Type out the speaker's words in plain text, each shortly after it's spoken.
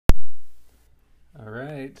All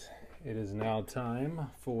right, it is now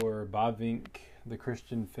time for Bavinck, the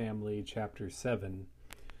Christian Family, Chapter 7.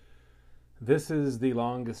 This is the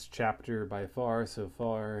longest chapter by far so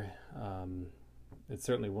far. It's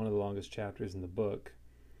certainly one of the longest chapters in the book.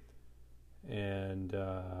 And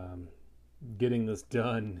getting this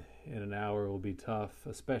done in an hour will be tough,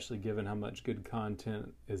 especially given how much good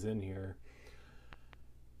content is in here.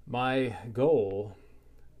 My goal,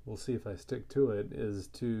 we'll see if I stick to it, is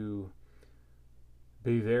to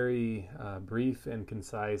be very brief and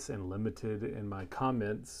concise and limited in my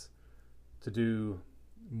comments, to do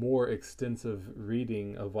more extensive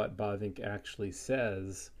reading of what Bavinck actually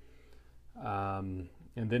says, and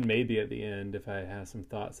then maybe at the end, if I have some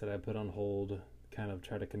thoughts that I put on hold, kind of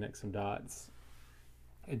try to connect some dots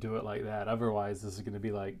and do it like that. Otherwise, this is going to be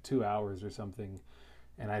like 2 hours or something,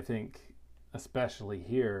 and I think especially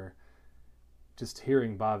here, just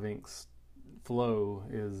hearing Bavinck's flow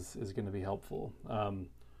is going to be helpful.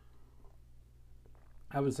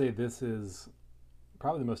 I would say this is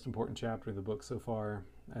probably the most important chapter in the book so far.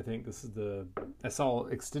 I think this is I saw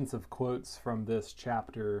extensive quotes from this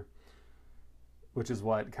chapter, which is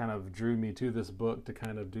what kind of drew me to this book to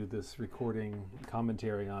kind of do this recording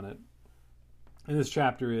commentary on it. And this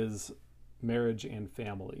chapter is marriage and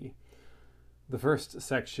family. The first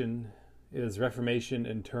section is Reformation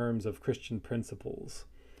in terms of Christian principles.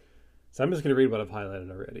 So I'm just going to read what I've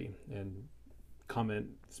highlighted already and comment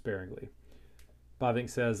sparingly. Bavinck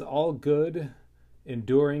says, all good,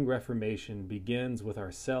 enduring reformation begins with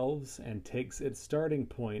ourselves and takes its starting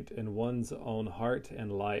point in one's own heart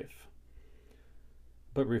and life.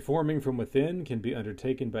 But reforming from within can be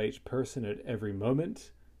undertaken by each person at every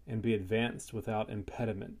moment and be advanced without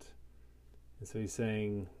impediment. And so he's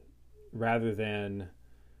saying, rather than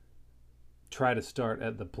try to start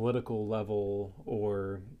at the political level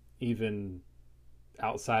or even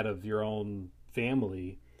outside of your own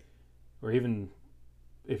family, or even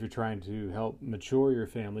if you're trying to help mature your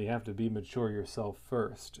family, you have to be mature yourself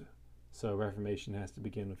first. So reformation has to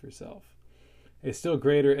begin with yourself. A still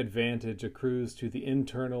greater advantage accrues to the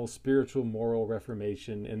internal spiritual moral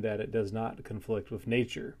reformation in that it does not conflict with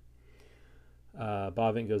nature.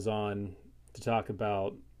 Bavinck goes on to talk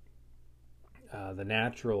about the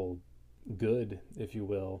natural good, if you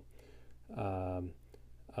will,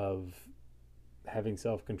 of having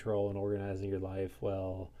self-control and organizing your life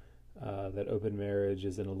well, that open marriage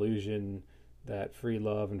is an illusion, that free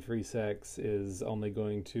love and free sex is only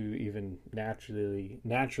going to even naturally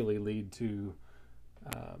lead to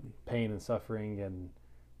pain and suffering and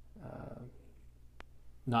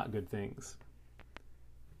not good things.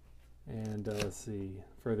 And let's see,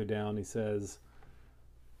 further down he says,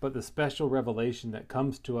 but the special revelation that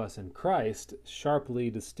comes to us in Christ sharply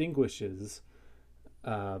distinguishes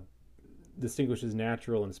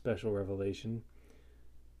natural and special revelation.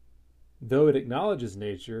 Though it acknowledges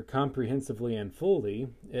nature comprehensively and fully,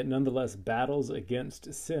 it nonetheless battles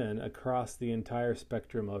against sin across the entire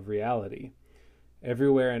spectrum of reality.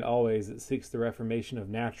 Everywhere and always it seeks the reformation of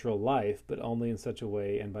natural life, but only in such a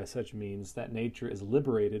way and by such means that nature is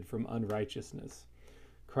liberated from unrighteousness.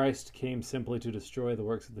 Christ came simply to destroy the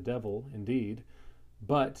works of the devil, indeed,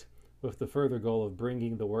 but with the further goal of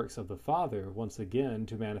bringing the works of the Father once again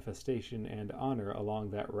to manifestation and honor along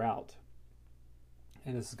that route.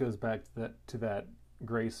 And this goes back to that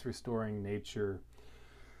grace restoring nature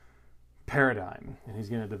paradigm, and he's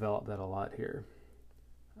going to develop that a lot here.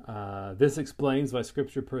 This explains why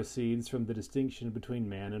Scripture proceeds from the distinction between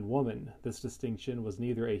man and woman. This distinction was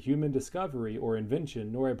neither a human discovery or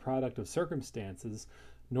invention, nor a product of circumstances,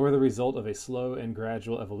 nor the result of a slow and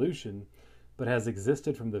gradual evolution, but has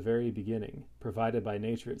existed from the very beginning, provided by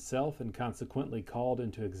nature itself and consequently called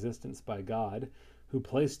into existence by God, who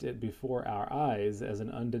placed it before our eyes as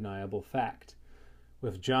an undeniable fact.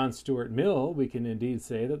 With John Stuart Mill, we can indeed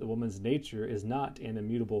say that the woman's nature is not an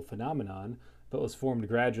immutable phenomenon, but was formed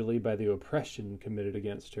gradually by the oppression committed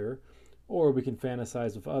against her, or we can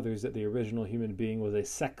fantasize with others that the original human being was a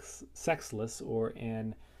sexless or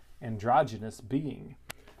an androgynous being.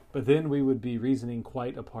 But then we would be reasoning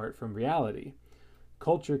quite apart from reality.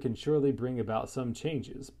 Culture can surely bring about some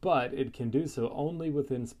changes, but it can do so only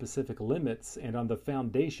within specific limits and on the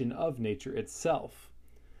foundation of nature itself.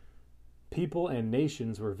 People and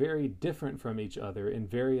nations were very different from each other in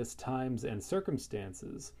various times and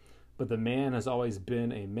circumstances, but the man has always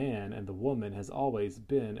been a man and the woman has always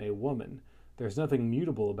been a woman. There's nothing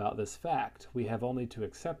mutable about this fact. We have only to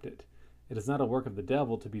accept it. It is not a work of the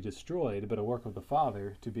devil to be destroyed, but a work of the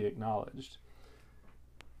Father to be acknowledged.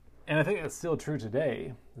 And I think that's still true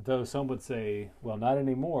today, though some would say, well, not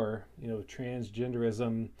anymore.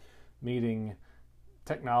 Transgenderism meeting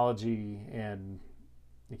technology and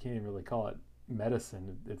you can't even really call it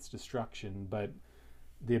medicine, it's destruction, but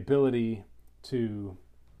the ability to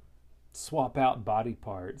swap out body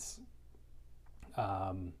parts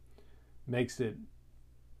makes it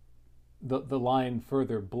the line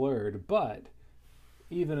further blurred. But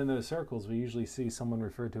even in those circles, we usually see someone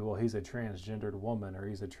referred to, well, he's a transgendered woman or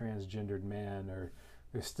he's a transgendered man, or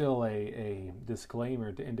there's still a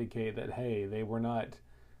disclaimer to indicate that, hey, they were not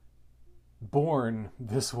born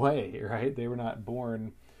this way, right? They were not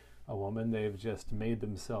born a woman. They've just made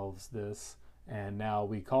themselves this, and now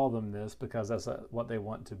we call them this because that's what they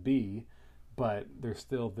want to be. But there's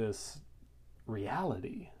still this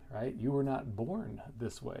reality, right? You were not born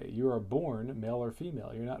this way. You are born male or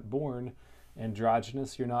female. You're not born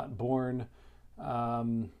androgynous. You're not born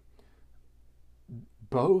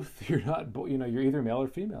both. You're not, you're either male or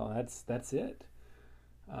female. That's it.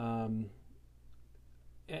 And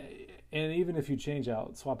even if you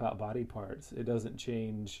swap out body parts, it doesn't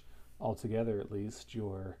change altogether, at least,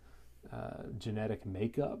 your genetic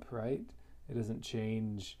makeup, right? It doesn't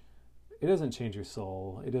change your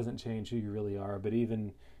soul. It doesn't change who you really are. But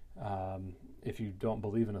even if you don't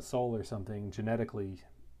believe in a soul or something, genetically,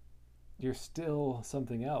 you're still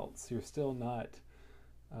something else. You're still not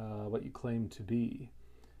what you claim to be.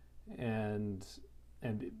 And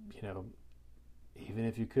even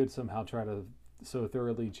if you could somehow try to so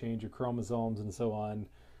thoroughly change your chromosomes and so on,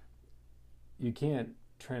 you can't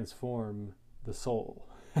transform the soul,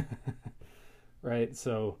 right?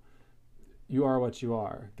 So you are what you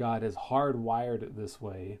are. God has hardwired it this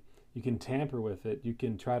way. You can tamper with it. You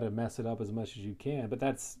can try to mess it up as much as you can, but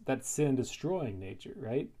that's sin destroying nature,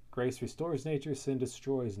 right? Grace restores nature, sin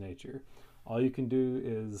destroys nature. All you can do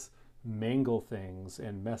is mangle things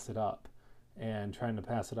and mess it up, and trying to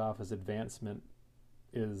pass it off as advancement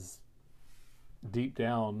is, deep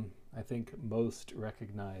down, I think most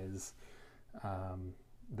recognize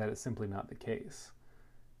that it's simply not the case.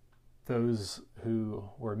 Those who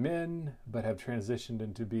were men but have transitioned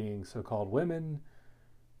into being so-called women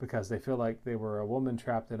because they feel like they were a woman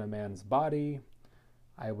trapped in a man's body,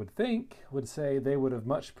 I would say they would have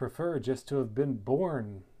much preferred just to have been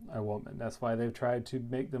born a woman. That's why they've tried to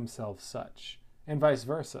make themselves such, and vice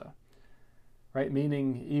versa, right?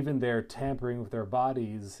 Meaning even their tampering with their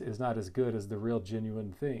bodies is not as good as the real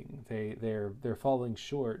genuine thing. They're falling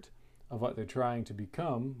short of what they're trying to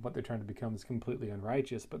become. What they're trying to become is completely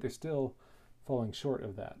unrighteous, but they're still falling short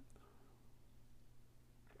of that.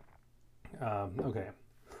 Okay.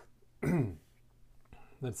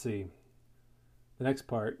 Let's see. The next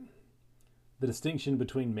part, the distinction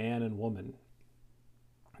between man and woman.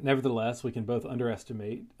 Nevertheless, we can both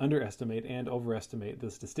underestimate and overestimate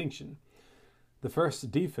this distinction. The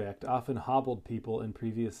first defect often hobbled people in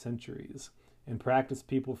previous centuries. In practice,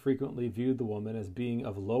 people frequently viewed the woman as being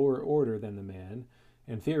of lower order than the man,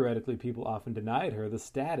 and theoretically, people often denied her the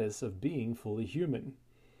status of being fully human.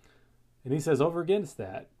 And he says, over against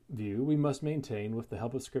that view, we must maintain, with the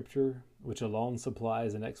help of Scripture, which alone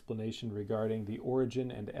supplies an explanation regarding the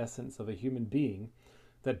origin and essence of a human being,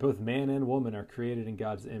 that both man and woman are created in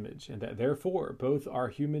God's image, and that therefore both are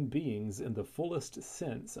human beings in the fullest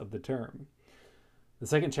sense of the term. The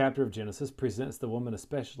second chapter of Genesis presents the woman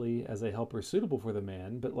especially as a helper suitable for the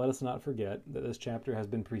man, but let us not forget that this chapter has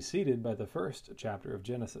been preceded by the first chapter of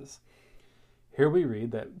Genesis. Here we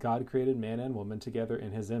read that God created man and woman together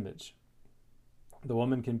in his image. The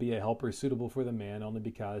woman can be a helper suitable for the man only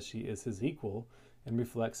because she is his equal and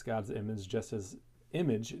reflects God's image just as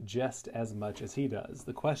much as he does.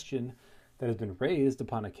 The question that has been raised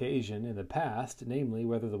upon occasion in the past, namely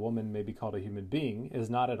whether the woman may be called a human being, is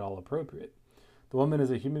not at all appropriate. The woman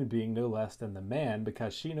is a human being no less than the man,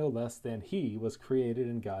 because she no less than he was created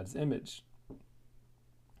in God's image.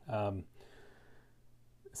 So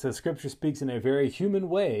Scripture speaks in a very human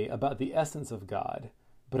way about the essence of God,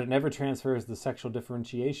 but it never transfers the sexual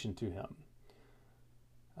differentiation to him.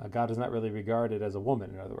 God is not really regarded as a woman,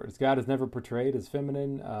 in other words. God is never portrayed as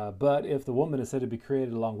feminine, but if the woman is said to be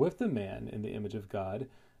created along with the man in the image of God,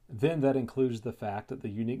 then that includes the fact that the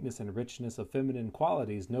uniqueness and richness of feminine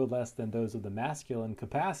qualities, no less than those of the masculine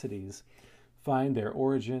capacities, find their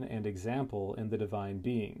origin and example in the divine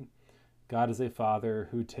being. God is a father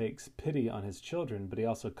who takes pity on his children, but he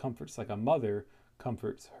also comforts like a mother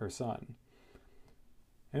comforts her son.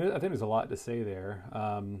 And I think there's a lot to say there.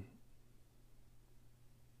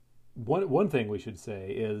 One thing we should say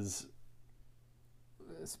is,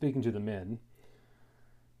 speaking to the men,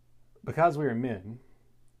 because we are men,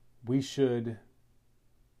 we should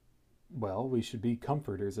be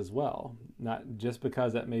comforters as well. Not just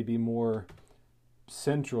because that may be more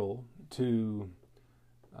central to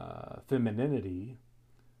femininity,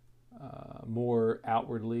 more more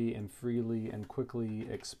outwardly and freely and quickly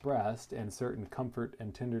expressed, and certain comfort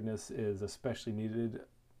and tenderness is especially needed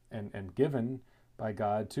and given by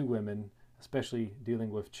God to women, especially dealing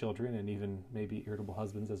with children and even maybe irritable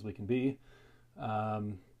husbands as we can be,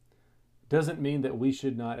 doesn't mean that we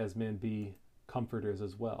should not as men be comforters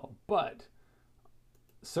as well. But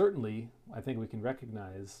certainly, I think we can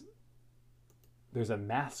recognize there's a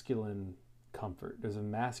masculine comfort, there's a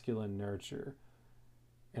masculine nurture,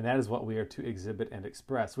 and that is what we are to exhibit and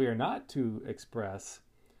express. We are not to express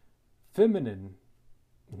feminine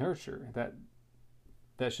nurture. That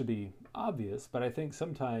should be obvious, but I think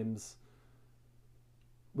sometimes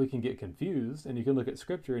we can get confused, and you can look at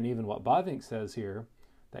Scripture and even what Bavinck says here,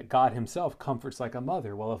 that God himself comforts like a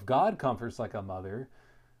mother. Well, if God comforts like a mother,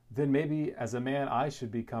 then maybe as a man I should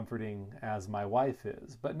be comforting as my wife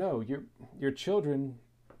is. But no, your children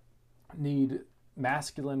need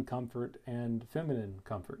masculine comfort and feminine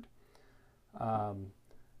comfort.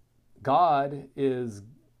 God is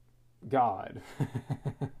God.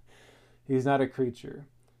 He's not a creature.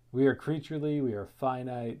 We are creaturely, we are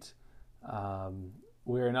finite.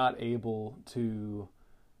 We are not able to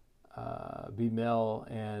be male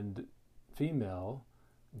and female.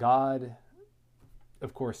 God,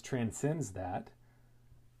 of course, transcends that.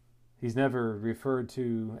 He's never referred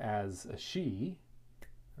to as a she,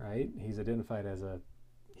 right? He's identified as a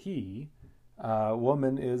he.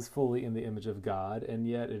 Woman is fully in the image of God, and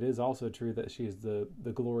yet it is also true that she is the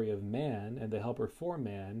glory of man and the helper for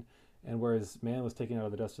man. And whereas man was taken out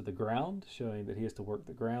of the dust of the ground, showing that he has to work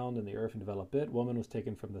the ground and the earth and develop it, woman was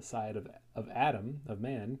taken from the side of Adam, of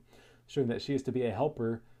man, showing that she is to be a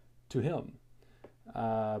helper to him.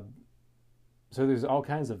 So there's all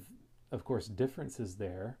kinds of course, differences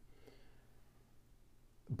there.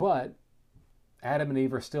 But Adam and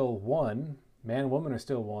Eve are still one. Man and woman are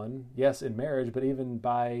still one. Yes, in marriage, but even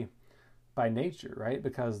by nature, right?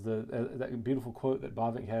 Because that beautiful quote that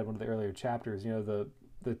Bavinck had in one of the earlier chapters,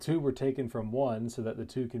 the two were taken from one so that the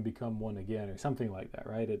two can become one again, or something like that,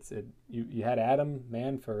 right? You had Adam,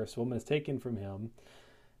 man first, woman is taken from him,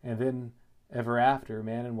 and then ever after,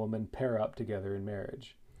 man and woman pair up together in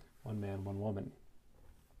marriage. One man, one woman.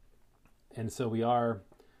 And so we are,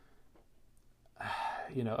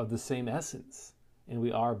 of the same essence, and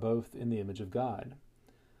we are both in the image of God.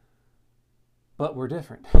 But we're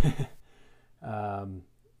different.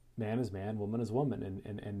 Man is man, woman is woman,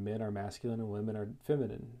 and men are masculine and women are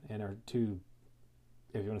feminine, and are to,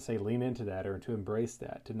 if you want to say, lean into that, or to embrace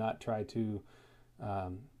that, to not try to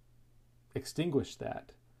extinguish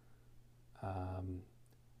that.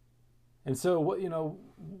 And so, what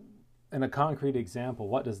in a concrete example,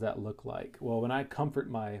 what does that look like? Well, when I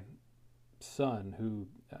comfort my son who,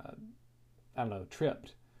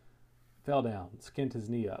 tripped, fell down, skinned his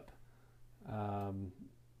knee up,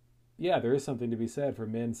 there is something to be said for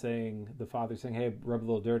men saying, the father saying, hey, rub a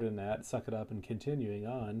little dirt in that, suck it up, and continuing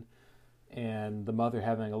on, and the mother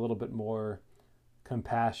having a little bit more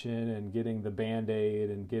compassion and getting the Band-Aid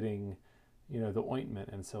and getting, the ointment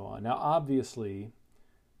and so on. Now, obviously,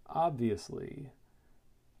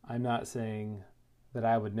 I'm not saying that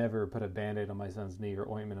I would never put a Band-Aid on my son's knee or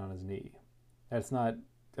ointment on his knee. That's not,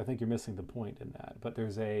 I think you're missing the point in that. But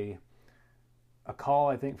there's a call,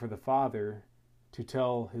 I think, for the father to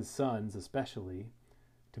tell his sons especially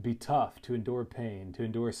to be tough, to endure pain, to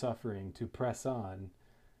endure suffering, to press on.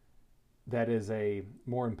 That is a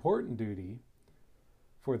more important duty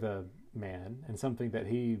for the man, and something that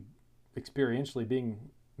he experientially, being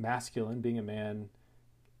masculine, being a man,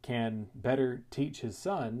 can better teach his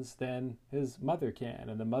sons than his mother can.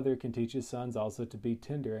 And the mother can teach his sons also to be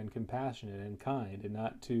tender and compassionate and kind, and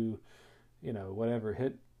not to,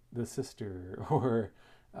 hit the sister, or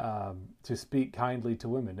to speak kindly to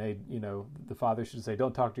women. The father should say,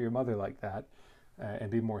 don't talk to your mother like that,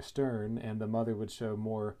 and be more stern, and the mother would show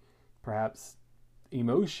more, perhaps,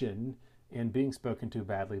 emotion in being spoken to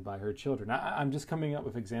badly by her children. I'm just coming up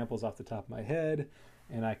with examples off the top of my head,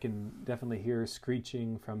 and I can definitely hear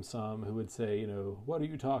screeching from some who would say, what are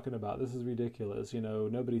you talking about? This is ridiculous.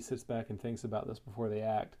 Nobody sits back and thinks about this before they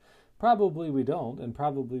act. Probably we don't, and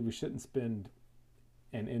probably we shouldn't spend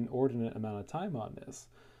an inordinate amount of time on this.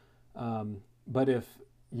 But if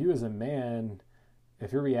you as a man,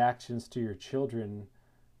 if your reactions to your children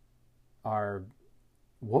are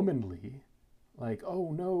womanly, like,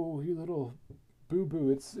 oh no, you little boo-boo,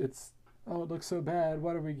 it's oh, it looks so bad,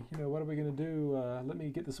 what are we going to do? Let me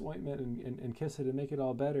get this ointment and kiss it and make it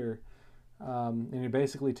all better. And you're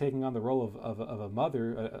basically taking on the role of a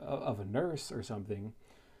mother, of a nurse or something.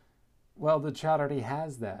 Well, the child already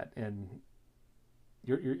has that, and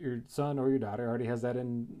your son or your daughter already has that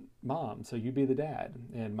in mom. So you be the dad,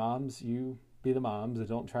 and moms, you be the moms and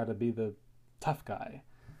don't try to be the tough guy.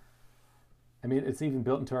 I mean, it's even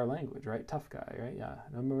built into our language, right? Tough guy, right? Yeah,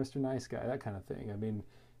 I'm Mr. Nice Guy, that kind of thing. I mean,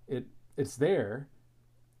 it's there,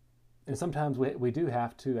 and sometimes we do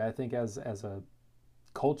have to, I think, as a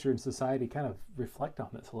culture and society, kind of reflect on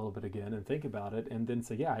this a little bit again and think about it, and then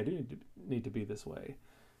say, yeah, I do need to be this way,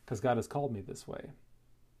 because God has called me this way.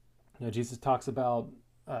 You know, Jesus talks about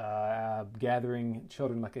gathering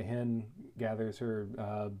children like a hen gathers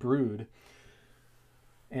her brood.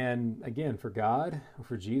 And again, for God,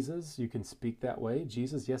 for Jesus, you can speak that way.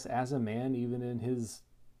 Jesus, yes, as a man, even in his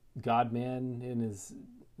God-man, in his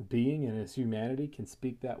being and his humanity, can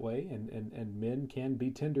speak that way. And men can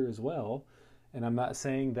be tender as well. And I'm not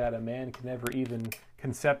saying that a man can ever even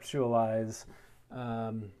conceptualize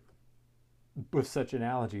with such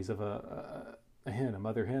analogies of a hen, a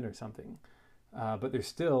mother hen or something. But there's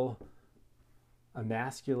still a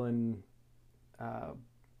masculine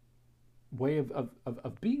way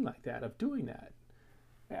of being like that, of doing that.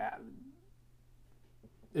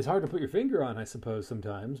 It's hard to put your finger on, I suppose,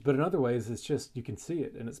 sometimes, but in other ways, it's just, you can see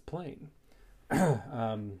it and it's plain.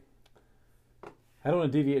 I don't want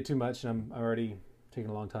to deviate too much, and I'm already taking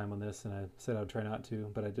a long time on this, and I said I'd try not to,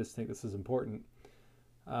 but I just think this is important.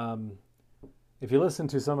 If you listen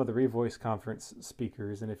to some of the Revoice Conference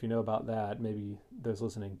speakers, and if you know about that, maybe those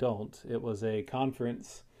listening don't, it was a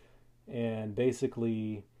conference, and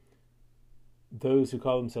basically those who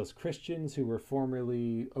call themselves Christians, who were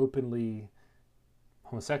formerly openly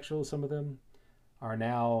homosexual, some of them, are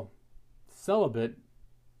now celibate.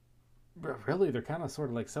 Really, they're kind of sort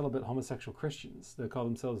of like celibate homosexual Christians. They call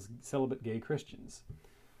themselves celibate gay Christians.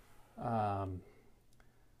 And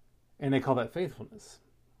they call that faithfulness.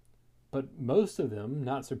 But most of them,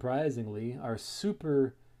 not surprisingly, are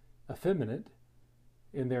super effeminate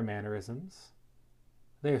in their mannerisms.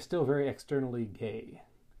 They are still very externally gay.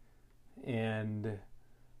 And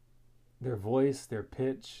their voice, their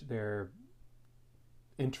pitch, their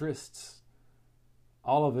interests,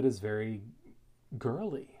 all of it is very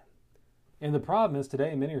girly. And the problem is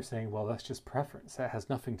today many are saying, well, that's just preference. That has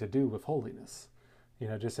nothing to do with holiness. You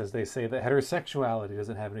know, just as they say that heterosexuality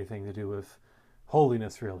doesn't have anything to do with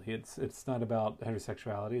holiness, really. It's not about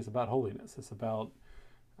heterosexuality. It's about holiness. It's about,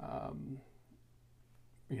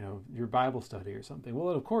 your Bible study or something. Well,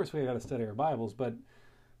 of course, we got to study our Bibles, but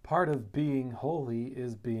part of being holy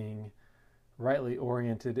is being rightly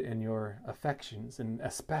oriented in your affections, and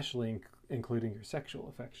especially including your sexual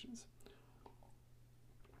affections.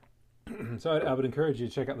 So I would encourage you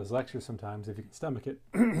to check out this lecture sometimes if you can stomach it.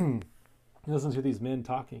 Listen to these men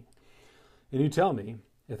talking. And you tell me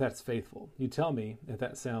if that's faithful. You tell me if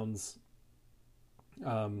that sounds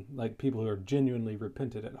like people who are genuinely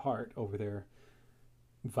repentant at heart over their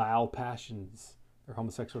vile passions, their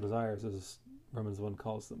homosexual desires, as Romans 1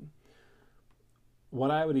 calls them.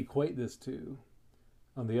 What I would equate this to,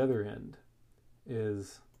 on the other end,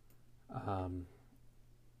 is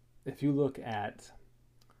if you look at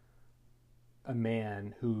a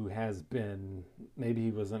man who has been, maybe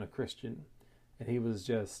he wasn't a Christian, and he was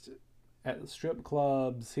just at strip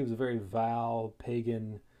clubs, he was a very vile,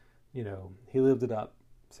 pagan, he lived it up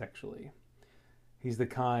sexually. He's the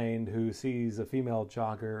kind who sees a female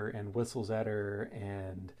jogger and whistles at her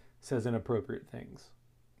and says inappropriate things.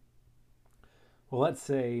 Well, let's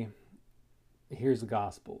say he hears the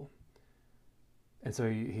gospel, and so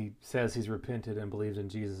he says he's repented and believes in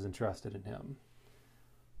Jesus and trusted in him.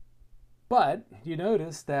 But you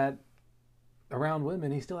notice that around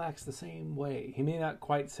women, he still acts the same way. He may not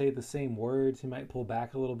quite say the same words. He might pull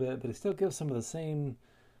back a little bit, but he still gives some of the same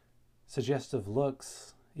suggestive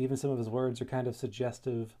looks. Even some of his words are kind of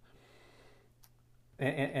suggestive.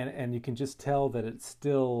 And you can just tell that it's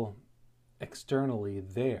still externally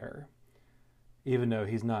there, even though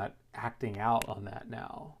he's not acting out on that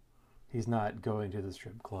now. He's not going to the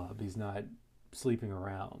strip club. He's not sleeping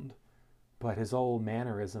around. But his old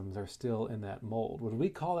mannerisms are still in that mold. Would we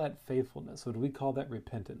call that faithfulness? Would we call that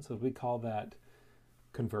repentance? Would we call that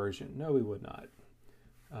conversion? No, we would not.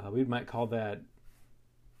 We might call that,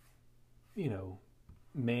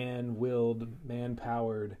 man-willed,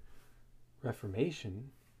 man-powered reformation,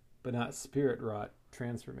 but not spirit-wrought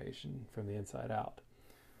transformation from the inside out.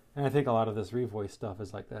 And I think a lot of this Revoice stuff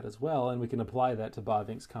is like that as well, and we can apply that to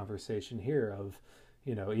Bavinck's conversation here of,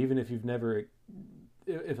 even if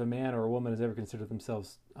if a man or a woman has ever considered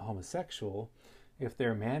themselves homosexual, if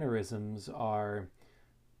their mannerisms are,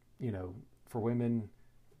 for women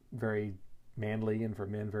very manly and for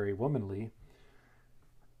men very womanly,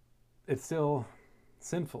 it's still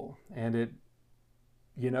sinful, and it,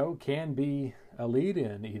 can be a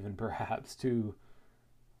lead-in even perhaps to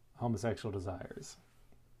homosexual desires.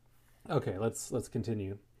 Okay, let's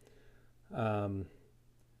continue. Um,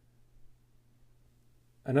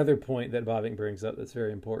 Another point that Bavinck brings up that's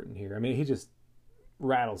very important here. I mean, he just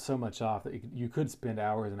rattles so much off that you could spend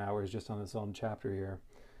hours and hours just on this own chapter here.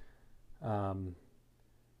 Um,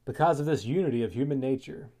 because of this unity of human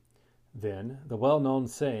nature, then, the well-known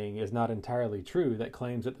saying is not entirely true that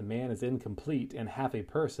claims that the man is incomplete and half a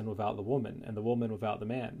person without the woman, and the woman without the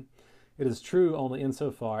man. It is true only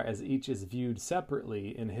insofar as each is viewed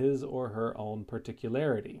separately in his or her own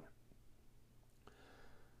particularity.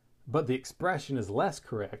 But the expression is less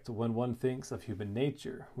correct when one thinks of human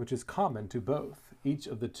nature, which is common to both. Each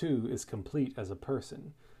of the two is complete as a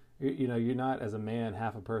person. You're not, as a man,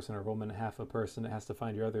 half a person, or a woman, half a person. It has to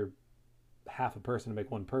find your other half a person to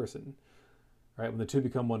make one person. Right? When the two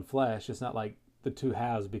become one flesh, it's not like the two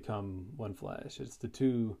halves become one flesh. It's the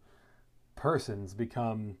two persons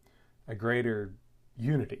become a greater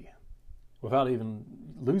unity without even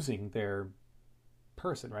losing their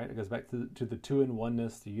person, right? It goes back to the two in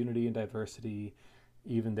oneness, the unity and diversity,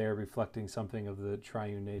 even there reflecting something of the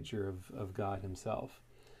triune nature of God himself.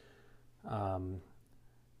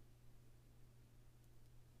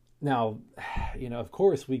 Now, of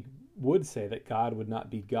course, we would say that God would not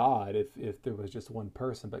be God if there was just one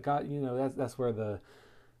person, but God, that's where the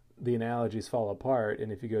analogies fall apart,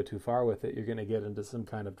 and if you go too far with it, you're going to get into some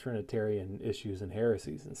kind of Trinitarian issues and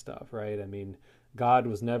heresies and stuff, right? I mean, God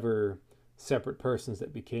was never separate persons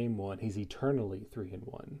that became one. He's eternally three in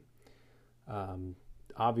one.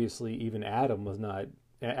 Obviously, even Adam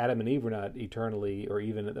and Eve were not eternally, or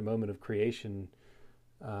even at the moment of creation,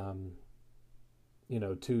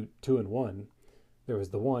 two in one. There was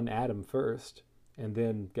the one Adam first, and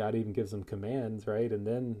then God even gives them commands, right? And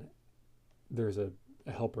then there's a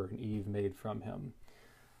helper, an Eve, made from him.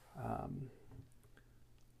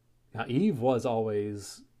 Now, Eve was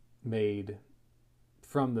always made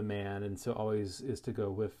from the man, and so always is to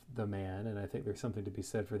go with the man. And I think there's something to be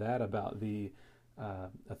said for that, about the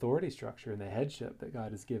authority structure and the headship that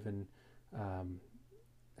God has given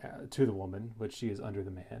to the woman, which she is under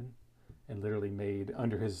the man, and literally made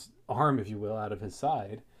under his arm, if you will, out of his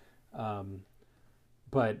side.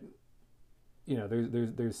 But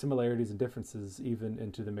there's similarities and differences even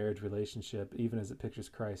into the marriage relationship, even as it pictures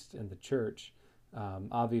Christ and the church.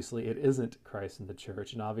 Obviously, it isn't Christ and the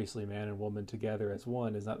church, and obviously man and woman together as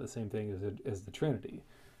one is not the same thing as the Trinity.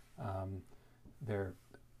 They're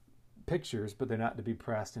pictures, but they're not to be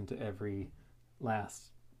pressed into every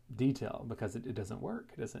last detail, because it doesn't work.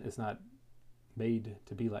 It's not made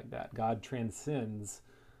to be like that. God transcends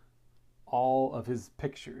all of his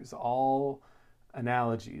pictures, all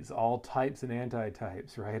analogies, all types and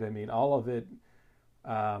antitypes, right? I mean, all of it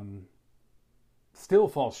still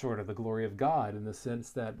falls short of the glory of God, in the sense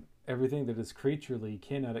that everything that is creaturely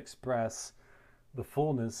cannot express the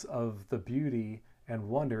fullness of the beauty and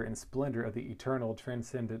wonder and splendor of the eternal,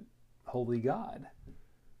 transcendent, holy God.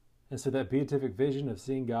 And so that beatific vision of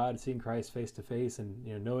seeing God, seeing Christ face to face, and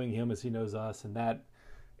knowing him as he knows us, and that,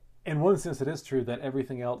 in one sense, it is true that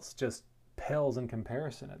everything else just pales in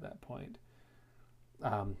comparison at that point.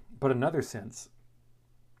 But another sense,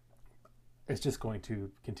 it's just going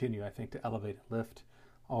to continue, I think, to elevate and lift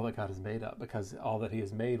all that God has made up, because all that he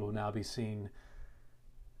has made will now be seen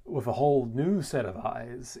with a whole new set of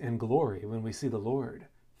eyes in glory when we see the Lord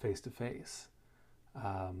face to face.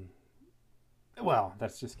 Well,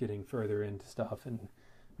 that's just getting further into stuff, and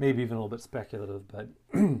maybe even a little bit speculative, but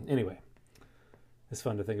anyway, it's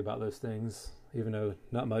fun to think about those things, even though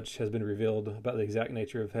not much has been revealed about the exact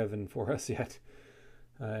nature of heaven for us yet.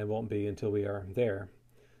 It won't be until we are there.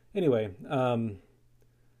 Anyway,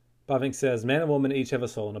 Bavinck says, man and woman each have a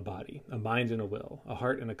soul and a body, a mind and a will, a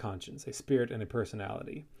heart and a conscience, a spirit and a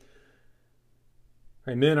personality.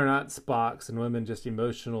 Right, men are not Spocks, and women just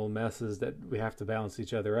emotional messes that we have to balance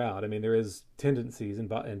each other out. I mean, there is tendencies, and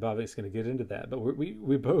Bavinck's going to get into that, but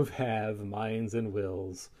we both have minds and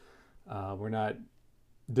wills. We're not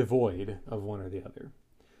devoid of one or the other.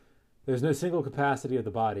 There's no single capacity of the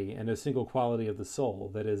body and no single quality of the soul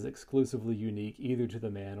that is exclusively unique either to the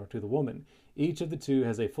man or to the woman. Each of the two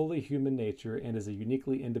has a fully human nature and is a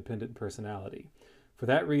uniquely independent personality. For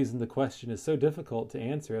that reason, the question is so difficult to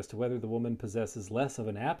answer as to whether the woman possesses less of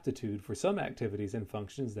an aptitude for some activities and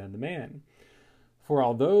functions than the man. For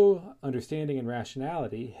although understanding and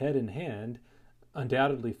rationality, head and hand,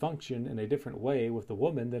 undoubtedly function in a different way with the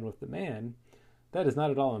woman than with the man, that does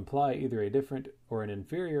not at all imply either a different or an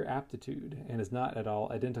inferior aptitude, and is not at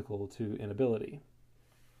all identical to inability.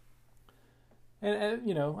 And I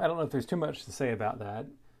don't know if there's too much to say about that.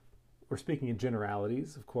 We're speaking in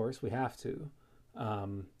generalities, of course, we have to.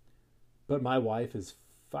 But my wife is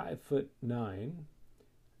 5'9",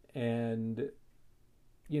 And,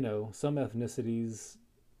 some ethnicities,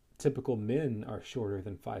 typical men are shorter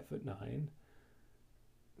than 5'9".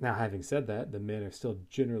 Now, having said that, the men are still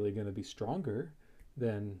generally going to be stronger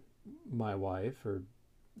than my wife, or,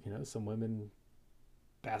 some women,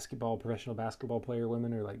 professional basketball player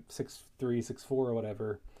women are like 6'3", 6'4", or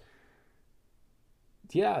whatever.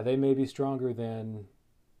 Yeah, they may be stronger than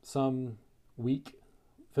some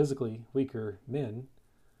physically weaker men,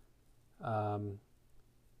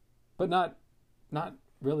 but not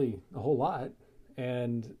really a whole lot.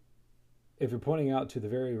 And if you're pointing out to the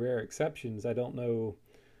very rare exceptions, I don't know,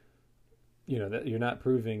 that you're not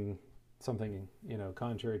proving something,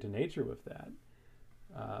 contrary to nature with that.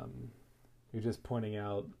 You're just pointing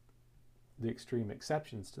out the extreme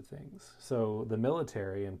exceptions to things. So the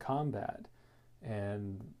military and combat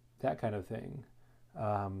and that kind of thing.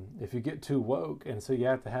 If you get too woke, and so you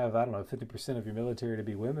have to have, 50% of your military to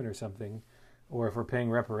be women or something, or if we're paying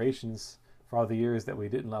reparations for all the years that we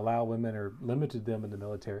didn't allow women or limited them in the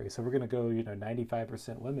military, so we're going to go,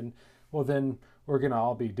 95% women, well, then we're going to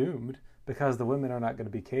all be doomed, because the women are not going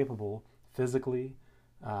to be capable physically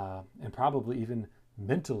and probably even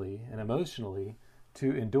mentally and emotionally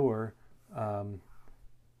to endure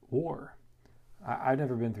war. I've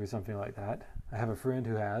never been through something like that. I have a friend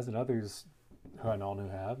who has, and others who I know who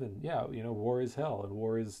have, and yeah, war is hell and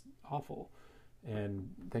war is awful. And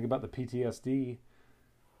think about the PTSD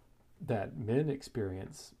that men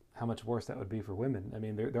experience, how much worse that would be for women. I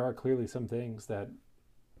mean, there are clearly some things that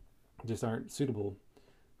just aren't suitable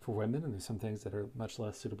for women, and there's some things that are much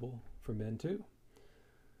less suitable for men too.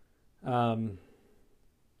 Bavinck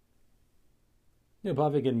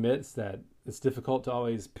admits that it's difficult to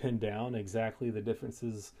always pin down exactly the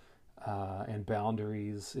differences and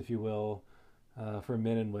boundaries, if you will, for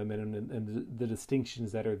men and women, and the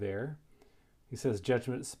distinctions that are there. He says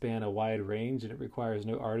judgments span a wide range, and it requires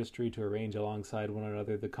no artistry to arrange alongside one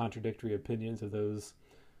another the contradictory opinions of those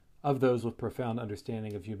with profound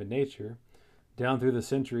understanding of human nature. Down through the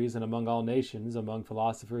centuries and among all nations, among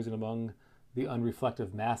philosophers and among the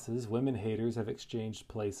unreflective masses, women haters have exchanged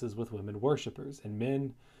places with women worshippers, and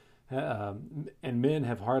men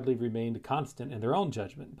have hardly remained constant in their own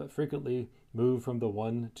judgment, but frequently move from the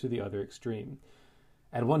one to the other extreme.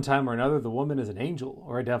 At one time or another, the woman is an angel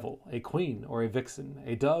or a devil, a queen or a vixen,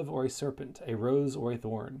 a dove or a serpent, a rose or a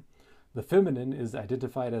thorn. The feminine is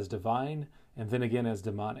identified as divine and then again as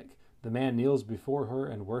demonic. The man kneels before her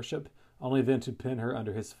in worship, only then to pin her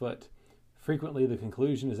under his foot. Frequently, the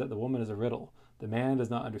conclusion is that the woman is a riddle. The man does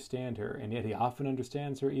not understand her, and yet he often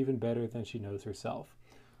understands her even better than she knows herself.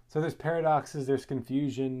 So there's paradoxes, there's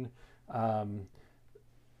confusion.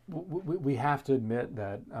 We have to admit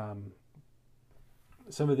that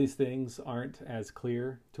some of these things aren't as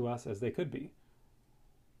clear to us as they could be.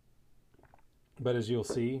 But as you'll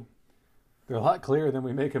see, they're a lot clearer than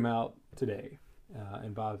we make them out today.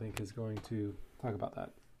 And Bavinck is going to talk about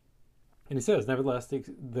that. And he says, nevertheless,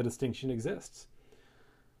 the distinction exists.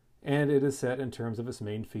 And it is set in terms of its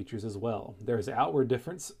main features as well. There is outward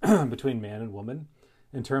difference between man and woman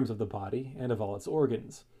in terms of the body and of all its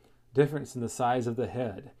organs. Difference in the size of the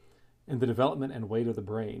head, in the development and weight of the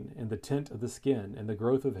brain, in the tint of the skin, in the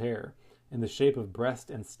growth of hair, in the shape of breast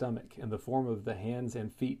and stomach, in the form of the hands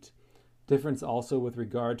and feet. Difference also with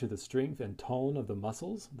regard to the strength and tone of the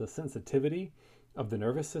muscles, the sensitivity of the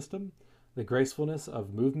nervous system, the gracefulness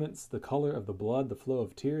of movements, the color of the blood, the flow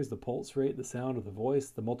of tears, the pulse rate, the sound of the voice,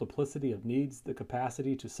 the multiplicity of needs, the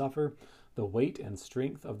capacity to suffer, the weight and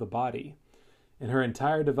strength of the body. In her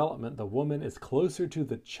entire development, the woman is closer to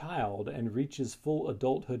the child and reaches full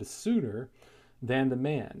adulthood sooner than the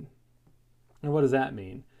man. And what does that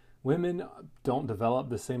mean? Women don't develop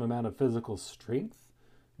the same amount of physical strength.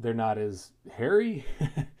 They're not as hairy.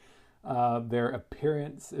 Their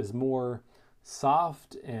appearance is more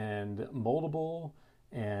soft and moldable,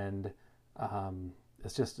 and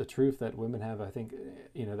it's just a truth that women have. I think,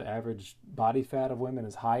 the average body fat of women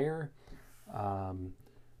is higher,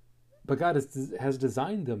 but God has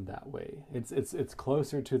designed them that way. It's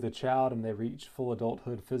closer to the child, and they reach full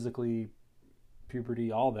adulthood physically,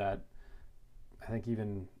 puberty, all that. I think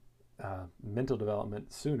even mental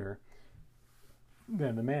development sooner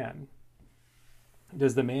than the man.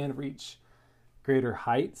 Does the man reach greater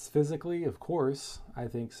heights physically? Of course, I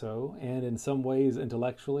think so. And in some ways,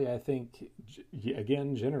 intellectually, I think,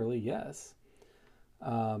 again, generally, yes.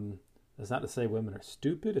 That's not to say women are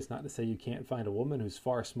stupid. It's not to say you can't find a woman who's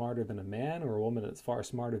far smarter than a man, or a woman that's far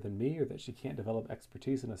smarter than me, or that she can't develop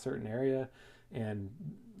expertise in a certain area and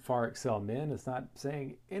far excel men. It's not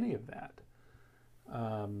saying any of that.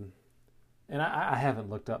 And I haven't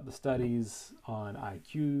looked up the studies on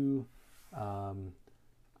IQ.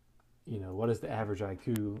 what is the average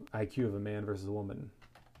IQ of a man versus a woman?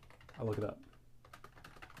 I'll look it up.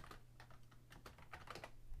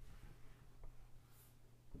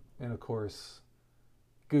 And of course,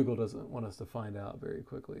 Google doesn't want us to find out very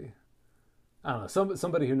quickly. I don't know.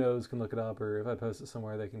 Somebody who knows can look it up, or if I post it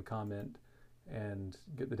somewhere, they can comment and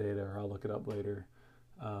get the data, or I'll look it up later.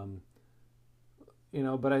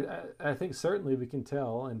 But I think certainly we can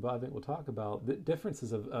tell, and I think we'll talk about the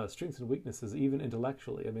differences of strengths and weaknesses, even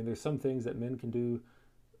intellectually. I mean, there's some things that men can do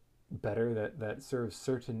better that serve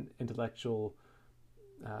certain intellectual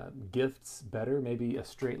gifts better, maybe a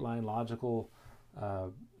straight line logical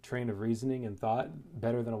train of reasoning and thought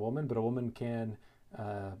better than a woman, but a woman can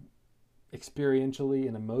experientially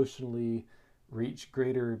and emotionally reach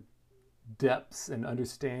greater depths and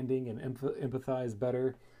understanding and empathize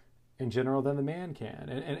better in general than the man can.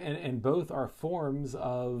 And both are forms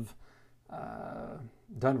of,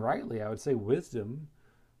 done rightly, I would say, wisdom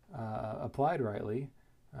applied rightly,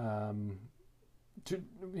 to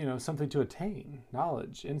something to attain,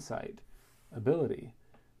 knowledge, insight, ability.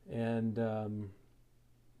 And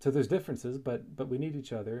so there's differences, but we need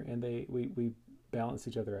each other, and we balance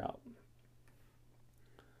each other out.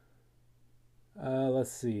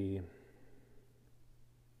 Let's see.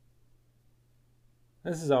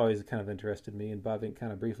 This has always kind of interested me, and Bavinck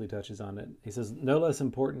kind of briefly touches on it. He says, no less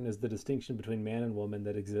important is the distinction between man and woman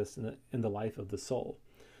that exists in the life of the soul.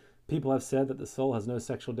 People have said that the soul has no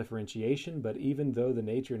sexual differentiation, but even though the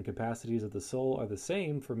nature and capacities of the soul are the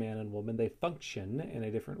same for man and woman, they function in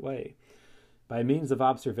a different way. By means of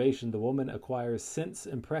observation, the woman acquires sense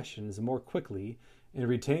impressions more quickly and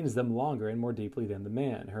retains them longer and more deeply than the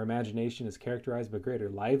man. Her imagination is characterized by greater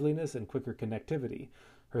liveliness and quicker connectivity.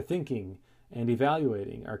 Her thinking and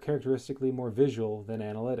evaluating are characteristically more visual than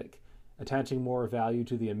analytic, attaching more value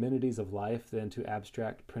to the amenities of life than to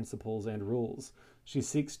abstract principles and rules. She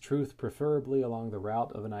seeks truth preferably along the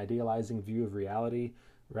route of an idealizing view of reality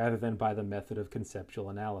rather than by the method of conceptual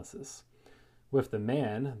analysis. With the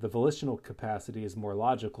man, the volitional capacity is more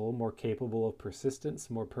logical, more capable of persistence,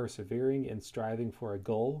 more persevering in striving for a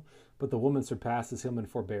goal, but the woman surpasses him in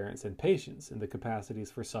forbearance and patience, in the capacities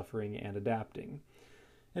for suffering and adapting.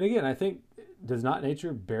 And again, I think, does not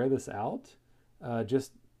nature bear this out?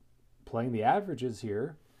 Just playing the averages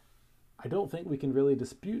here, I don't think we can really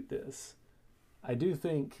dispute this. I do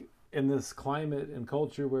think in this climate and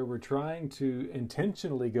culture where we're trying to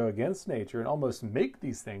intentionally go against nature and almost make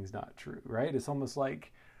these things not true, right? It's almost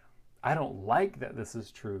like, I don't like that this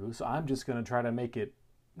is true, so I'm just going to try to make it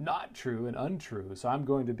not true and untrue. So I'm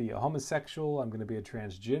going to be a homosexual, I'm going to be a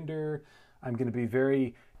transgender, I'm going to be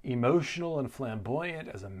very emotional and flamboyant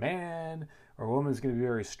as a man, or a woman's going to be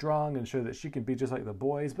very strong and show that she can be just like the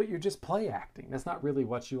boys, but you're just play acting. That's not really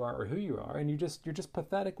what you are or who you are, and you're just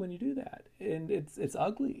pathetic when you do that. And it's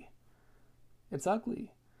ugly. It's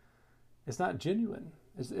ugly. It's not genuine.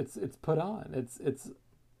 It's put on.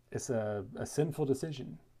 It's a sinful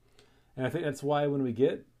decision. And I think that's why when we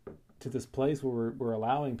get to this place where we're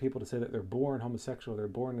allowing people to say that they're born homosexual, they're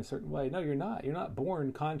born in a certain way. No, you're not. You're not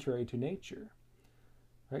born contrary to nature.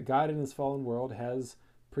 Right? God in his fallen world has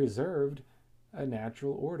preserved a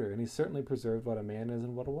natural order, and he's certainly preserved what a man is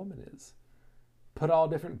and what a woman is. Put all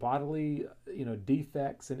different bodily,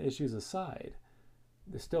 defects and issues aside,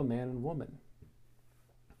 there's still man and woman.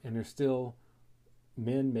 And there's still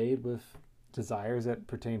men made with desires that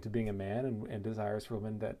pertain to being a man, and desires for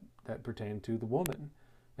women that pertain to the woman.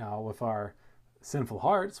 Now, with our sinful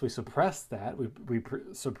hearts, we suppress that. We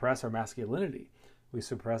suppress our masculinity. We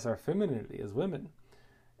suppress our femininity as women.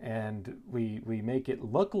 And we make it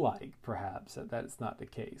look like, perhaps, that that's not the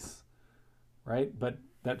case, right? But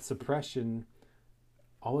that suppression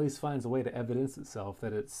always finds a way to evidence itself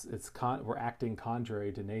that we're acting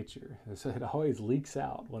contrary to nature. So it always leaks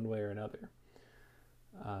out one way or another.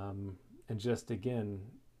 And just again,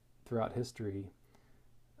 throughout history,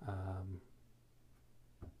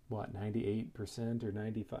 98% or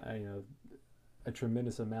 95%, a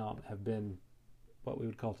tremendous amount have been what we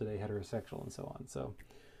would call today heterosexual and so on. So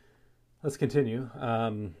let's continue.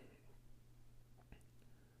 And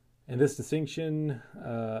this distinction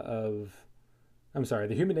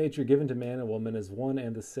the human nature given to man and woman is one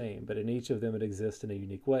and the same, but in each of them it exists in a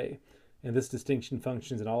unique way. And this distinction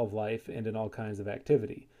functions in all of life and in all kinds of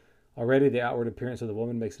activity. Already the outward appearance of the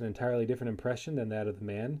woman makes an entirely different impression than that of the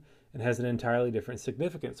man, and has an entirely different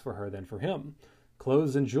significance for her than for him.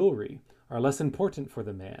 Clothes and jewelry are less important for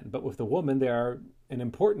the man, but with the woman they are an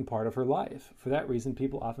important part of her life. For that reason,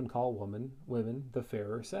 people often call women the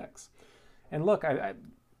fairer sex. And look, I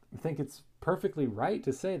think it's perfectly right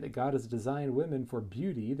to say that God has designed women for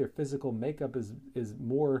beauty. Their physical makeup is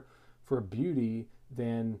more for beauty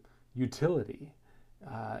than utility.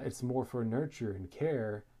 It's more for nurture and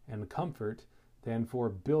care and comfort than for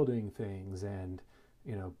building things and,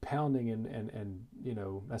 pounding and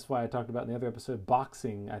that's why I talked about in the other episode,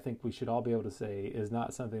 boxing, I think we should all be able to say, is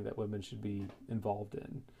not something that women should be involved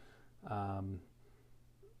in.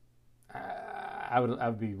 I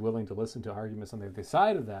would be willing to listen to arguments on the other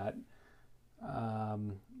side of that,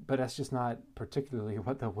 but that's just not particularly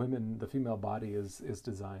what the female body is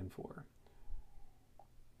designed for.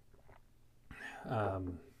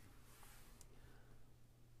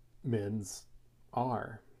 Men's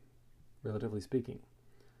are, relatively speaking.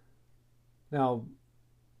 Now,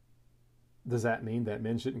 does that mean that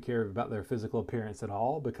men shouldn't care about their physical appearance at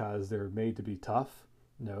all because they're made to be tough?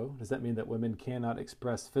 No. Does that mean that women cannot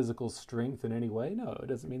express physical strength in any way? No, it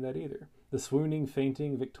doesn't mean that either. The swooning,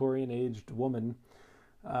 fainting, Victorian-aged woman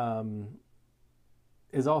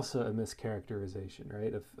is also a mischaracterization,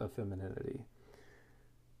 right, of femininity.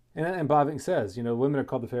 And Bavinck says, women are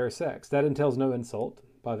called the fair sex. That entails no insult,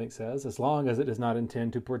 Bavinck says, as long as it does not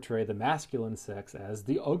intend to portray the masculine sex as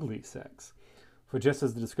the ugly sex. For just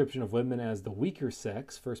as the description of women as the weaker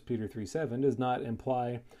sex, 1 Peter 3:7, does not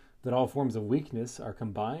imply that all forms of weakness are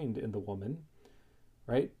combined in the woman,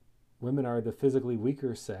 right? Women are the physically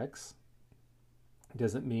weaker sex. It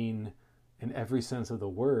doesn't mean in every sense of the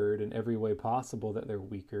word, in every way possible, that they're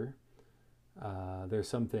weaker. There's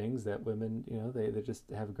some things that women, they just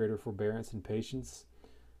have greater forbearance and patience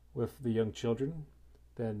with the young children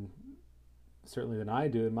certainly than I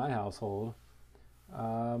do in my household.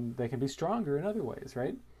 They can be stronger in other ways,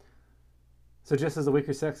 right? So just as the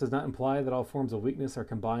weaker sex does not imply that all forms of weakness are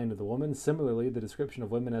combined in the woman, similarly, the description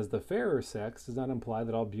of women as the fairer sex does not imply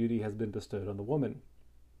that all beauty has been bestowed on the woman.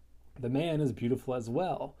 The man is beautiful as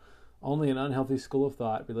well. Only an unhealthy school of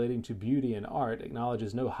thought relating to beauty and art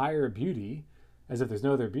acknowledges no higher beauty, as if there's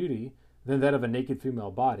no other beauty, than that of a naked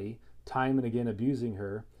female body, time and again abusing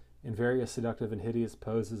her in various seductive and hideous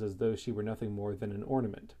poses as though she were nothing more than an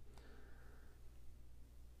ornament.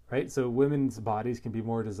 Right? So women's bodies can be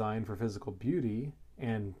more designed for physical beauty,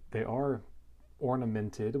 and they are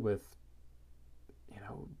ornamented with,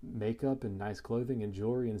 makeup and nice clothing and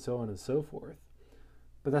jewelry and so on and so forth.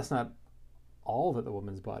 But that's not all that the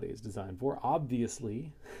woman's body is designed for.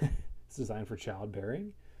 Obviously, it's designed for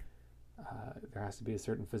childbearing. There has to be a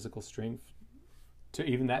certain physical strength to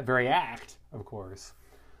even that very act, of course.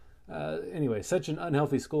 Anyway, such an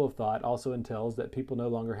unhealthy school of thought also entails that people no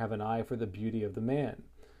longer have an eye for the beauty of the man.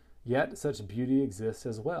 Yet such beauty exists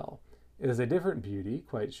as well. It is a different beauty,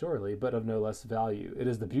 quite surely, but of no less value. It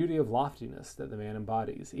is the beauty of loftiness that the man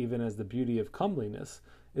embodies, even as the beauty of comeliness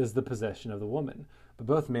is the possession of the woman. But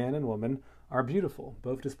both man and woman are beautiful.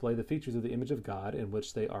 Both display the features of the image of God in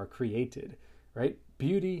which they are created. Right?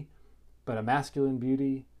 Beauty, but a masculine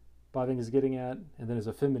beauty, Bavinck is getting at, and then there's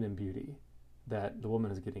a feminine beauty that the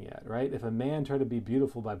woman is getting at, right? If a man tried to be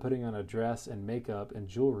beautiful by putting on a dress and makeup and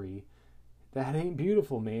jewelry, that ain't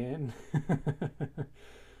beautiful, man.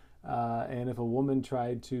 And if a woman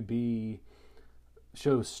tried to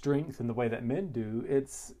show strength in the way that men do,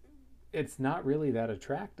 it's not really that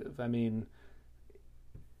attractive. I mean,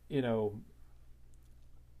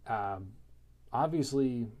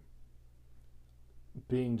 obviously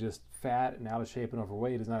being just fat and out of shape and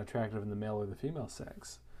overweight is not attractive in the male or the female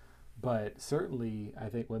sex. But certainly, I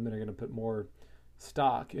think women are going to put more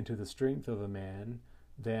stock into the strength of a man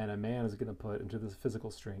than a man is going to put into the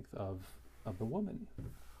physical strength of the woman.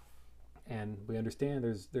 And we understand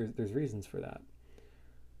there's reasons for that.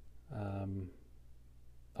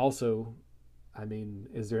 Also, I mean,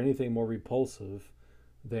 is there anything more repulsive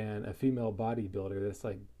than a female bodybuilder that's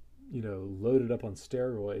loaded up on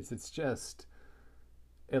steroids?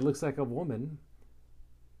 It looks like a woman's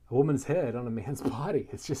head on a man's body.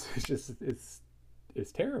 It's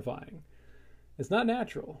terrifying. It's not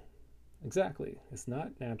natural. Exactly. It's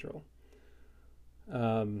not natural.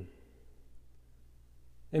 And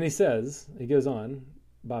he goes on,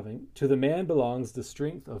 Bavinck, to the man belongs the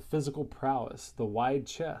strength of physical prowess, the wide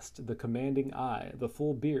chest, the commanding eye, the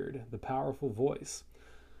full beard, the powerful voice.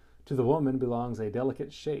 To the woman belongs a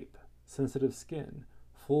delicate shape, sensitive skin,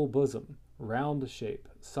 full bosom, round shape,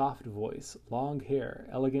 soft voice, long hair,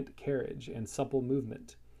 elegant carriage, and supple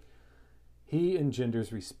movement. He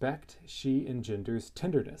engenders respect, she engenders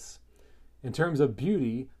tenderness. In terms of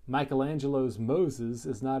beauty, Michelangelo's Moses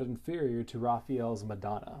is not inferior to Raphael's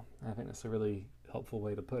Madonna. I think that's a really helpful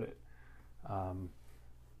way to put it.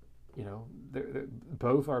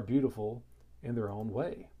 Both are beautiful in their own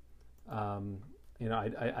way.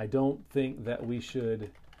 I don't think that we should.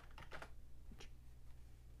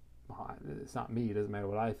 It's not me. It doesn't matter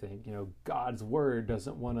what I think. God's word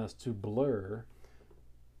doesn't want us to blur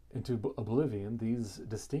into oblivion these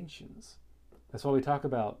distinctions. That's why we talk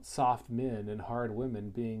about soft men and hard women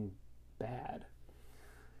being bad.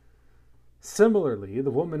 Similarly, the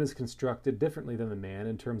woman is constructed differently than the man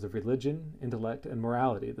in terms of religion, intellect, and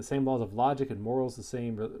morality. The same laws of logic and morals, the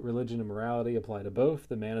same religion and morality apply to both.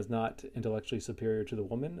 The man is not intellectually superior to the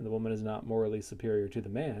woman, and the woman is not morally superior to the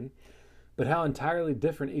man. But how entirely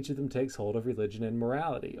different each of them takes hold of religion and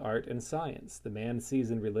morality, art and science. The man sees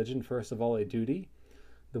in religion, first of all, a duty.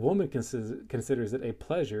 The woman considers it a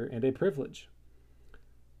pleasure and a privilege.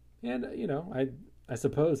 And, I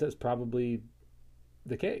suppose that's probably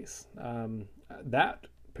the case. That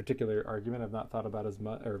particular argument I've not thought about as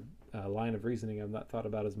much, or line of reasoning I've not thought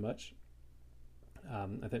about as much.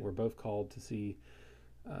 I think we're both called to see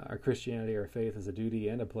our Christianity, our faith, as a duty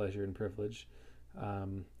and a pleasure and privilege.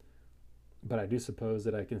 But I do suppose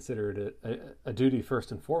that I consider it a duty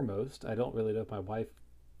first and foremost. I don't really know if my wife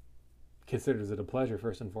considers it a pleasure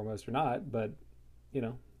first and foremost or not, but,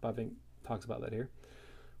 Bavinck talks about that here.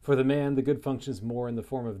 For the man, the good functions more in the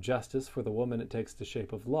form of justice. For the woman, it takes the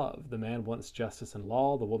shape of love. The man wants justice and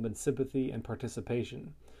law, the woman sympathy and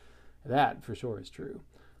participation. That, for sure, is true.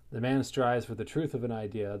 The man strives for the truth of an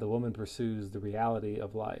idea. The woman pursues the reality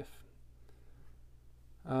of life.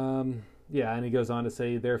 And he goes on to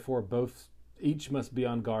say, therefore, each must be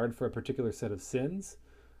on guard for a particular set of sins.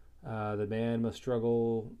 The man must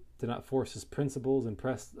struggle to not force his principles and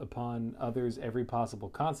press upon others every possible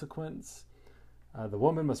consequence. The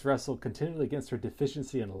woman must wrestle continually against her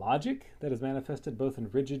deficiency in logic that is manifested both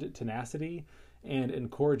in rigid tenacity and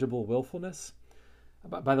incorrigible willfulness.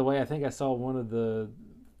 By the way, I think I saw one of the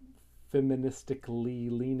feministically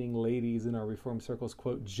leaning ladies in our Reformed circles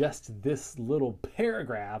quote just this little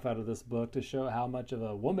paragraph out of this book to show how much of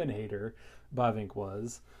a woman hater Bavinck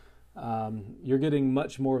was. You're getting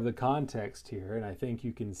much more of the context here, and I think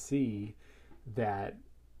you can see that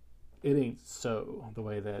it ain't so the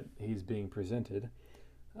way that he's being presented.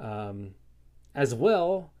 As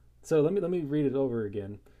well, so let me read it over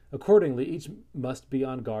again. Accordingly, each must be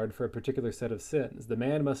on guard for a particular set of sins. The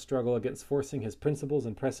man must struggle against forcing his principles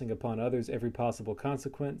and pressing upon others every possible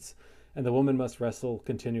consequence, and the woman must wrestle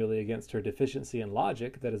continually against her deficiency in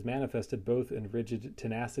logic that is manifested both in rigid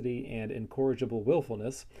tenacity and incorrigible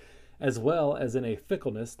willfulness, as well as in a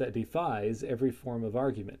fickleness that defies every form of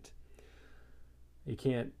argument. You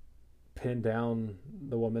can't pin down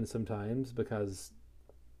the woman sometimes because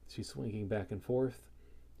she's swinging back and forth.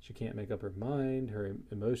 She can't make up her mind. Her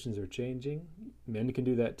emotions are changing. Men can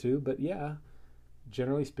do that too, but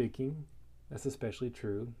generally speaking, that's especially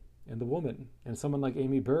true in the woman. And someone like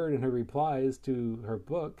Amy Bird in her replies to her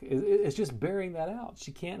book is just bearing that out.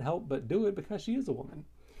 She can't help but do it because she is a woman.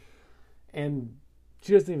 And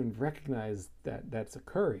she doesn't even recognize that that's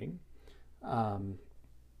occurring. But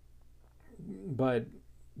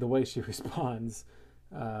the way she responds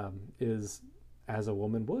is as a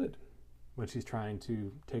woman would when she's trying to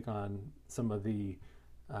take on some of the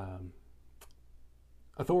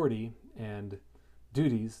authority and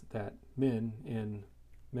duties that men in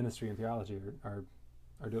ministry and theology are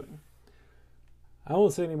doing. I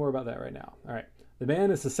won't say any more about that right now. All right. The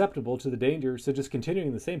man is susceptible to the danger. So just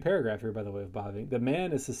continuing the same paragraph here, by the way, of Bavinck. The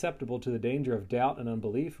man is susceptible to the danger of doubt and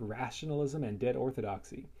unbelief, rationalism, and dead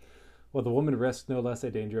orthodoxy, while the woman risks no less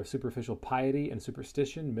a danger of superficial piety and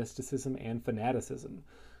superstition, mysticism, and fanaticism.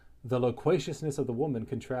 The loquaciousness of the woman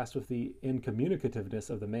contrasts with the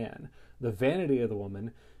incommunicativeness of the man. The vanity of the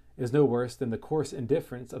woman is no worse than the coarse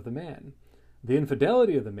indifference of the man. The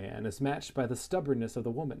infidelity of the man is matched by the stubbornness of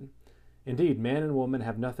the woman. Indeed, man and woman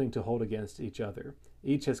have nothing to hold against each other.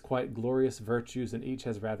 Each has quite glorious virtues, and each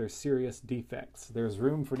has rather serious defects. There is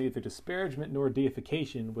room for neither disparagement nor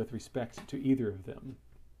deification with respect to either of them.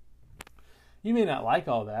 You may not like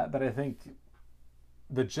all that, but I think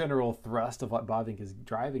the general thrust of what Bavinck is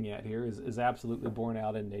driving at here is absolutely borne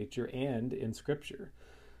out in nature and in Scripture.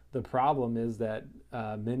 The problem is that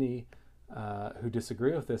many who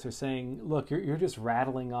disagree with this are saying, look, you're just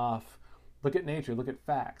rattling off, look at nature, look at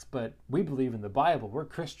facts, but we believe in the Bible, we're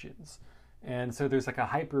Christians. And so there's like a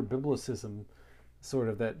hyper-biblicism sort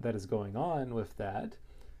of that is going on with that.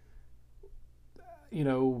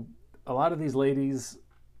 A lot of these ladies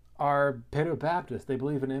are Paedo-Baptist. They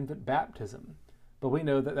believe in infant baptism. But we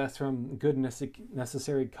know that that's from good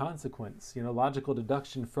necessary consequence, logical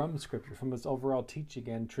deduction from Scripture, from its overall teaching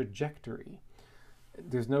and trajectory.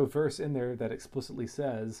 There's no verse in there that explicitly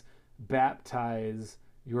says, baptize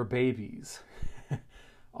your babies.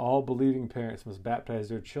 All believing parents must baptize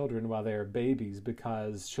their children while they are babies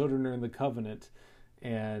because children are in the covenant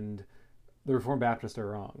and the Reformed Baptists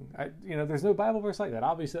are wrong. There's no Bible verse like that.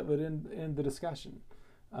 Obviously, that would end the discussion.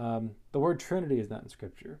 The word Trinity is not in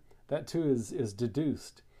Scripture. That too is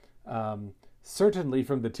deduced, certainly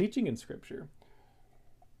from the teaching in Scripture.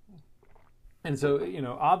 And so,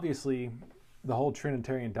 obviously, the whole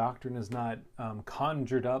Trinitarian doctrine is not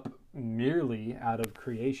conjured up merely out of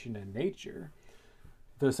creation and nature.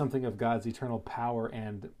 There's something of God's eternal power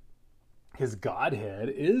and his Godhead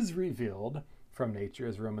is revealed from nature,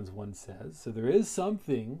 as Romans 1 says. So there is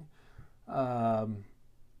something,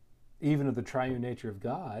 even of the triune nature of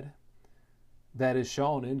God, that is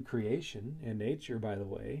shown in creation, in nature, by the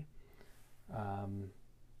way.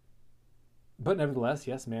 But nevertheless,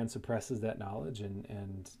 yes, man suppresses that knowledge,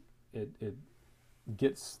 and it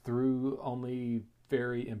gets through only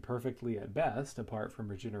very imperfectly at best, apart from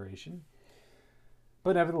regeneration.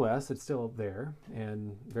 But nevertheless, it's still there,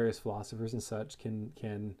 and various philosophers and such can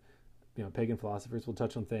pagan philosophers will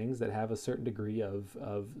touch on things that have a certain degree of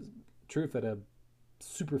truth at a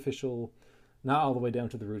superficial, not all the way down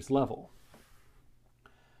to the roots level.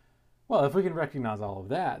 Well, if we can recognize all of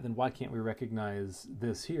that, then why can't we recognize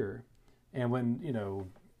this here? And when,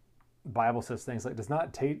 Bible says things like, does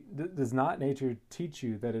not nature teach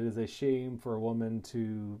you that it is a shame for a woman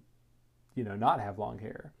to, not have long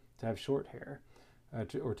hair, to have short hair,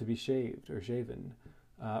 or to be shaved or shaven?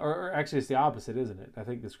 Or actually it's the opposite, isn't it? I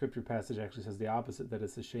think the scripture passage actually says the opposite, that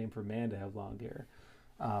it's a shame for man to have long hair.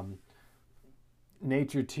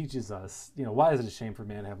 Nature teaches us, why is it a shame for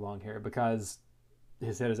man to have long hair? Because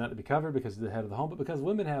his head is not to be covered, because of the head of the home, but because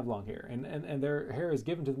women have long hair, and their hair is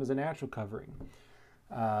given to them as a natural covering.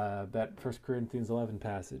 That 1 Corinthians 11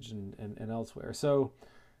 passage and elsewhere. So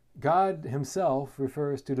God himself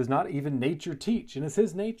refers to, does not even nature teach, and it's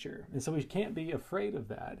his nature. And so we can't be afraid of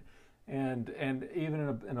that. And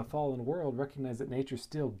even in a fallen world, recognize that nature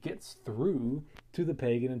still gets through to the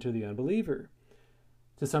pagan and to the unbeliever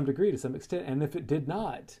to some degree, to some extent. And if it did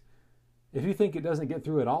not, if you think it doesn't get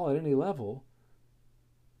through at all at any level,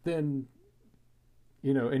 then,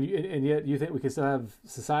 and yet you think we can still have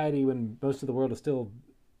society when most of the world is still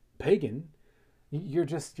pagan, you're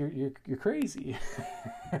crazy.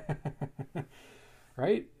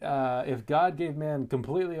 Right? If God gave man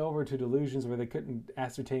completely over to delusions where they couldn't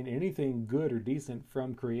ascertain anything good or decent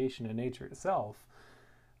from creation and nature itself,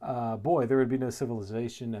 there would be no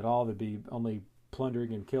civilization at all. There'd be only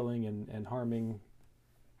plundering and killing and harming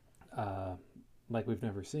like we've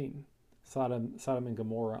never seen. Sodom and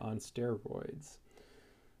Gomorrah on steroids.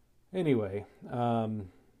 Anyway,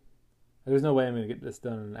 there's no way I'm going to get this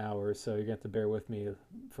done in an hour, so you're going to have to bear with me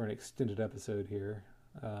for an extended episode here.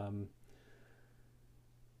 I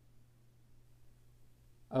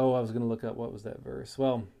was going to look up what was that verse.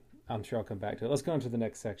 Well, I'm sure I'll come back to it. Let's go on to the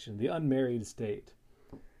next section, the unmarried state.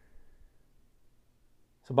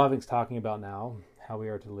 So Baving's talking about now how we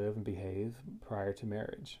are to live and behave prior to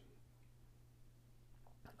marriage.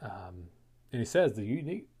 And he says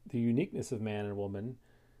the uniqueness of man and woman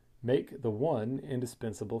make the one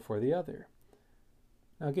indispensable for the other.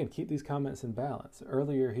 Now again, keep these comments in balance.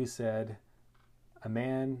 Earlier he said a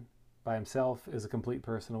man by himself is a complete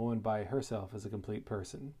person, a woman by herself is a complete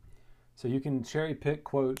person. So you can cherry pick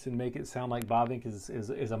quotes and make it sound like Bavinck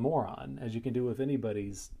is a moron, as you can do with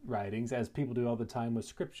anybody's writings, as people do all the time with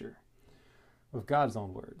Scripture, with God's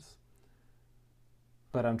own words.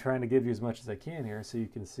 But I'm trying to give you as much as I can here so you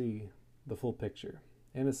can see the full picture.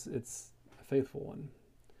 And it's a faithful one,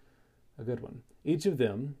 a good one. Each of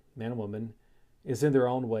them, man and woman, is in their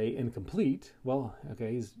own way incomplete. Well,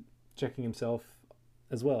 okay, he's checking himself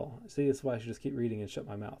as well. See, that's why I should just keep reading and shut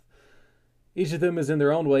my mouth. Each of them is in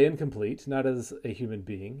their own way incomplete, not as a human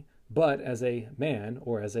being, but as a man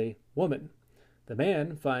or as a woman. The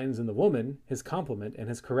man finds in the woman his complement and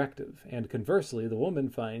his corrective, and conversely, the woman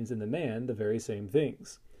finds in the man the very same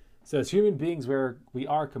things. So as human beings, we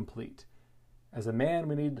are complete. As a man,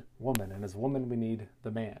 we need woman, and as woman, we need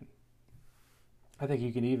the man. I think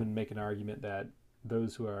you can even make an argument that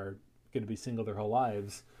those who are going to be single their whole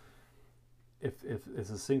lives, if it's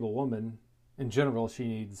a single woman, in general, she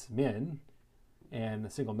needs men, and a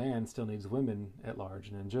single man still needs women at large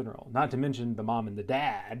and in general. Not to mention the mom and the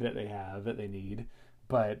dad that they need,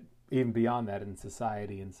 but even beyond that in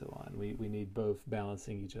society and so on. We need both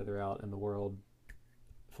balancing each other out in the world,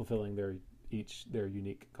 fulfilling their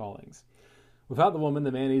unique callings. Without the woman,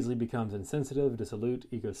 the man easily becomes insensitive, dissolute,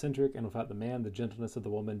 egocentric, and without the man, the gentleness of the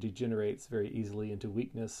woman degenerates very easily into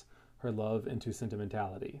weakness, her love into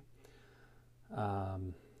sentimentality.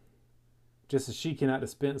 Just as she cannot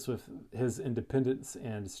dispense with his independence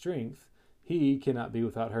and strength, he cannot be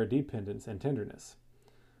without her dependence and tenderness.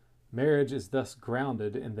 Marriage is thus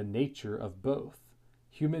grounded in the nature of both,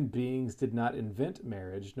 Human beings did not invent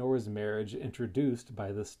marriage, nor was marriage introduced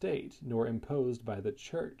by the state, nor imposed by the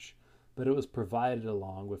church, but it was provided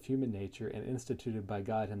along with human nature and instituted by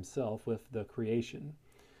God himself with the creation.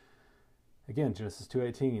 Again, Genesis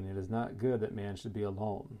 2:18, it is not good that man should be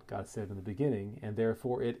alone, God said in the beginning, and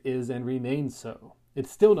therefore it is and remains so.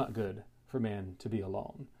 It's still not good for man to be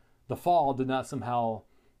alone. The fall did not somehow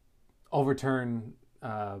overturn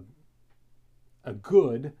a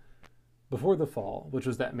good before the fall, which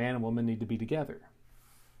was that man and woman need to be together.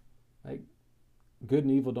 Like, good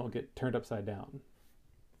and evil don't get turned upside down.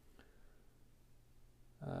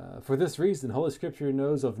 For this reason, Holy Scripture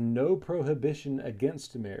knows of no prohibition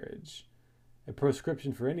against marriage, a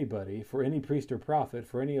proscription for anybody, for any priest or prophet,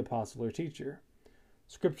 for any apostle or teacher.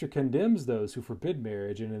 Scripture condemns those who forbid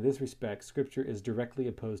marriage, and in this respect, Scripture is directly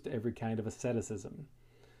opposed to every kind of asceticism.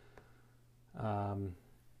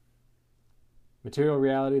 Material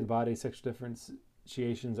reality, the body, sexual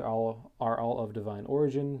differentiations are all of divine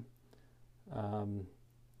origin.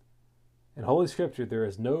 In Holy Scripture, there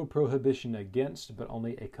is no prohibition against, but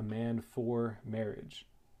only a command for marriage.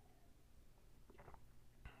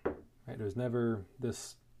 Right? There's never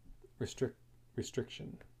this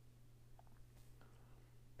restriction.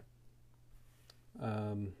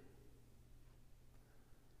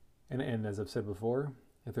 And as I've said before,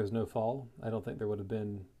 if there's no fall, I don't think there would have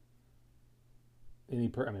been we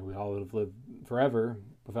all would have lived forever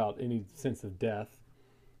without any sense of death,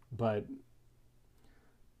 but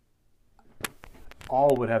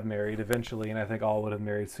all would have married eventually, and I think all would have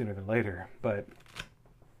married sooner than later. But,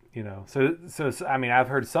 so I've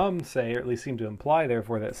heard some say, or at least seem to imply,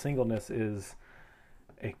 therefore, that singleness is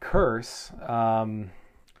a curse. I'm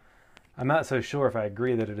not so sure if I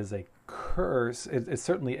agree that it is a curse. It's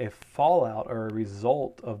certainly a fallout or a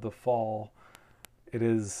result of the fall. It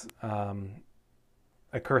is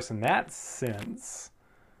a curse in that sense.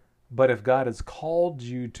 But if God has called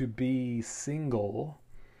you to be single,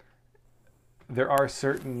 there are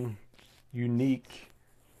certain unique,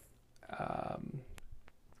 I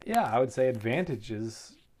would say,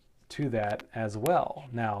 advantages to that as well.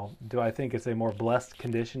 Now, do I think it's a more blessed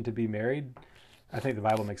condition to be married? I think the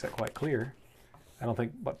Bible makes that quite clear. I don't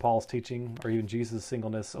think what Paul's teaching or even Jesus'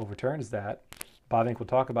 singleness overturns that. But I think we'll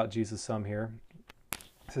talk about Jesus some here.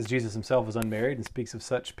 It says Jesus himself was unmarried and speaks of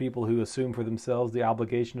such people who assume for themselves the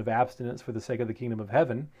obligation of abstinence for the sake of the kingdom of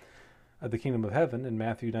heaven in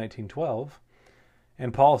Matthew 19:12.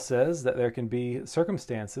 And Paul says that there can be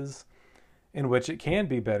circumstances in which it can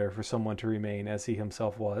be better for someone to remain as he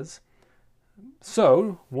himself was.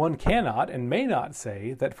 So, one cannot and may not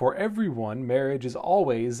say that for everyone, marriage is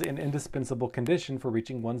always an indispensable condition for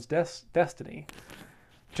reaching one's destiny.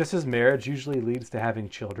 Just as marriage usually leads to having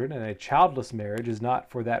children, and a childless marriage is not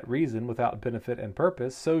for that reason without benefit and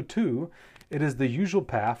purpose, so too, it is the usual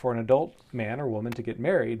path for an adult man or woman to get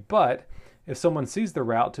married. But if someone sees the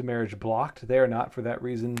route to marriage blocked, they are not for that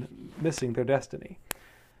reason missing their destiny.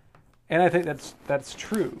 And I think that's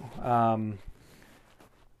true.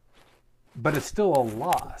 But it's still a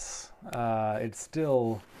loss. It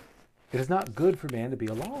is not good for man to be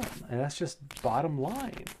alone. And that's just bottom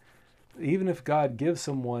line. Even if God gives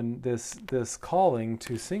someone this calling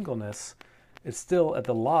to singleness, it's still at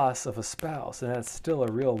the loss of a spouse, and that's still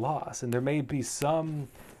a real loss. And there may be some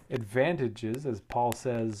advantages, as Paul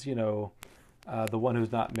says, the one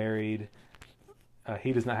who's not married,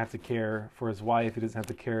 he does not have to care for his wife, he doesn't have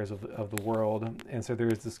the cares of the world. And so there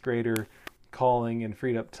is this greater calling and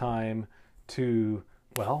freed up time to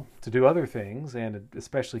do other things, and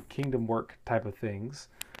especially kingdom work type of things.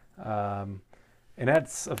 And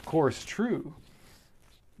that's, of course, true.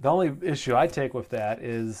 The only issue I take with that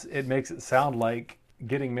is it makes it sound like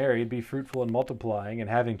getting married, be fruitful and multiplying, and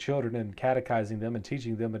having children and catechizing them and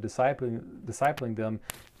teaching them and discipling them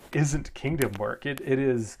isn't kingdom work. It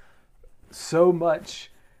is so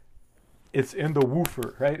much, it's in the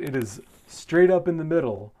woofer, right? It is straight up in the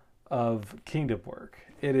middle of kingdom work.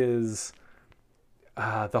 It is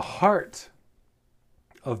the heart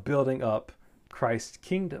of building up Christ's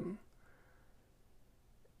kingdom.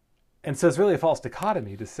 And so it's really a false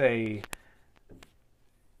dichotomy to say,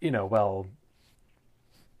 they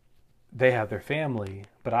have their family,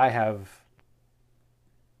 but I have,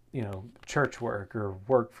 church work or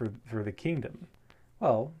work for the kingdom.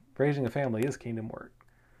 Well, raising a family is kingdom work.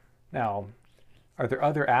 Now, are there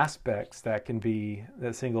other aspects that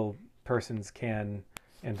single persons can,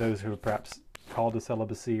 and those who are perhaps called to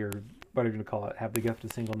celibacy, or whatever you call it, have the gift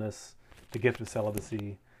of singleness, the gift of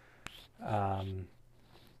celibacy,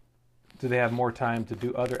 do they have more time to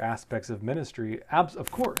do other aspects of ministry?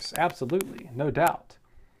 Of course, absolutely, no doubt.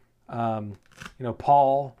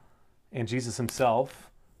 Paul, and Jesus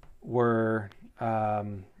himself were,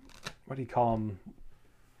 what do you call them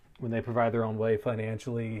when they provide their own way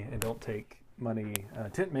financially and don't take money?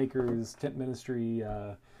 Tent makers, tent ministry.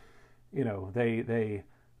 They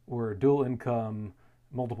were dual income,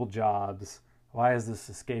 multiple jobs. Why is this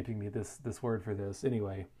escaping me? This word for this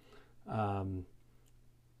anyway.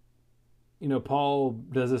 Paul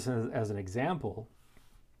does this as an example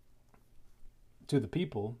to the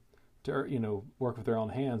people to work with their own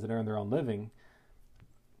hands and earn their own living.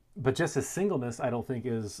 But just as singleness, I don't think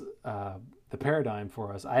is the paradigm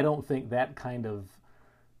for us. I don't think that kind of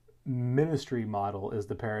ministry model is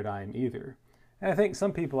the paradigm either. And I think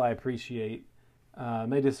some people I appreciate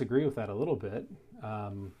may disagree with that a little bit.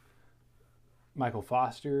 Michael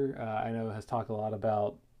Foster, I know, has talked a lot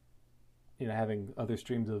about having other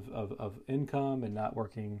streams of income and not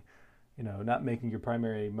working, not making your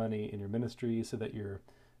primary money in your ministry, so that you're,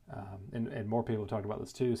 and more people have talked about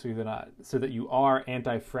this too. So that you are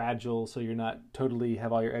anti-fragile, so you're not totally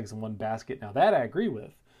have all your eggs in one basket. Now that I agree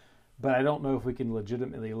with, but I don't know if we can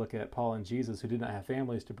legitimately look at Paul and Jesus, who did not have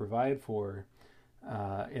families to provide for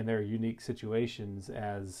in their unique situations,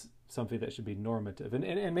 as something that should be normative.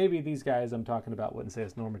 And maybe these guys I'm talking about wouldn't say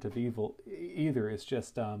it's normative evil either. It's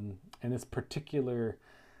just in this particular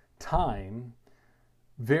time,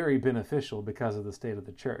 very beneficial because of the state of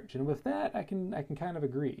the church. And with that, I can kind of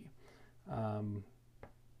agree.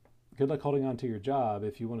 Good luck holding on to your job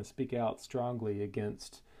if you want to speak out strongly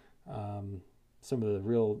against some of the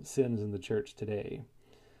real sins in the church today.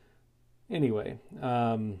 Anyway,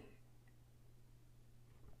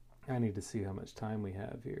 I need to see how much time we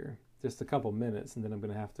have here. Just a couple minutes, and then I'm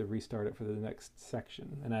going to have to restart it for the next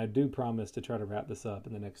section. And I do promise to try to wrap this up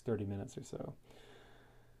in the next 30 minutes or so.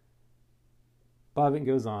 Bavinck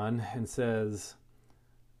goes on and says,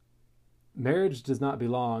 marriage does not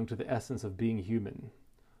belong to the essence of being human.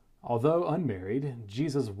 Although unmarried,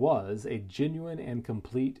 Jesus was a genuine and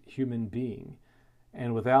complete human being,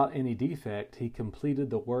 and without any defect, he completed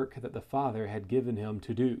the work that the Father had given him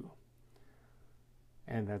to do.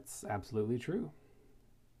 And that's absolutely true.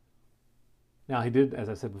 Now, he did, as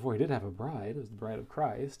I said before, he did have a bride. It was the bride of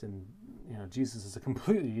Christ, and Jesus is a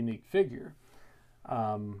completely unique figure.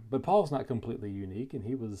 But Paul's not completely unique, and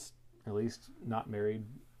he was at least not married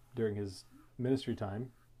during his ministry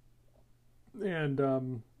time.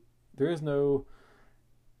 And there is no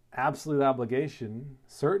absolute obligation,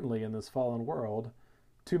 certainly in this fallen world,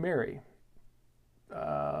 to marry.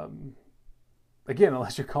 Again,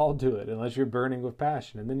 unless you're called to it, unless you're burning with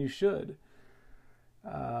passion, and then you should.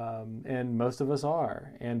 And most of us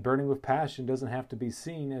are. And burning with passion doesn't have to be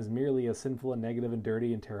seen as merely a sinful and negative and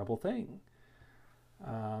dirty and terrible thing.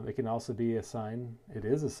 It can also be a sign, it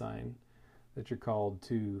is a sign, that you're called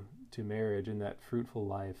to marriage and that fruitful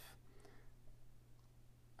life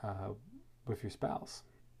with your spouse.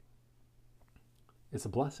 It's a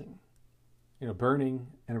blessing. Burning,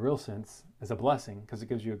 in a real sense, is a blessing because it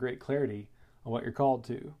gives you a great clarity on what you're called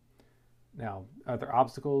to. Now, are there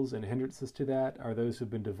obstacles and hindrances to that? Are those who've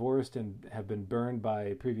been divorced and have been burned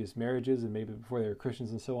by previous marriages and maybe before they were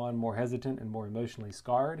Christians and so on, more hesitant and more emotionally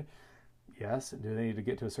scarred? Yes. Do they need to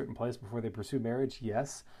get to a certain place before they pursue marriage?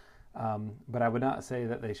 Yes. But I would not say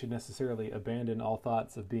that they should necessarily abandon all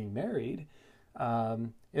thoughts of being married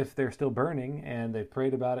if they're still burning and they've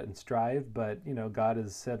prayed about it and strive. But, God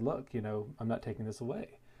has said, look, I'm not taking this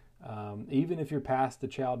away. Even if you're past the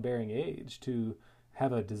childbearing age, to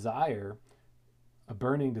have a desire, a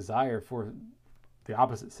burning desire for the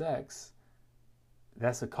opposite sex,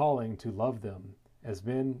 that's a calling to love them as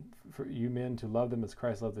men, for you men to love them as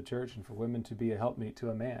Christ loved the church, and for women to be a helpmeet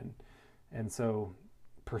to a man. And so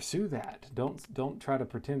pursue that. Don't try to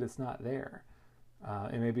pretend it's not there.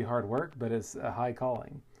 It may be hard work, but it's a high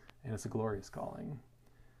calling, and it's a glorious calling.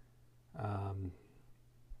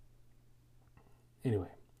 Anyway.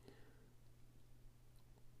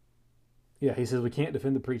 Yeah, he says we can't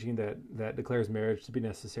defend the preaching that declares marriage to be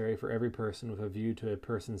necessary for every person with a view to a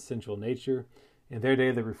person's sensual nature. In their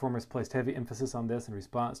day, the Reformers placed heavy emphasis on this in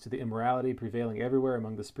response to the immorality prevailing everywhere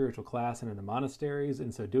among the spiritual class and in the monasteries.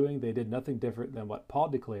 In so doing, they did nothing different than what Paul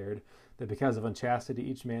declared, that because of unchastity,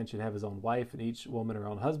 each man should have his own wife and each woman her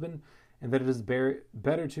own husband, and that it is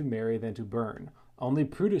better to marry than to burn. Only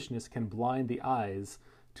prudishness can blind the eyes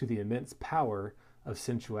to the immense power of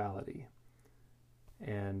sensuality.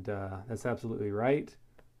 And that's absolutely right.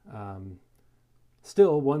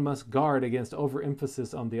 Still, one must guard against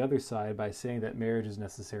overemphasis on the other side by saying that marriage is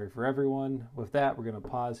necessary for everyone. With that, we're going to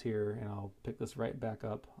pause here, and I'll pick this right back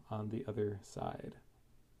up on the other side.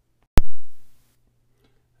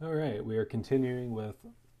 All right, we are continuing with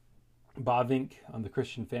Bavinck on the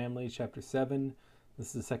Christian Family, Chapter 7, This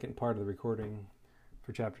is the second part of the recording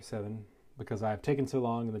for chapter 7 because I've taken so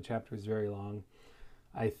long and the chapter is very long.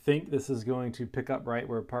 I think this is going to pick up right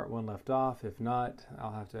where part 1 left off. If not,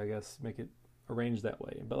 I'll have to, I guess, make it arranged that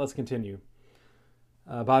way. But let's continue.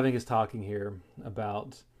 Bavinck is talking here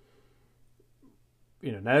about,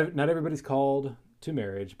 not everybody's called to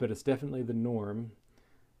marriage, but it's definitely the norm,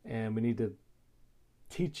 and we need to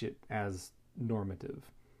teach it as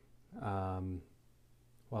normative.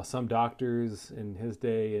 While some doctors in his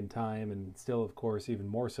day and time, and still, of course, even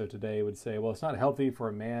more so today, would say, well, it's not healthy for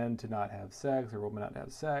a man to not have sex or a woman not to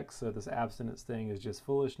have sex, so this abstinence thing is just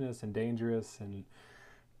foolishness and dangerous, and,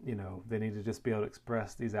 they need to just be able to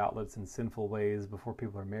express these outlets in sinful ways before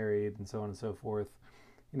people are married, and so on and so forth.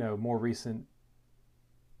 More recent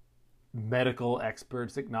medical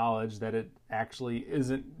experts acknowledge that it actually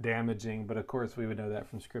isn't damaging, but of course we would know that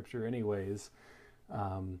from Scripture anyways.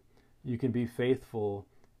 You can be faithful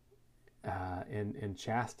in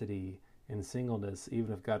chastity, in singleness,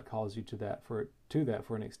 even if God calls you to that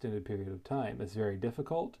for an extended period of time. It's very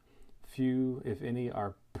difficult. Few, if any,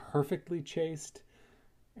 are perfectly chaste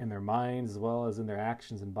in their minds as well as in their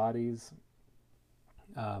actions and bodies.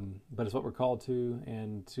 But it's what we're called to,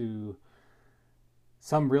 and to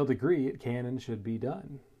some real degree, it can and should be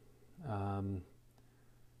done.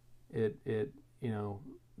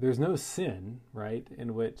 There's no sin, right,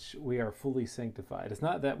 in which we are fully sanctified. It's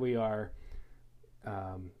not that we are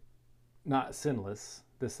not sinless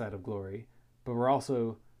this side of glory, but we're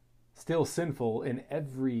also still sinful in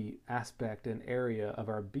every aspect and area of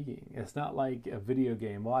our being. It's not like a video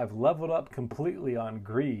game. Well, I've leveled up completely on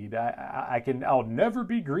greed. I'll never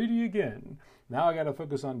be greedy again. Now I got to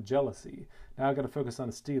focus on jealousy. Now I got to focus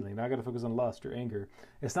on stealing. Now I got to focus on lust or anger.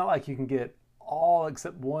 It's not like you can get all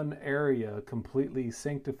except one area completely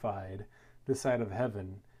sanctified this side of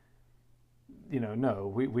heaven. No,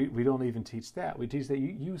 we don't even teach that. We teach that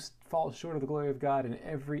you fall short of the glory of God in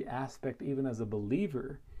every aspect, even as a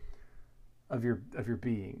believer of your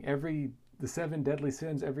being. The 7 deadly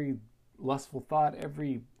sins, every lustful thought,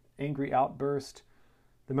 every angry outburst.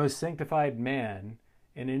 The most sanctified man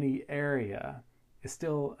in any area is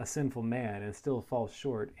still a sinful man and still falls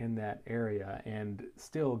short in that area, and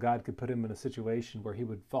still God could put him in a situation where he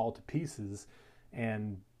would fall to pieces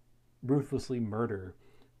and ruthlessly murder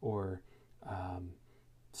or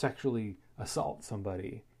sexually assault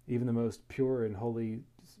somebody, even the most pure and holy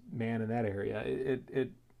man in that area.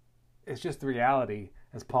 It's just the reality,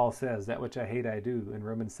 as Paul says, that which I hate I do in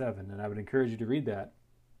Romans 7, and I would encourage you to read that.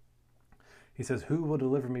 He says, who will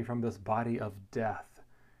deliver me from this body of death?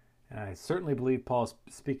 And I certainly believe Paul's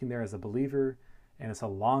speaking there as a believer, and it's a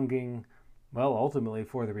longing, ultimately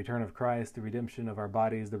for the return of Christ, the redemption of our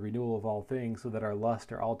bodies, the renewal of all things, so that our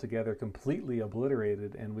lusts are altogether completely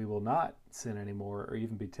obliterated, and we will not sin anymore, or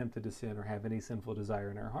even be tempted to sin, or have any sinful desire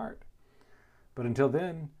in our heart. But until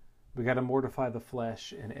then, we got to mortify the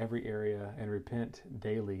flesh in every area and repent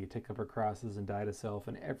daily, take up our crosses and die to self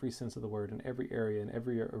in every sense of the word, in every area, in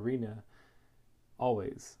every arena,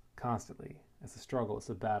 always, constantly. It's a struggle, it's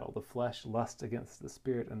a battle. The flesh lusts against the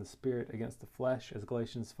spirit, and the spirit against the flesh, as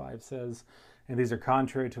Galatians 5 says. And these are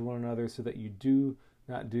contrary to one another, so that you do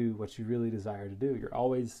not do what you really desire to do. You're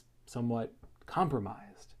always somewhat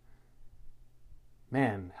compromised.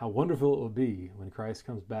 Man, how wonderful it will be when Christ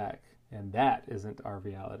comes back, and that isn't our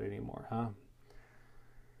reality anymore, huh?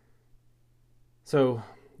 So,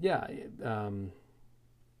 yeah,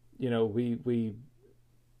 we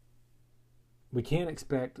can't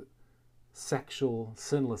expect sexual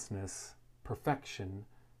sinlessness, perfection,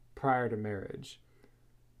 prior to marriage.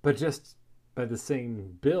 But just by the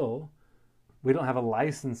same bill, we don't have a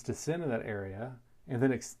license to sin in that area, and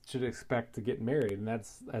then should expect to get married, and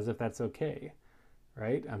that's as if that's okay,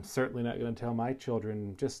 right? I'm certainly not going to tell my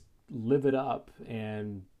children, just live it up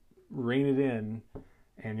and rein it in,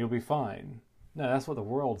 and you'll be fine. No, that's what the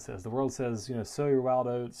world says. The world says, sow your wild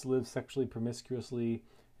oats, live sexually promiscuously,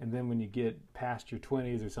 and then when you get past your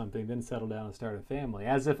 20s or something, then settle down and start a family.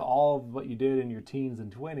 As if all of what you did in your teens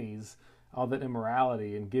and 20s, all that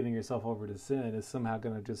immorality and giving yourself over to sin is somehow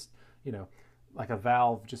going to just, like a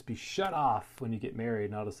valve, just be shut off when you get married,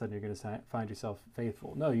 and all of a sudden you're going to find yourself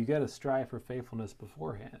faithful. No, you got to strive for faithfulness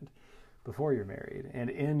beforehand, before you're married, and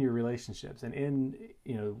in your relationships, and in,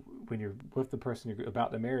 when you're with the person you're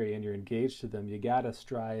about to marry and you're engaged to them, you got to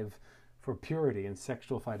strive for purity and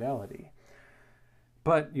sexual fidelity.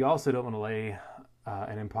 But you also don't want to lay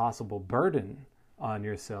an impossible burden on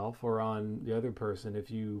yourself or on the other person. If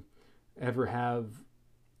you ever have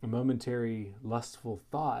a momentary lustful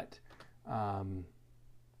thought,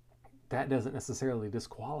 that doesn't necessarily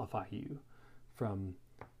disqualify you from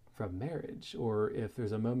from marriage, or if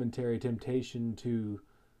there's a momentary temptation to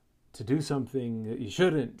do something that you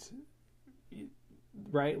shouldn't,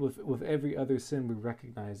 right? With every other sin, we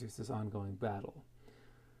recognize there's this ongoing battle.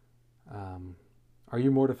 Are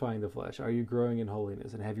you mortifying the flesh? Are you growing in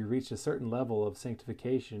holiness? And have you reached a certain level of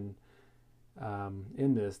sanctification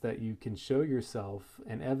in this, that you can show yourself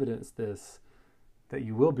and evidence this, that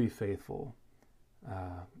you will be faithful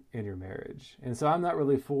in your marriage? And so I'm not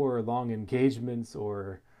really for long engagements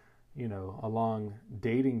or, a long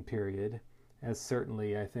dating period, as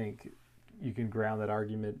certainly I think you can ground that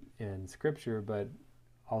argument in Scripture, but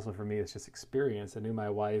also for me, it's just experience. I knew my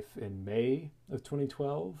wife in May of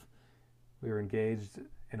 2012. We were engaged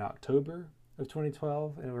in October of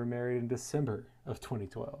 2012, and we were married in December of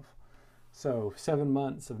 2012. So 7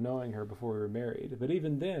 months of knowing her before we were married. But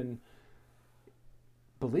even then,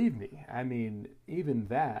 believe me, even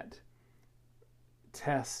that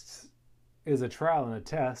test is a trial and a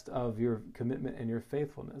test of your commitment and your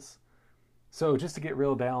faithfulness. So just to get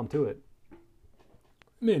real down to it,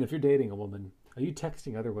 if you're dating a woman, are you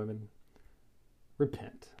texting other women?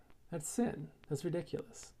 Repent. That's sin. That's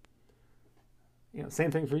ridiculous. Same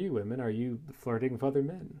thing for you women. Are you flirting with other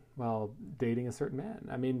men while dating a certain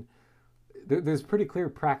man? There's pretty clear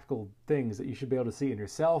practical things that you should be able to see in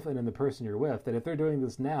yourself and in the person you're with, that if they're doing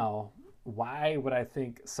this now, why would I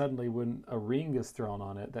think suddenly when a ring is thrown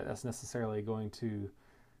on it, that's necessarily going to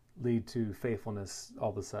lead to faithfulness all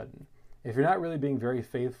of a sudden? If you're not really being very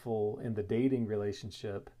faithful in the dating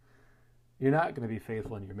relationship, you're not going to be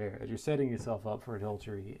faithful in your marriage. You're setting yourself up for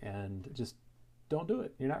adultery, and just don't do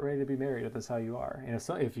it. You're not ready to be married if that's how you are. And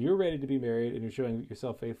if you're ready to be married and you're showing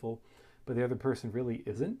yourself faithful, but the other person really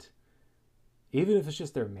isn't, even if it's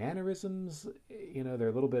just their mannerisms, they're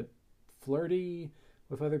a little bit flirty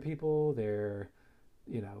with other people, they're,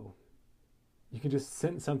 you can just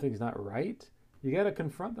sense something's not right. You got to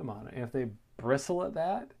confront them on it. And if they bristle at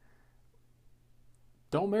that,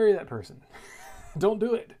 don't marry that person. Don't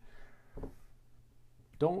do it.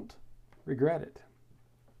 Don't regret it.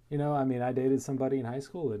 I dated somebody in high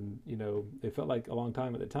school, and, it felt like a long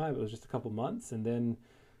time at the time. It was just a couple months, and then,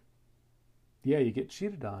 you get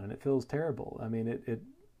cheated on, and it feels terrible.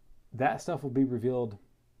 That stuff will be revealed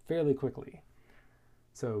fairly quickly.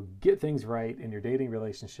 So get things right in your dating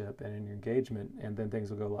relationship and in your engagement, and then things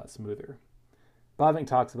will go a lot smoother. Bavinck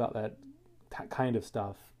talks about that kind of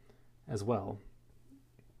stuff as well.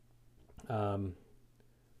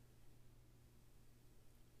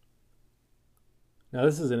 Now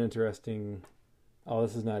this is an interesting...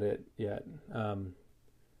 this is not it yet. Let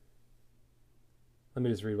me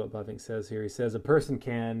just read what Bavinck says here. He says, a person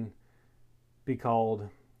can be called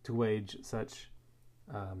to wage such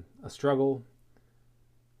a struggle.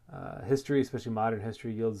 History, especially modern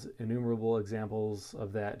history, yields innumerable examples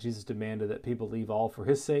of that. Jesus demanded that people leave all for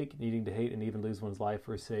his sake, needing to hate and even lose one's life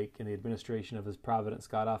for his sake. In the administration of his providence,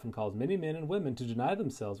 God often calls many men and women to deny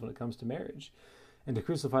themselves when it comes to marriage and to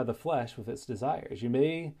crucify the flesh with its desires. You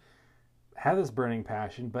may have this burning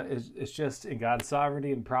passion, but it's just in God's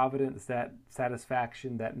sovereignty and providence that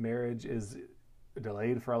satisfaction, that marriage is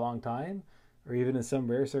delayed for a long time, or even in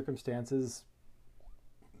some rare circumstances,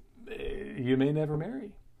 you may never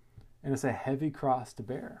marry. And it's a heavy cross to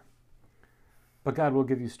bear. But God will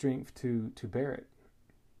give you strength to bear it.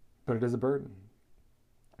 But it is a burden.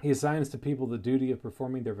 He assigns to people the duty of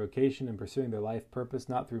performing their vocation and pursuing their life purpose,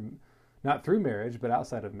 not through marriage, but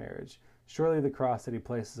outside of marriage. Surely the cross that he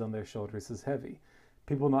places on their shoulders is heavy.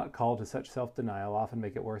 People not called to such self-denial often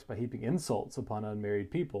make it worse by heaping insults upon unmarried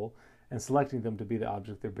people and selecting them to be the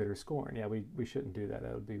object of their bitter scorn. Yeah, we shouldn't do that.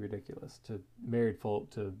 That would be ridiculous. To married folk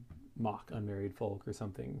to mock unmarried folk or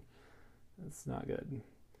something. It's not good.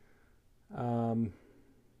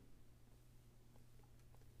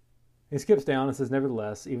 He skips down and says,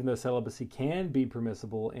 nevertheless, even though celibacy can be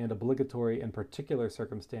permissible and obligatory in particular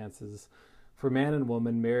circumstances, for man and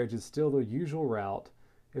woman, marriage is still the usual route.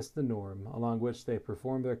 It's the norm, along which they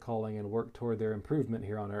perform their calling and work toward their improvement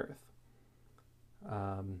here on earth.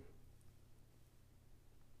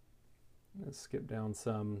 Let's skip down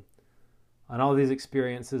some. On all these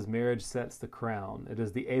experiences, marriage sets the crown. It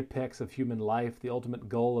is the apex of human life, the ultimate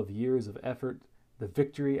goal of years of effort, the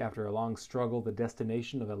victory after a long struggle, the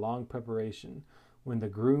destination of a long preparation. When the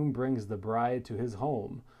groom brings the bride to his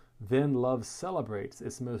home, then love celebrates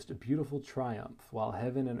its most beautiful triumph, while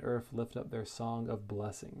heaven and earth lift up their song of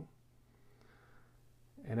blessing.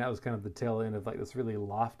 And that was kind of the tail end of like this really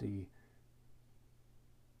lofty,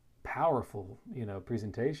 powerful,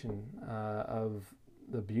 presentation of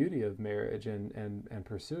the beauty of marriage and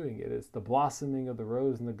pursuing it. It's the blossoming of the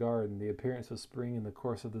rose in the garden, the appearance of spring in the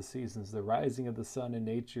course of the seasons, the rising of the sun in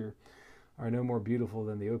nature, are no more beautiful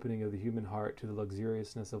than the opening of the human heart to the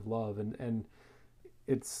luxuriousness of love. And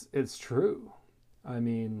it's true. I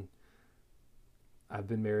mean, I've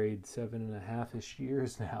been married 7.5-ish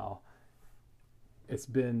years now. It's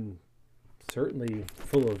been certainly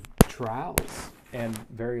full of trials and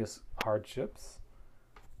various hardships,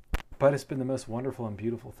 but it's been the most wonderful and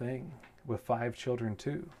beautiful thing, with 5 children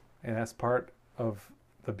too. And that's part of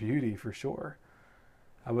the beauty for sure.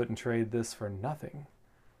 I wouldn't trade this for nothing.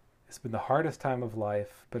 It's been the hardest time of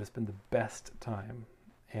life, but it's been the best time.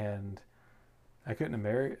 And I couldn't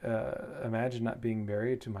imagine not being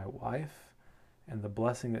married to my wife. And the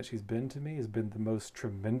blessing that she's been to me has been the most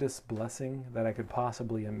tremendous blessing that I could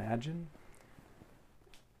possibly imagine.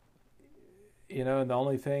 You know, and the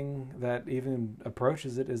only thing that even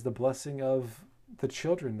approaches it is the blessing of the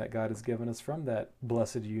children that God has given us from that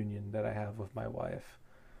blessed union that I have with my wife.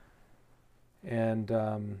 And,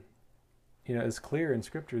 you know, it's clear in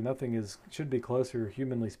Scripture, nothing should be closer,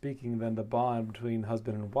 humanly speaking, than the bond between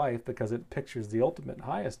husband and wife, because it pictures the ultimate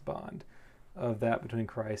highest bond of that between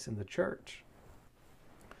Christ and the church.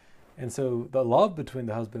 And so the love between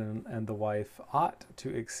the husband and the wife ought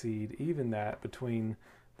to exceed even that between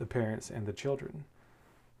the parents and the children.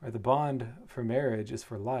 Right? The bond for marriage is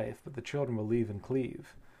for life, but the children will leave and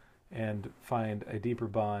cleave and find a deeper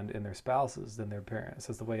bond in their spouses than their parents.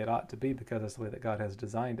 That's the way it ought to be, because that's the way that God has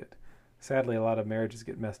designed it. Sadly, a lot of marriages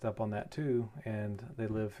get messed up on that too, and they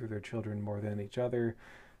live through their children more than each other,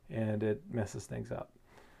 and it messes things up.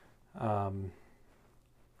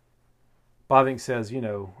 Bavinck says, you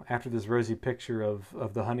know, after this rosy picture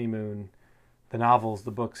of the honeymoon, the novels,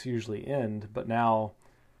 the books usually end, but now,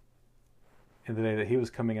 in the day that he was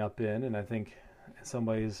coming up in, and I think in some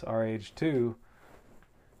ways our age too,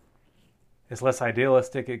 it's less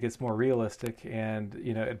idealistic, it gets more realistic, and,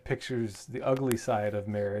 you know, it pictures the ugly side of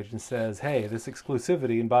marriage and says, hey, this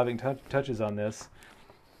exclusivity, and Bavinck touches on this.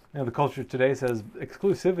 You know, the culture today says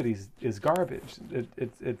exclusivity is garbage.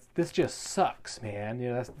 This just sucks, man. You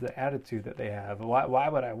know, that's the attitude that they have. Why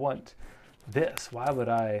would I want this? Why would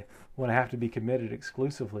I want to have to be committed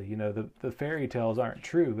exclusively? You know, the fairy tales aren't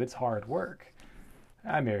true. It's hard work.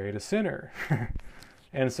 I married a sinner.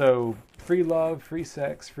 And so free love, free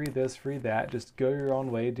sex, free this, free that. Just go your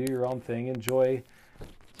own way, do your own thing, enjoy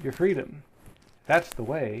your freedom. That's the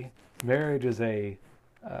way. Marriage is a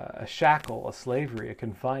shackle, a slavery, a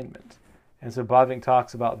confinement. And so Bavinck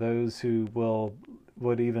talks about those who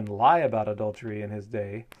would even lie about adultery in his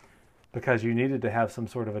day, because you needed to have some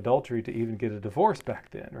sort of adultery to even get a divorce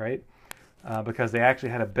back then, right? Because they actually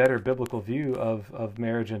had a better biblical view of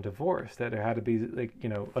marriage and divorce, that there had to be, like, you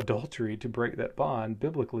know, adultery to break that bond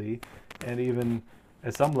biblically, and even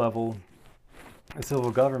at some level, the civil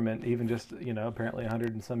government, even just, you know, apparently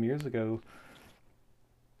 100 and some years ago,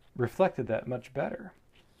 reflected that much better.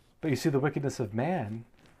 But you see the wickedness of man.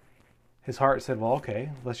 His heart said, well,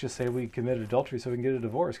 okay, let's just say we committed adultery so we can get a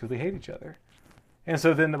divorce because we hate each other. And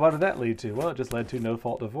so then what did that lead to? Well, it just led to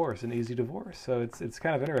no-fault divorce, an easy divorce. So it's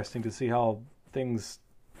kind of interesting to see how things...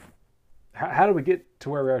 How do we get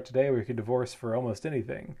to where we are today where we could divorce for almost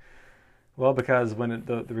anything? Well, because when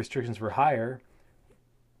the restrictions were higher,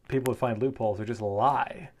 people would find loopholes or just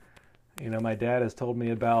lie. You know, my dad has told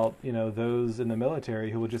me about, you know, those in the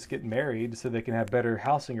military who will just get married so they can have better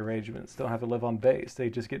housing arrangements, don't have to live on base.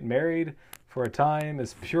 They just get married for a time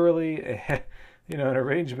as purely, an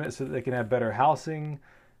arrangement so that they can have better housing.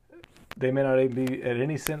 They may not even be, in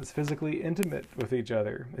any sense, physically intimate with each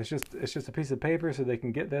other. It's just a piece of paper so they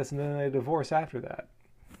can get this, and then they divorce after that.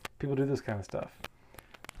 People do this kind of stuff.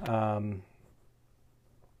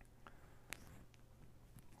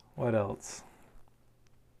 What else?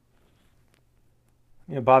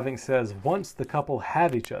 You know, Bavinck says, once the couple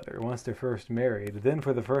have each other, once they're first married, then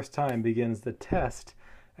for the first time begins the test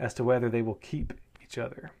as to whether they will keep each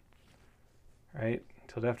other. Right?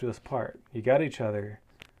 Till death do us part. You got each other.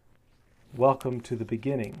 Welcome to the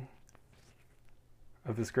beginning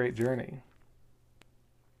of this great journey.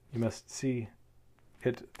 You must see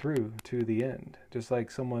it through to the end. Just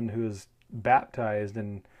like someone who is baptized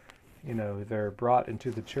and, you know, they're brought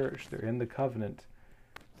into the church, they're in the covenant.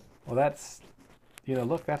 Well, that's...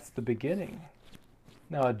 look, that's the beginning.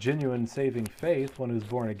 Now, a genuine saving faith, one who's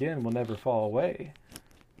born again, will never fall away.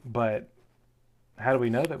 But how do we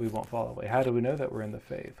know that we won't fall away? How do we know that we're in the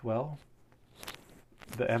faith? Well,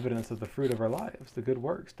 the evidence of the fruit of our lives, the good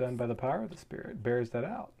works done by the power of the Spirit, bears that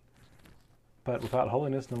out. But without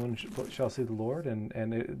holiness, no one shall see the Lord.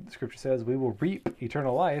 And Scripture says we will reap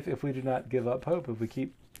eternal life if we do not give up hope, if we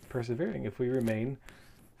keep persevering, if we remain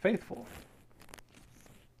faithful.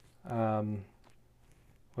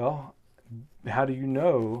 Well, how do you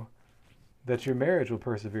know that your marriage will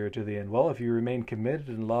persevere to the end. Well, if you remain committed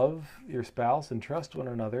and love your spouse and trust one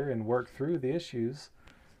another and work through the issues,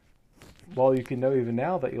 well, you can know even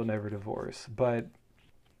now that you'll never divorce. But,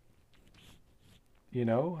 you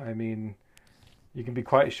can be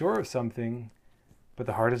quite sure of something, but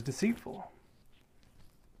the heart is deceitful.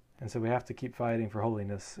 And so we have to keep fighting for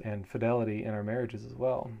holiness and fidelity in our marriages as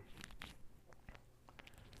well.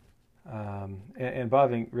 And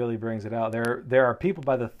Bavinck really brings it out. There are people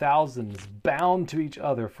by the thousands bound to each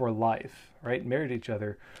other for life, right? Married to each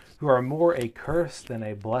other, who are more a curse than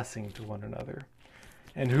a blessing to one another,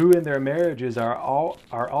 and who in their marriages are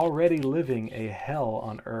already living a hell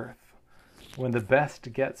on earth. When the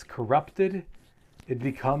best gets corrupted, it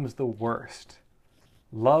becomes the worst.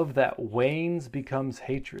 Love that wanes becomes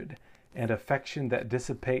hatred, and affection that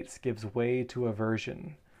dissipates gives way to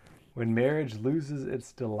aversion. When marriage loses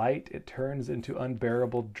its delight, it turns into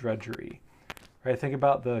unbearable drudgery. Right? Think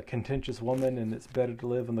about the contentious woman, and it's better to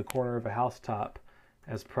live on the corner of a housetop,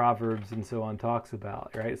 as Proverbs and so on talks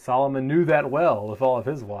about. Right? Solomon knew that well with all of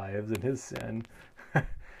his wives and his sin.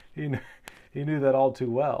 he knew that all too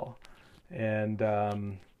well. And,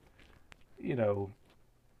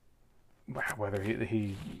 whether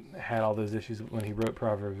he had all those issues when he wrote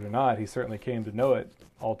Proverbs or not, he certainly came to know it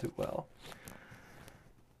all too well.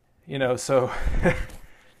 So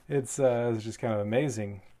it's just kind of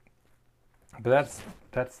amazing. But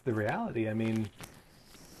that's the reality.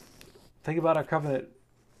 Think about our covenant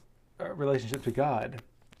relationship to God.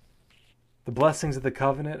 The blessings of the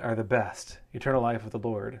covenant are the best. Eternal life with the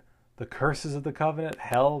Lord. The curses of the covenant,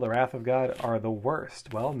 hell, the wrath of God, are the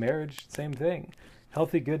worst. Well, marriage, same thing.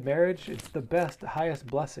 Healthy, good marriage, it's the best, the highest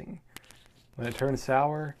blessing. When it turns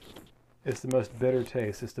sour, it's the most bitter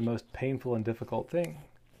taste. It's the most painful and difficult thing.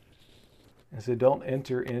 And so don't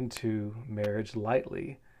enter into marriage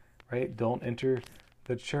lightly, right? Don't enter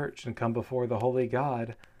the church and come before the holy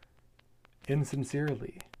God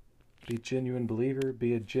insincerely. Be a genuine believer,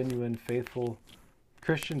 be a genuine faithful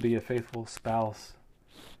Christian, be a faithful spouse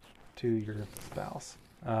to your spouse.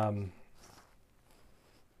 All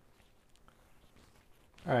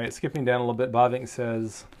right, skipping down a little bit, Bavinck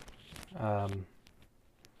says,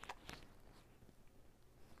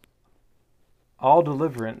 all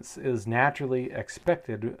deliverance is naturally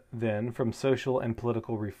expected then from social and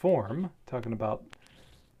political reform, talking about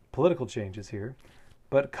political changes here,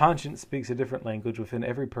 but conscience speaks a different language within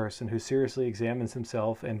every person who seriously examines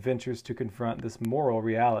himself and ventures to confront this moral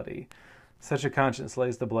reality. Such a conscience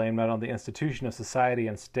lays the blame not on the institution of society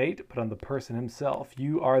and state, but on the person himself.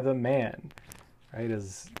 You are the man, right?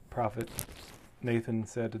 As prophet Nathan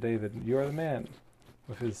said to David, you are the man,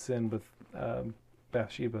 with his sin with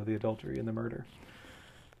Bathsheba, the adultery and the murder.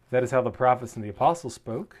 That is how the prophets and the apostles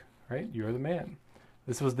spoke, right? You are the man.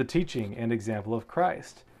 This was the teaching and example of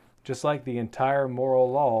Christ. Just like the entire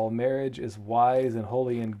moral law, marriage is wise and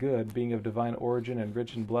holy and good, being of divine origin and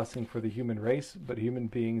rich in blessing for the human race, but human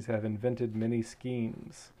beings have invented many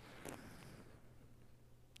schemes.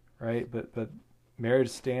 Right? But marriage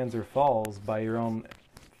stands or falls by your own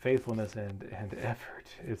faithfulness and effort.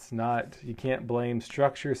 It's not, you can't blame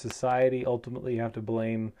structure, society. Ultimately, you have to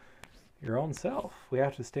blame your own self. We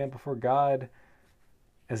have to stand before God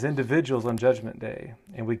as individuals on Judgment Day,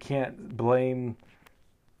 and we can't blame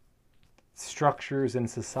structures in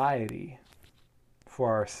society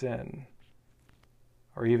for our sin,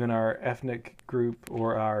 or even our ethnic group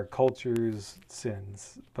or our culture's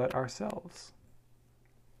sins, but ourselves.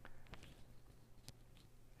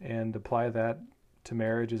 And apply that to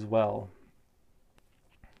marriage as well.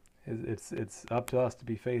 It's up to us to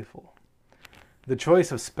be faithful. The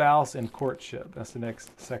choice of spouse and courtship. That's the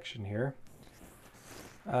next section here.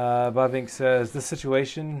 Bavinck says, this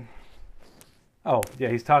situation... Oh, yeah,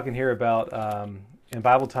 he's talking here about, in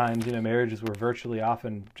Bible times, marriages were virtually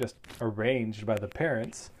often just arranged by the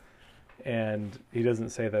parents. And he doesn't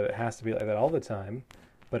say that it has to be like that all the time,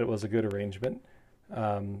 but it was a good arrangement.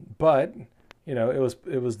 But...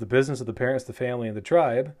 it was the business of the parents, the family, and the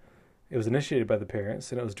tribe. It was initiated by the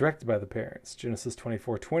parents, and it was directed by the parents. Genesis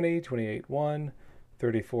 24:20, 28:1,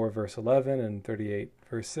 34 verse 11, and 38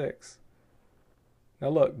 verse 6. Now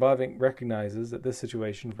look, Bavinck recognizes that this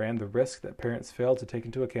situation ran the risk that parents failed to take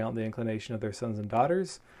into account the inclination of their sons and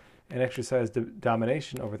daughters and exercised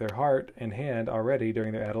domination over their heart and hand already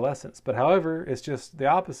during their adolescence. But however, it's just the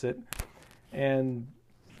opposite, and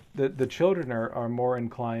the children are more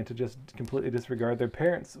inclined to just completely disregard their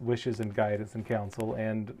parents' wishes and guidance and counsel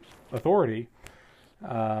and authority,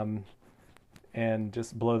 and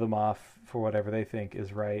just blow them off for whatever they think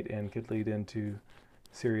is right and could lead into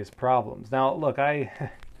serious problems. Now, look,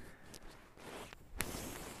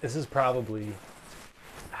 this is probably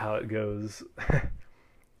how it goes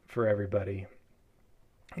for everybody.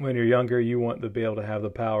 When you're younger, you want to be able to have the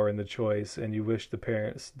power and the choice, and you wish the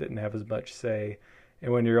parents didn't have as much say.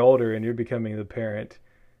 And when you're older and you're becoming the parent,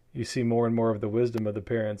 you see more and more of the wisdom of the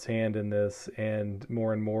parents' hand in this, and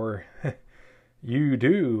more you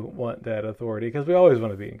do want that authority, because we always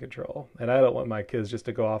want to be in control. And I don't want my kids just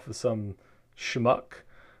to go off with some schmuck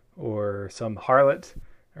or some harlot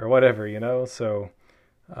or whatever, So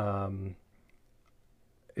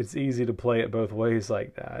it's easy to play it both ways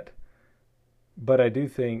like that. But I do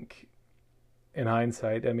think, in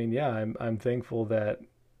hindsight, I'm thankful that,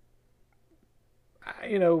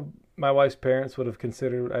 my wife's parents would have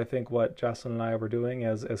considered, I think, what Jocelyn and I were doing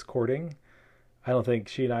as courting. I don't think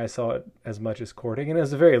she and I saw it as much as courting. And it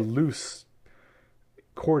was a very loose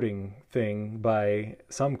courting thing by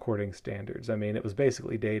some courting standards. It was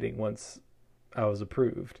basically dating once I was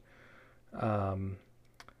approved.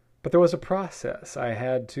 But there was a process. I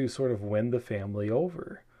had to sort of win the family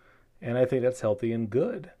over. And I think that's healthy and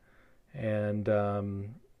good. And,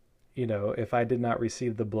 if I did not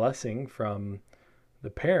receive the blessing from the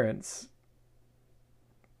parents,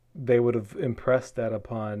 they would have impressed that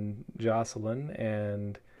upon Jocelyn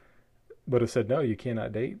and would have said, no, you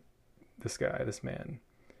cannot date this man.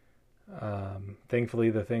 Thankfully,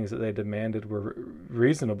 the things that they demanded were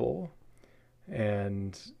reasonable,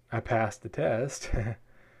 and I passed the test.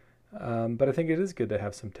 But I think it is good to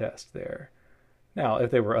have some tests there. Now, if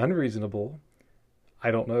they were unreasonable, I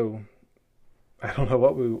don't know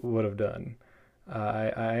what we would have done.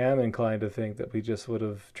 I am inclined to think that we just would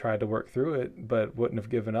have tried to work through it, but wouldn't have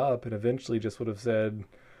given up, and eventually just would have said,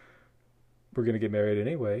 we're going to get married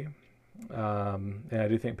anyway. And I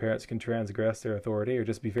do think parents can transgress their authority or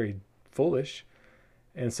just be very foolish.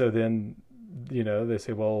 And so then, they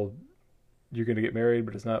say, well, you're going to get married,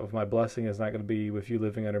 but it's not with my blessing. It's not going to be with you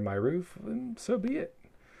living under my roof. And so be it.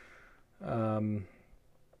 And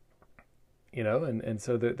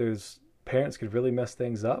so there's parents could really mess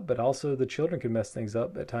things up, but also the children can mess things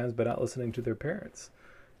up at times by not listening to their parents.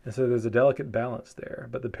 And so there's a delicate balance there,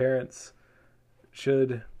 but the parents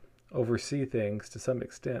should oversee things to some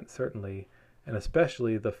extent, certainly, and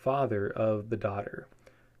especially the father of the daughter.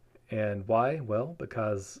 And why? Well,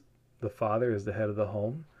 because the father is the head of the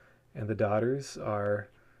home, and the daughters are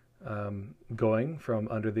going from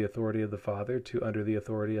under the authority of the father to under the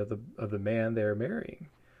authority of the man they're marrying.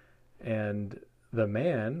 And the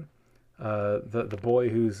man, the boy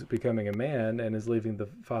who's becoming a man and is leaving the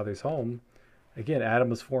father's home, again, Adam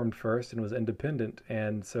was formed first and was independent,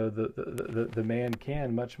 and so the man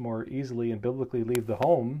can much more easily and biblically leave the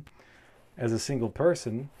home as a single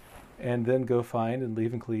person and then go find and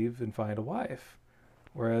leave and cleave and find a wife.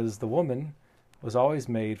 Whereas the woman was always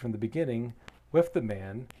made from the beginning with the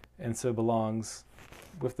man, and so belongs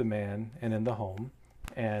with the man and in the home.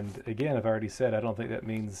 And again, I've already said, I don't think that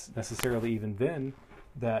means necessarily even then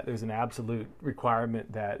that there's an absolute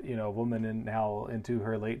requirement that, a woman now into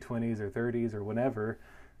her late 20s or 30s or whenever,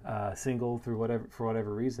 single for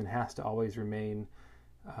whatever reason, has to always remain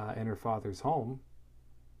in her father's home.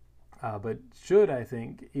 But should, I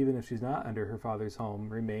think, even if she's not under her father's home,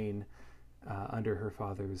 remain under her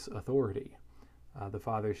father's authority. The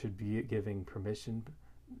father should be giving permission.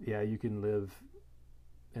 Yeah, you can live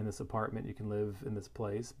in this apartment, you can live in this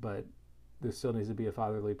place, but there still needs to be a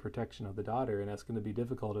fatherly protection of the daughter, and that's going to be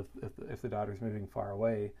difficult if the daughter's moving far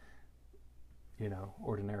away,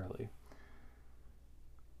 ordinarily.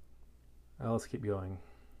 Let's keep going.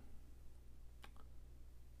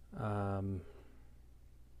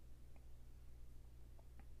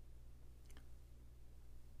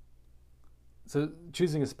 So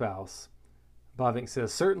choosing a spouse, Bavinck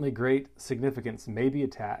says, certainly great significance may be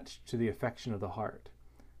attached to the affection of the heart,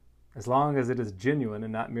 as long as it is genuine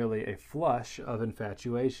and not merely a flush of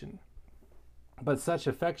infatuation. But such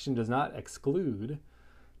affection does not exclude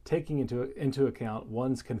taking into account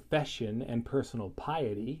one's confession and personal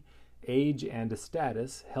piety, age and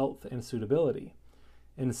status, health and suitability.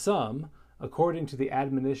 In sum, according to the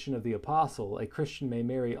admonition of the apostle, a Christian may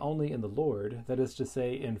marry only in the Lord, that is to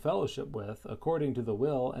say, in fellowship with, according to the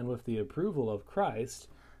will and with the approval of Christ,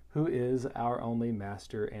 who is our only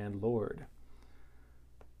Master and Lord.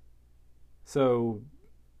 So,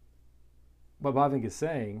 what Bavinck is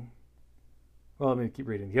saying, well, let me keep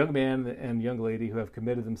reading. The young man and young lady who have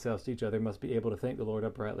committed themselves to each other must be able to thank the Lord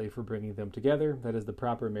uprightly for bringing them together. That is the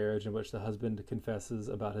proper marriage in which the husband confesses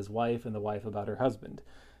about his wife and the wife about her husband.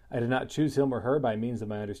 I did not choose him or her by means of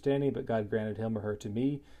my understanding, but God granted him or her to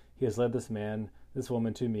me. He has led this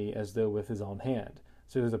woman to me as though with his own hand.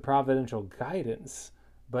 So there's a providential guidance,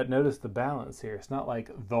 but notice the balance here. It's not like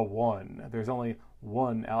the one. There's only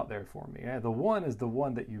one out there for me. The one is the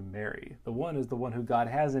one that you marry. The one is the one who God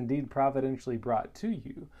has indeed providentially brought to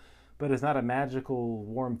you. But it's not a magical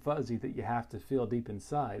warm fuzzy that you have to feel deep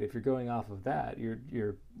inside. If you're going off of that,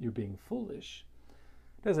 you're being foolish.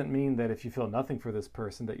 It doesn't mean that if you feel nothing for this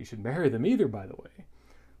person that you should marry them either, by the way.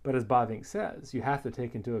 But as Bavinck says, you have to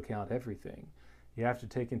take into account everything. You have to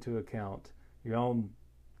take into account your own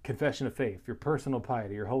confession of faith, your personal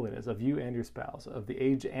piety, your holiness of you and your spouse, of the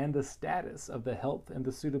age and the status, of the health and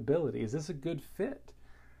the suitability. Is this a good fit?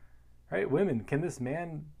 Right? Women, can this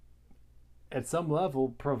man at some level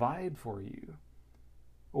provide for you?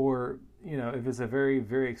 Or, if it's a very,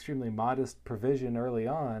 very extremely modest provision early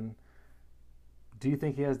on, do you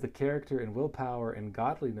think he has the character and willpower and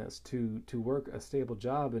godliness to work a stable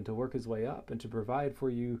job and to work his way up and to provide for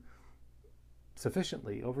you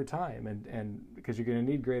sufficiently over time? And because you're going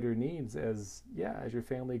to need greater needs as your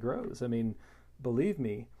family grows. I mean, believe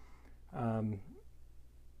me,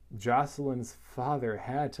 Jocelyn's father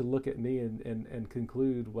had to look at me and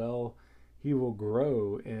conclude, well, he will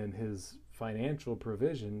grow in his financial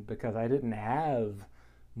provision because I didn't have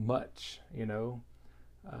much,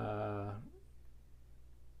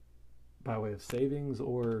 by way of savings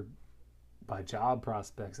or by job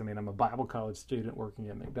prospects. I mean, I'm a Bible college student working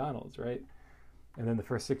at McDonald's, right? And then the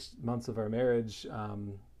first 6 months of our marriage,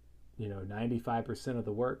 95% of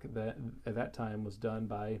the work that at that time was done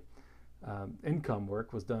by income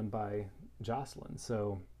work was done by Jocelyn.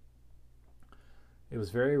 So it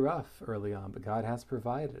was very rough early on, but God has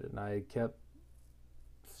provided, and I kept,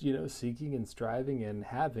 seeking and striving and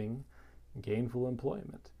having gainful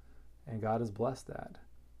employment, and God has blessed that.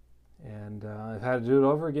 And if I had to do it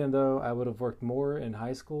over again, though, I would have worked more in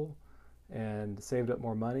high school and saved up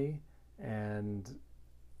more money. And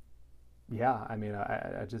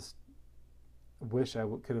I just wish I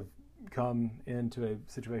could have come into a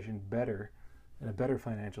situation in a better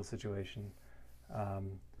financial situation,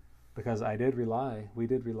 because we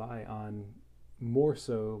did rely on more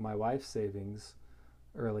so my wife's savings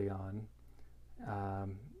early on,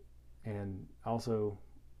 and also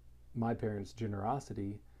my parents'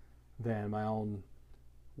 generosity than my own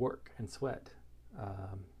work and sweat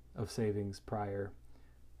of savings prior.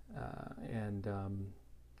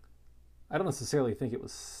 I don't necessarily think it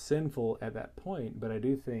was sinful at that point, but I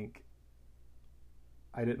do think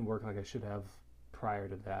I didn't work like I should have prior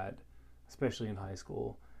to that, especially in high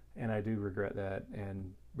school. And I do regret that,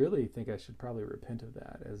 and really think I should probably repent of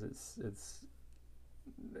that, as it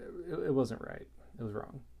wasn't right. It was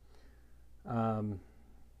wrong.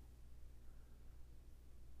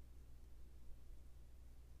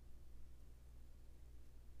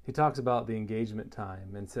 He talks about the engagement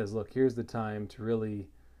time and says, look, here's the time to really,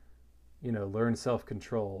 learn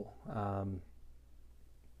self-control,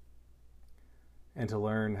 and to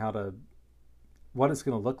learn what it's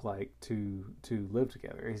going to look like to live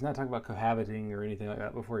together. He's not talking about cohabiting or anything like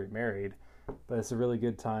that before you're married, but it's a really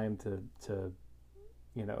good time to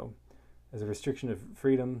as a restriction of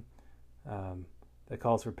freedom, that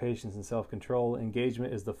calls for patience and self-control.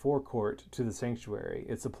 Engagement is the forecourt to the sanctuary.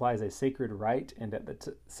 It supplies a sacred right and at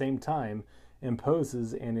the same time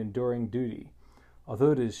imposes an enduring duty.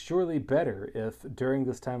 Although it is surely better if, during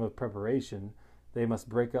this time of preparation, they must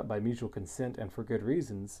break up by mutual consent and for good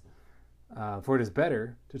reasons, for it is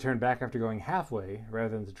better to turn back after going halfway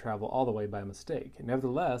rather than to travel all the way by mistake.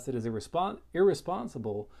 Nevertheless, it is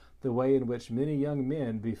irresponsible the way in which many young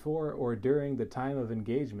men, before or during the time of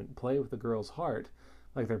engagement, play with a girl's heart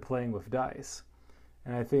like they're playing with dice.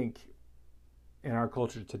 And I think in our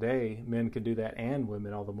culture today, men can do that, and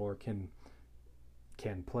women all the more can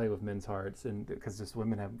play with men's hearts, and because just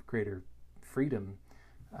women have greater freedom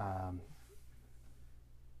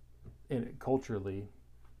culturally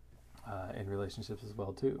in relationships as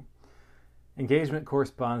well too. Engagement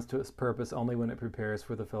corresponds to its purpose only when it prepares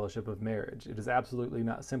for the fellowship of marriage. It is absolutely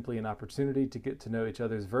not simply an opportunity to get to know each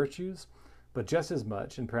other's virtues, but just as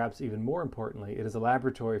much, and perhaps even more importantly, it is a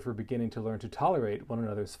laboratory for beginning to learn to tolerate one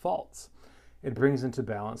another's faults. It brings into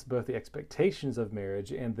balance both the expectations of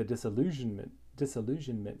marriage and the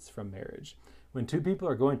disillusionments from marriage. When two people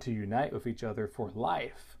are going to unite with each other for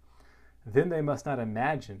life, then they must not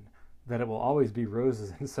imagine that it will always be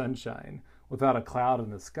roses and sunshine, without a cloud in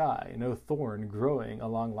the sky, no thorn growing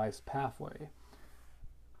along life's pathway.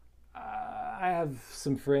 I have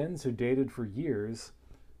some friends who dated for years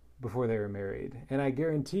before they were married, and I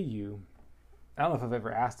guarantee you, I don't know if I've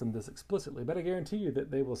ever asked them this explicitly, but I guarantee you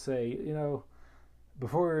that they will say,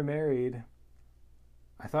 before we were married,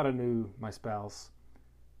 I thought I knew my spouse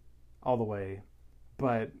all the way,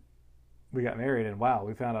 but we got married and wow,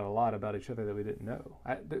 we found out a lot about each other that we didn't know.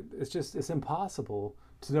 It's impossible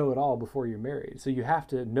to know it all before you're married. So you have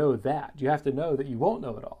to know that. You have to know that you won't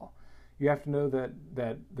know it all. You have to know that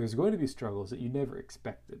there's going to be struggles that you never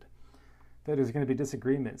expected, that there's going to be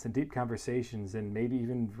disagreements and deep conversations and maybe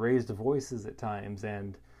even raised voices at times,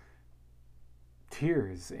 and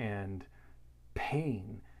tears and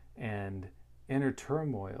pain and inner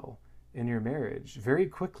turmoil in your marriage very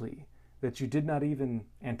quickly that you did not even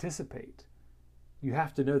anticipate. You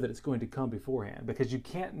have to know that it's going to come beforehand, because you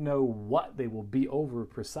can't know what they will be over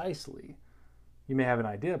precisely. You may have an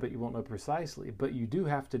idea, but you won't know precisely. But you do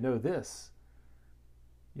have to know this,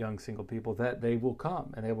 young single people, that they will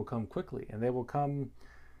come, and they will come quickly, and they will come,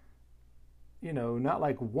 not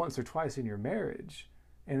like once or twice in your marriage.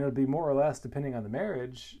 And it'll be more or less depending on the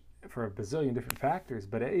marriage for a bazillion different factors.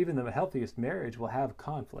 But even the healthiest marriage will have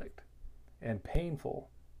conflict, and painful,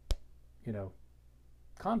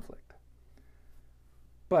 conflict.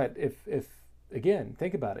 But if again,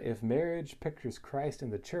 think about it. If marriage pictures Christ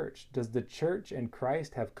and the church, does the church and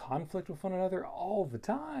Christ have conflict with one another all the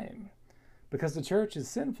time? Because the church is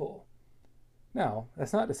sinful. Now,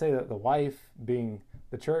 that's not to say that the wife, being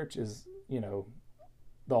the church, is,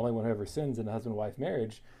 the only one who ever sins in a husband-wife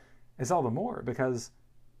marriage. It's all the more because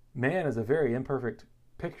man is a very imperfect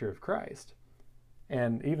picture of Christ.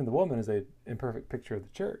 And even the woman is an imperfect picture of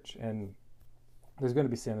the church. And there's going to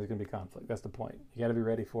be sin, there's going to be conflict. That's the point. You got to be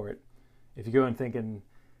ready for it. If you go in thinking,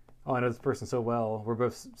 oh, I know this person so well, we're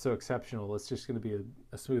both so exceptional, it's just going to be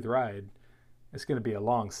a smooth ride. It's going to be a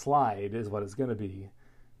long slide is what it's going to be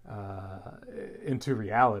into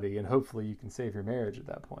reality. And hopefully you can save your marriage at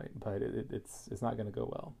that point. But it's not going to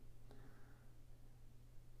go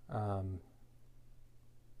well.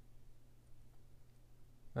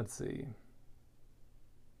 Let's see.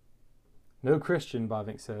 No Christian,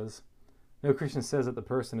 Bavinck says, no Christian says that the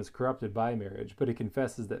person is corrupted by marriage, but he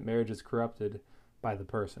confesses that marriage is corrupted by the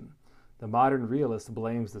person. The modern realist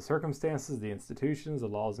blames the circumstances, the institutions, the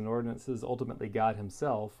laws and ordinances, ultimately God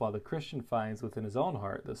himself, while the Christian finds within his own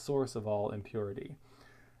heart the source of all impurity.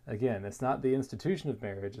 Again, it's not the institution of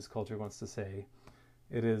marriage, as culture wants to say.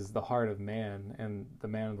 It is the heart of man and the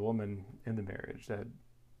man and the woman in the marriage that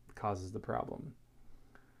causes the problem.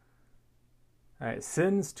 All right,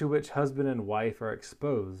 sins to which husband and wife are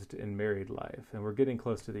exposed in married life. And we're getting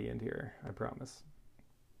close to the end here, I promise.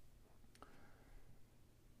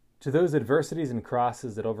 To those adversities and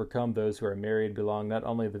crosses that overcome those who are married belong not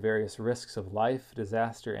only the various risks of life,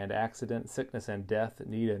 disaster and accident, sickness and death,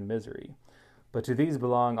 need and misery, but to these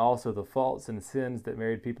belong also the faults and sins that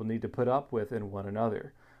married people need to put up with in one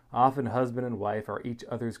another. Often husband and wife are each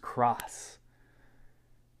other's cross.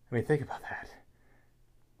 I mean, think about that.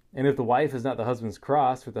 And if the wife is not the husband's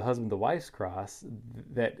cross, or the husband the wife's cross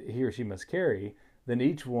that he or she must carry, then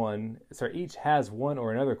each has one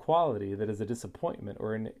or another quality that is a disappointment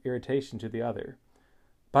or an irritation to the other.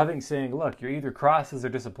 Bavinck's saying, look, you're either crosses or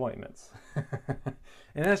disappointments.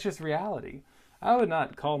 And that's just reality. I would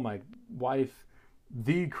not call my wife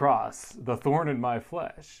the cross, the thorn in my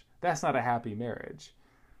flesh. That's not a happy marriage.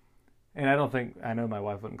 And I know my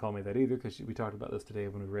wife wouldn't call me that either, because we talked about this today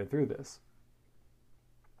when we read through this.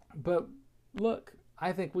 But look,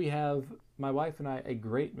 I think we have, my wife and I, a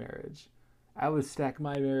great marriage. I would stack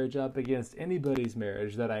my marriage up against anybody's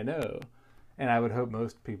marriage that I know. And I would hope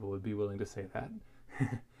most people would be willing to say that.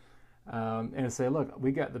 And say, look,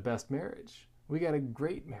 we got the best marriage. We got a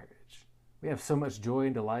great marriage. We have so much joy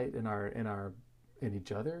and delight in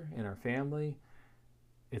each other, in our family.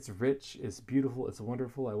 It's rich, it's beautiful, it's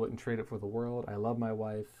wonderful. I wouldn't trade it for the world. I love my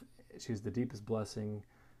wife. She's the deepest blessing.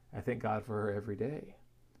 I thank God for her every day.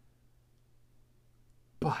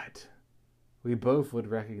 But we both would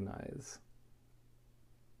recognize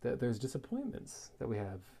that there's disappointments that we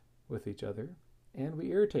have with each other, and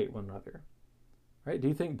we irritate one another. Right? Do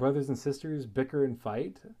you think brothers and sisters bicker and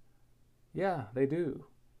fight? Yeah, they do.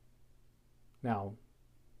 Now,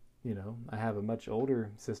 I have a much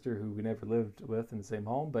older sister who we never lived with in the same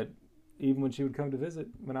home, but even when she would come to visit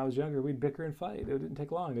when I was younger, we'd bicker and fight. It didn't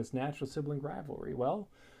take long. It's natural sibling rivalry. Well,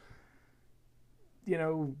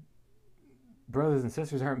 brothers and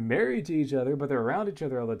sisters aren't married to each other, but they're around each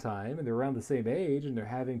other all the time, and they're around the same age, and they're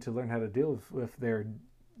having to learn how to deal with their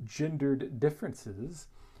gendered differences.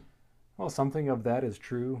 Well, something of that is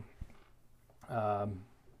true, in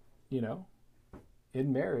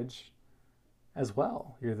marriage as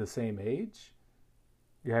well. You're the same age.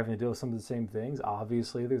 You're having to deal with some of the same things.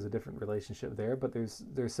 Obviously, there's a different relationship there, but there's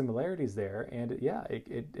similarities there, and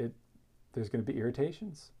there's going to be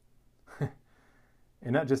irritations.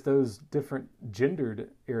 And not just those different gendered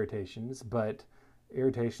irritations, but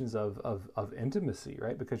irritations of intimacy,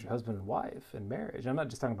 right? Because you're husband and wife in marriage. I'm not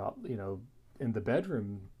just talking about, in the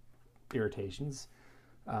bedroom irritations,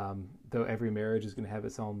 Though every marriage is going to have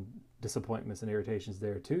its own disappointments and irritations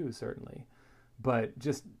there too, certainly. But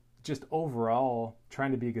just overall,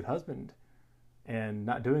 trying to be a good husband and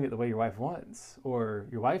not doing it the way your wife wants, or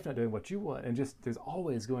your wife not doing what you want, and just there's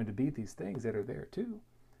always going to be these things that are there too.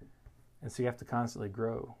 And so you have to constantly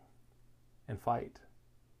grow and fight.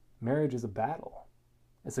 Marriage is a battle.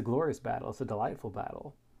 It's a glorious battle. It's a delightful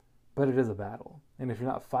battle. But it is a battle. And if you're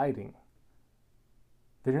not fighting,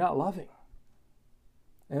 then you're not loving.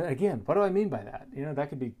 And again, what do I mean by that? That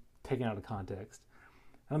could be taken out of context.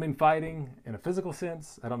 I don't mean fighting in a physical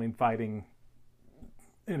sense. I don't mean fighting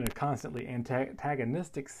in a constantly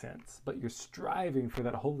antagonistic sense, but you're striving for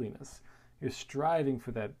that holiness. You're striving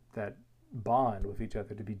for that bond with each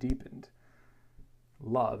other to be deepened.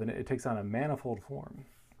 Love, and it takes on a manifold form.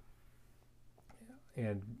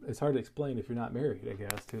 And it's hard to explain if you're not married, I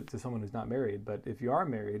guess, to someone who's not married. But if you are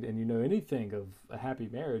married and you know anything of a happy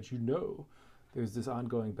marriage, you know there's this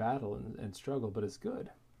ongoing battle and struggle, but it's good.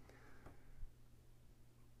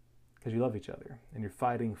 Because you love each other, and you're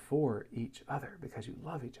fighting for each other because you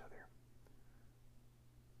love each other.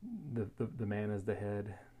 The man as the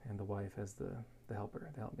head, and the wife as the helper,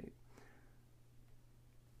 the helpmeet.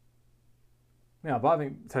 Now,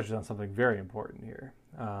 Bavinck touches on something very important here.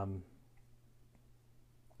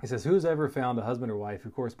 He says, who's ever found a husband or wife who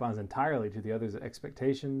corresponds entirely to the other's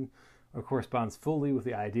expectation or corresponds fully with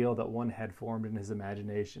the ideal that one had formed in his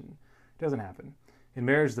imagination? It doesn't happen. In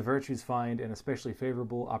marriage, the virtues find an especially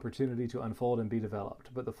favorable opportunity to unfold and be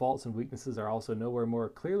developed, but the faults and weaknesses are also nowhere more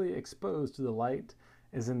clearly exposed to the light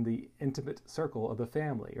as in the intimate circle of the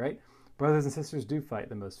family, right? Brothers and sisters do fight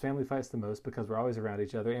the most. Family fights the most because we're always around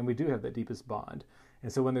each other, and we do have that deepest bond.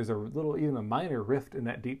 And so when there's a little, even a minor rift in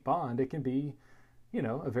that deep bond, it can be,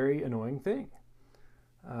 a very annoying thing.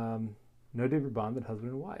 No deeper bond than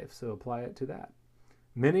husband and wife, so apply it to that.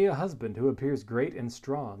 Many a husband who appears great and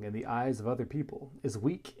strong in the eyes of other people is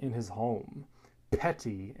weak in his home,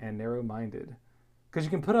 petty and narrow-minded. Because you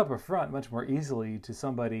can put up a front much more easily to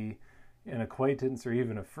somebody, an acquaintance or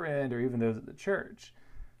even a friend or even those at the church.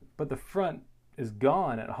 But the front is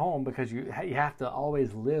gone at home because you have to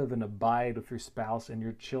always live and abide with your spouse and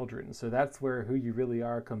your children. So that's where who you really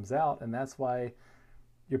are comes out, and that's why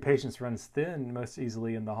your patience runs thin most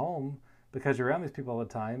easily in the home, because you're around these people all the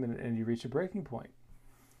time and you reach a breaking point.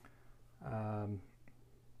 And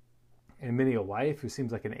many a wife who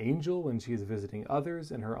seems like an angel when she is visiting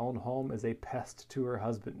others in her own home is a pest to her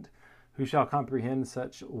husband. Who shall comprehend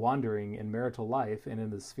such wandering in marital life and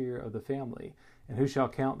in the sphere of the family? And who shall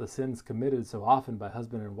count the sins committed so often by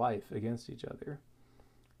husband and wife against each other?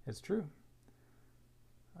 It's true.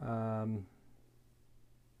 But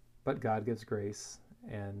God gives grace,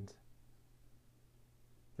 and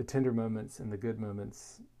the tender moments and the good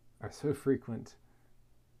moments are so frequent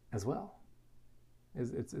as well.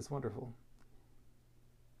 It's wonderful.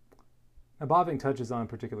 Now, Bavinck touches on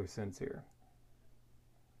particular sins here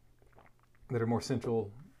that are more central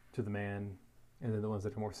to the man, and then the ones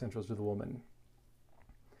that are more central to the woman.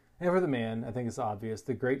 And for the man, I think it's obvious,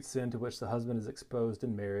 the great sin to which the husband is exposed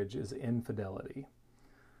in marriage is infidelity.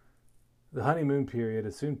 The honeymoon period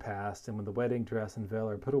is soon past, and when the wedding dress and veil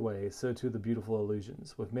are put away, so too the beautiful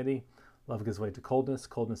illusions. With many, love gives way to coldness,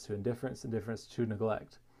 coldness to indifference, indifference to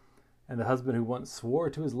neglect. And the husband who once swore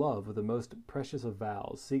to his love with the most precious of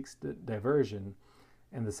vows seeks diversion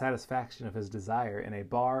and the satisfaction of his desire in a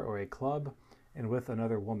bar or a club and with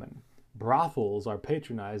another woman. Brothels are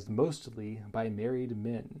patronized mostly by married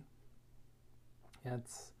men.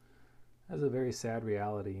 That's a very sad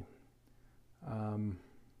reality.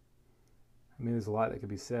 There's a lot that could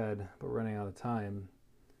be said, but we're running out of time.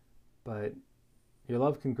 But your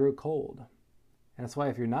love can grow cold. And that's why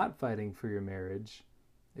if you're not fighting for your marriage,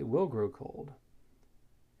 it will grow cold.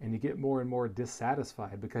 And you get more and more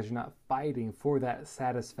dissatisfied because you're not fighting for that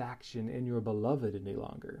satisfaction in your beloved any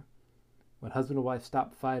longer. When husband and wife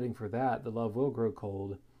stop fighting for that, the love will grow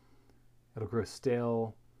cold. It'll grow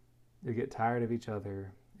stale. You'll get tired of each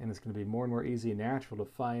other. And it's going to be more and more easy and natural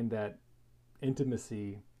to find that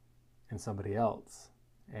intimacy in somebody else.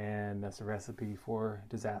 And that's a recipe for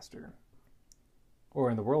disaster. Or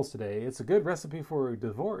in the world today, it's a good recipe for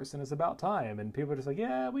divorce, and it's about time. And people are just like,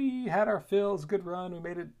 yeah, we had our fill, it's a good run, we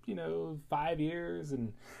made it, 5 years,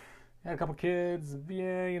 and had a couple kids,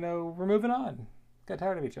 yeah, we're moving on. Got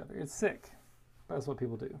tired of each other. It's sick, but that's what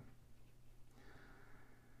people do.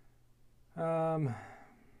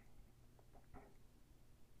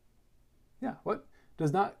 What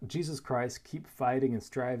does not Jesus Christ keep fighting and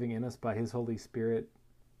striving in us by his Holy Spirit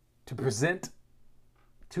to present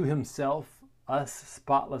to himself us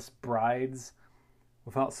spotless brides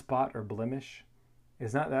without spot or blemish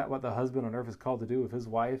Is not that what the husband on earth is called to do with his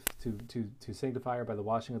wife, to sanctify her by the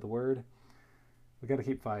washing of the word? We got to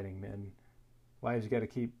keep fighting, men. Wives, you got to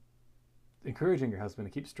keep encouraging your husband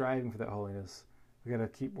to keep striving for that holiness. We got to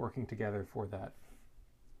keep working together for that.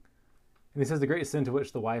 And he says the great sin to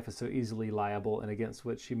which the wife is so easily liable and against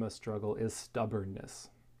which she must struggle is stubbornness.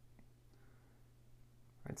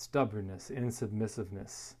 Right? Stubbornness,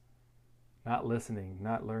 insubmissiveness, not listening,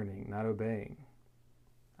 not learning, not obeying.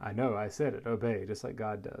 I know, I said it, obey, just like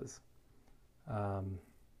God does.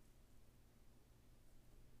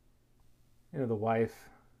 The wife,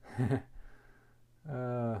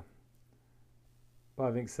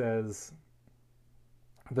 Bavinck says,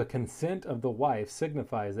 the consent of the wife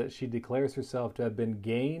signifies that she declares herself to have been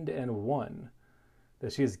gained and won,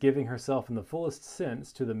 that she is giving herself in the fullest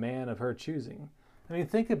sense to the man of her choosing. I mean,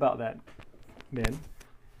 think about that, men.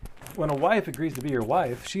 When a wife agrees to be your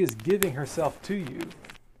wife, she is giving herself to you.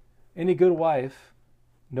 Any good wife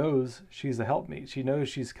knows she's a helpmeet. She knows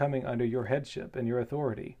she's coming under your headship and your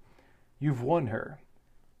authority. You've won her.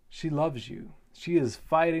 She loves you. She is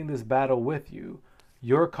fighting this battle with you.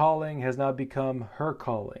 Your calling has now become her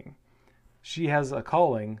calling. She has a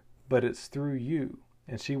calling, but it's through you,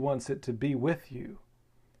 and she wants it to be with you.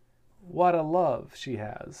 What a love she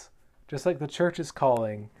has. Just like the church's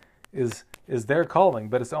calling is their calling,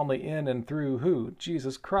 but it's only in and through who?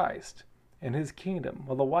 Jesus Christ and his kingdom.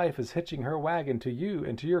 Well, the wife is hitching her wagon to you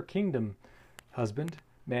and to your kingdom, husband,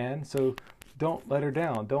 man. So don't let her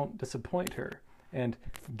down. Don't disappoint her. And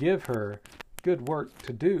give her good work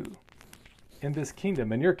to do in this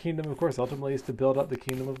kingdom. And your kingdom, of course, ultimately is to build up the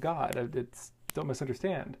kingdom of God. Don't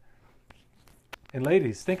misunderstand. And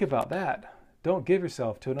ladies, think about that. Don't give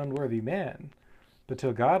yourself to an unworthy man, but to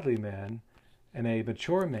a godly man and a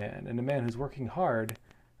mature man and a man who's working hard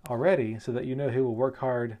already, so that you know he will work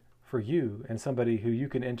hard for you, and somebody who you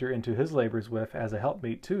can enter into his labors with as a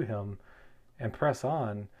helpmeet to him and press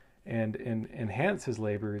on and enhance his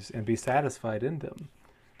labors and be satisfied in them.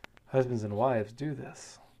 Husbands and wives, do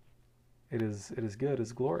this. It is good,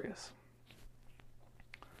 it's glorious.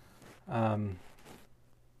 So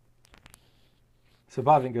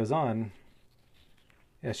Bavinck goes on,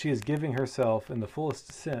 she is giving herself in the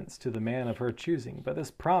fullest sense to the man of her choosing, but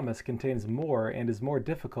this promise contains more and is more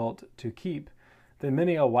difficult to keep than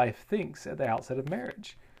many a wife thinks at the outset of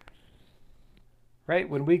marriage. Right?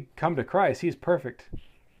 When we come to Christ, he's perfect.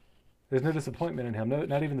 There's no disappointment in him,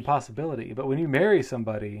 not even the possibility. But when you marry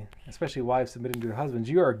somebody, especially wives submitting to their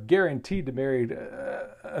husbands, you are guaranteed to marry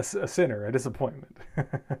a sinner, a disappointment.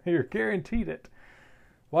 You're guaranteed it.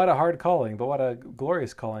 What a hard calling, but what a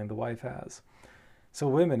glorious calling the wife has. So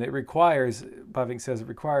women, Bavinck says, it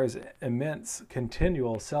requires immense,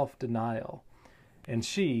 continual self-denial. And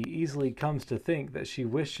she easily comes to think that she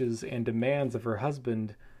wishes and demands of her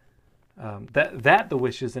husband, that the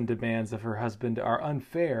wishes and demands of her husband are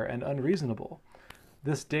unfair and unreasonable.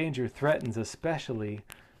 This danger threatens especially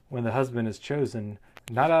when the husband is chosen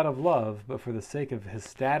not out of love, but for the sake of his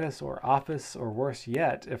status or office, or worse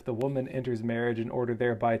yet, if the woman enters marriage in order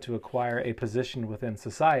thereby to acquire a position within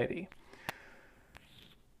society.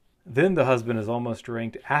 Then the husband is almost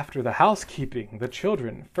ranked after the housekeeping, the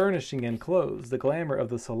children, furnishing and clothes, the glamour of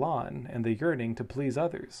the salon, and the yearning to please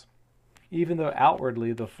others. Even though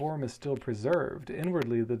outwardly the form is still preserved,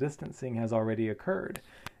 inwardly the distancing has already occurred,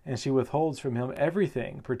 and she withholds from him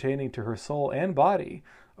everything pertaining to her soul and body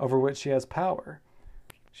over which she has power.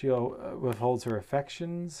 She withholds her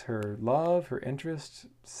affections, her love, her interest,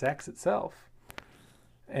 sex itself,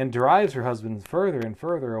 and drives her husband further and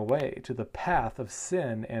further away to the path of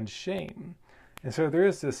sin and shame. And so there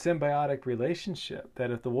is this symbiotic relationship that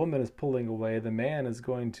if the woman is pulling away, the man is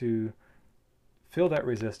going to feel that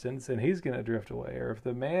resistance and he's going to drift away. Or if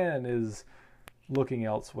the man is looking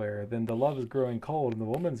elsewhere, then the love is growing cold and the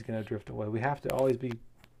woman's going to drift away. We have to always be,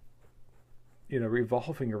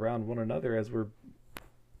 revolving around one another as we're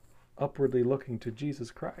upwardly looking to Jesus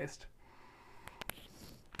Christ.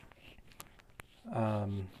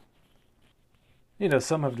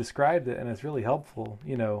 Some have described it, and it's really helpful.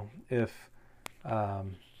 If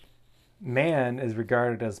man is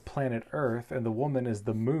regarded as planet Earth and the woman is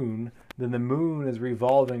the moon, then the moon is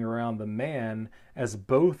revolving around the man as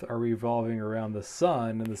both are revolving around the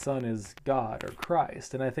sun, and the sun is God or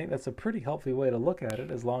Christ. And I think that's a pretty healthy way to look at it,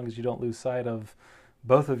 as long as you don't lose sight of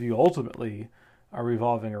both of you ultimately are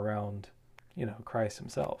revolving around, Christ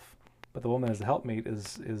himself. But the woman as a helpmeet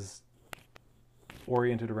is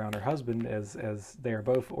oriented around her husband as they are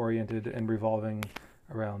both oriented and revolving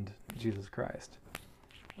around Jesus Christ.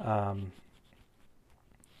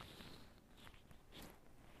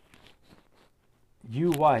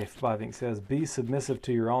 You wife, Bavinck says, be submissive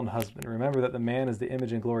to your own husband. Remember that the man is the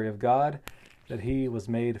image and glory of God, that he was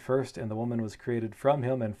made first and the woman was created from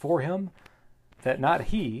him and for him, that not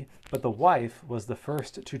he, but the wife was the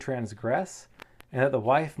first to transgress, and that the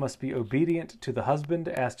wife must be obedient to the husband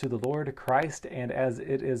as to the Lord Christ and as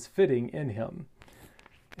it is fitting in him.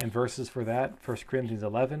 And verses for that, 1 Corinthians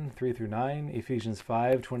 11, 3 through 9, Ephesians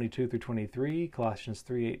 5, 22 through 23, Colossians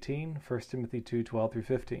 3, 18, 1 Timothy 2, 12 through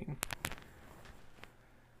 15.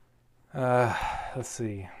 Let's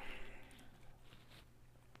see.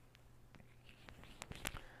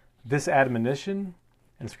 This admonition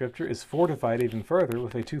in Scripture is fortified even further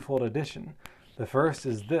with a twofold addition. The first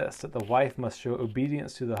is this, that the wife must show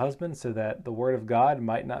obedience to the husband so that the word of God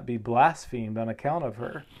might not be blasphemed on account of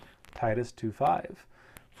her. Titus 2:5.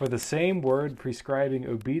 For the same word prescribing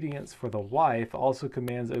obedience for the wife also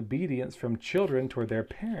commands obedience from children toward their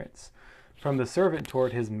parents, from the servant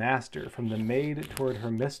toward his master, from the maid toward her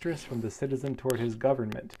mistress, from the citizen toward his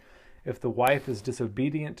government. If the wife is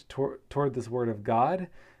disobedient toward this word of God,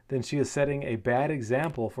 then she is setting a bad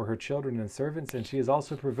example for her children and servants, and she is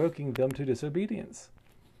also provoking them to disobedience.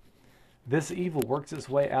 This evil works its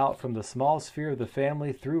way out from the small sphere of the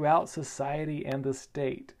family throughout society and the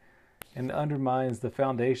state, and undermines the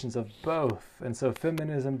foundations of both. And so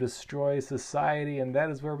feminism destroys society, and that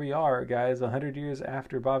is where we are, guys, 100 years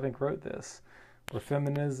after Bavinck wrote this, where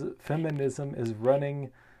feminism is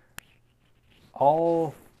running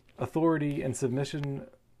all authority and submission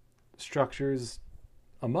structures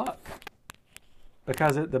amok.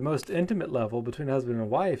 Because at the most intimate level between husband and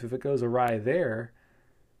wife, if it goes awry there,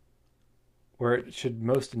 where it should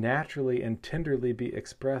most naturally and tenderly be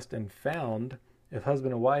expressed and found, if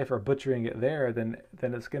husband and wife are butchering it there, then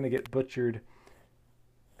it's going to get butchered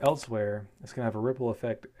elsewhere. It's going to have a ripple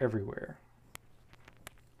effect everywhere.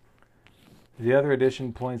 The other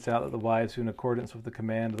edition points out that the wives who, in accordance with the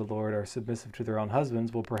command of the Lord, are submissive to their own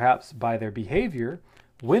husbands will perhaps, by their behavior,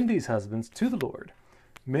 win these husbands to the Lord.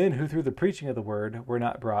 Men who, through the preaching of the word, were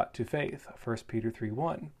not brought to faith. 1 Peter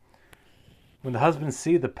 3:1. When the husbands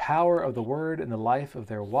see the power of the word in the life of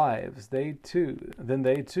their wives, they too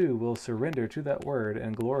will surrender to that word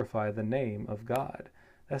and glorify the name of God.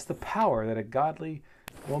 That's the power that a godly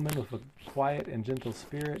woman with a quiet and gentle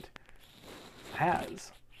spirit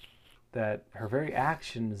has. That her very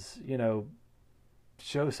actions,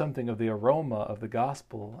 show something of the aroma of the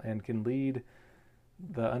gospel and can lead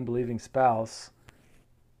the unbelieving spouse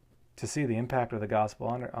to see the impact of the gospel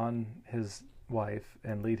on his wife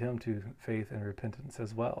and lead him to faith and repentance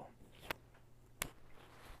as well.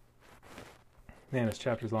 Man, this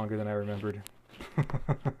chapter's longer than I remembered.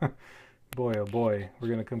 Boy, oh boy, we're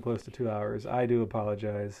going to come close to 2 hours. I do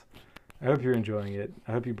apologize. I hope you're enjoying it.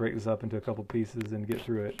 I hope you break this up into a couple pieces and get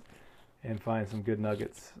through it and find some good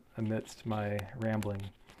nuggets amidst my rambling.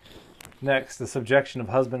 Next, the subjection of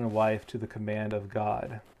husband and wife to the command of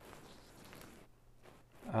God.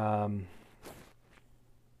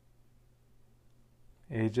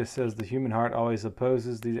 It just says the human heart always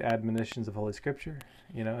opposes these admonitions of Holy Scripture,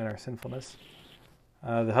 in our sinfulness.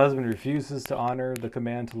 The husband refuses to honor the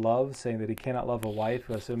command to love, saying that he cannot love a wife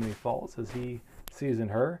who has so many faults as he sees in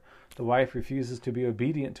her. The wife refuses to be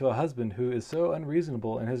obedient to a husband who is so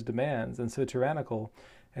unreasonable in his demands and so tyrannical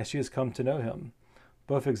as she has come to know him.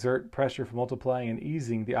 Both exert pressure for multiplying and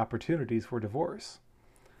easing the opportunities for divorce.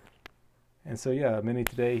 And so, many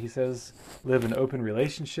today, he says, live in open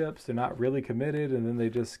relationships. They're not really committed, and then they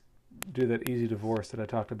just do that easy divorce that I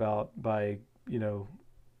talked about by,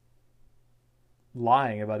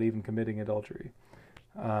 lying about even committing adultery.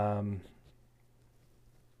 And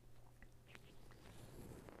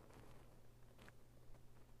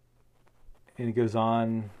he goes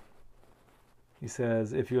on, he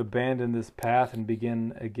says, if you abandon this path and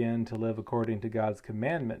begin again to live according to God's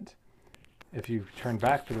commandment, if you turn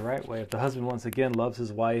back to the right way, if the husband once again loves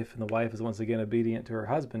his wife and the wife is once again obedient to her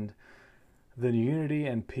husband, then unity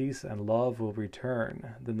and peace and love will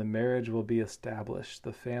return. Then the marriage will be established,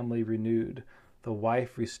 the family renewed, the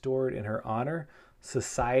wife restored in her honor,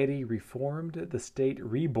 society reformed, the state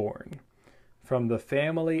reborn. From the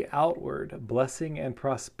family outward, blessing and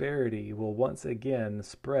prosperity will once again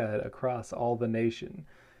spread across all the nation.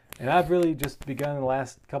 And I've really just begun in the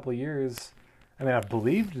last couple of years. I've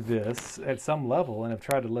believed this at some level and have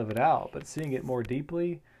tried to live it out, but seeing it more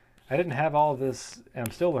deeply, I didn't have all this, and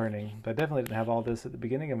I'm still learning, but I definitely didn't have all this at the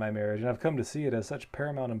beginning of my marriage, and I've come to see it as such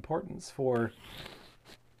paramount importance for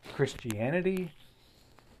Christianity,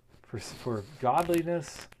 for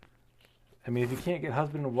godliness. If you can't get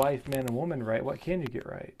husband and wife, man and woman right, what can you get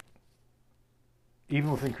right? Even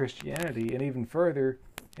within Christianity, and even further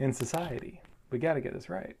in society. We got to get this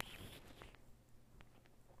right.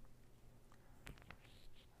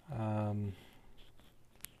 Um,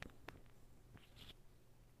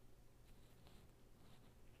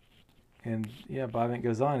 And yeah, Bhavink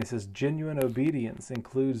goes on. He says, genuine obedience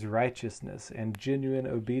includes righteousness, and genuine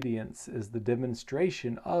obedience is the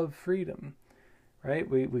demonstration of freedom. Right?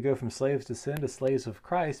 We go from slaves to sin to slaves of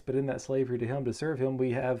Christ, but in that slavery to Him, to serve Him,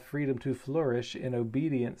 we have freedom to flourish in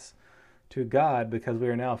obedience to God because we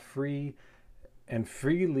are now free and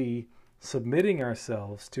freely submitting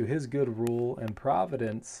ourselves to His good rule and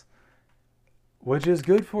providence, which is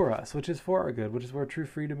good for us, which is for our good, which is where true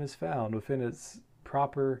freedom is found within its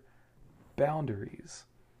proper boundaries.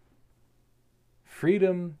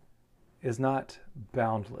 Freedom is not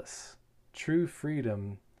boundless. True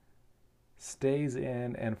freedom stays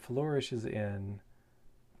in and flourishes in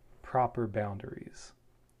proper boundaries.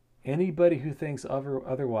 Anybody who thinks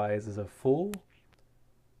otherwise is a fool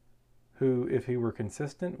who, if he were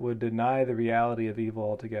consistent, would deny the reality of evil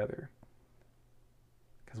altogether.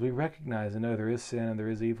 Because we recognize and know there is sin and there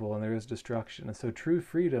is evil and there is destruction. And so true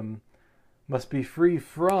freedom must be free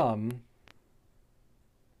from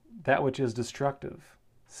that which is destructive,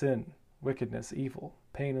 sin, wickedness, evil,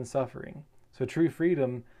 pain, and suffering. So true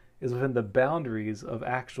freedom is within the boundaries of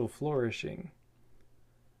actual flourishing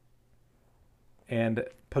and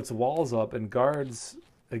puts walls up and guards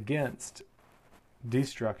against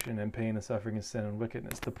destruction and pain and suffering and sin and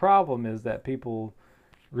wickedness. The problem is that people,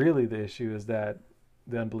 really the issue is that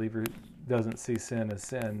the unbeliever doesn't see sin as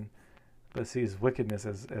sin, but sees wickedness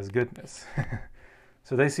as goodness.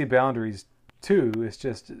 So they see boundaries too. It's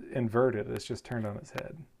just inverted. It's just turned on its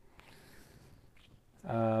head.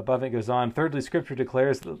 Bhavink goes on. Thirdly, Scripture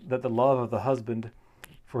declares that the love of the husband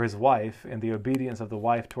for his wife and the obedience of the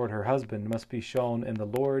wife toward her husband must be shown in the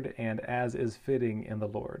Lord and as is fitting in the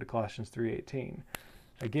Lord. Colossians 3:18.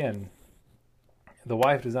 Again, the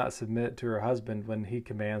wife does not submit to her husband when he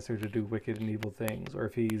commands her to do wicked and evil things, or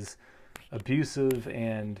if he's abusive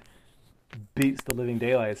and beats the living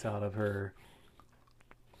daylights out of her,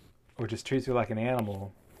 or just treats her like an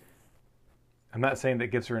animal. I'm not saying that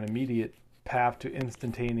gives her an immediate path to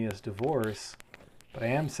instantaneous divorce, but I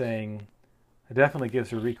am saying it definitely gives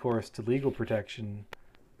her recourse to legal protection,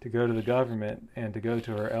 to go to the government and to go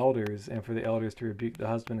to her elders, and for the elders to rebuke the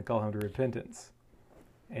husband and call him to repentance.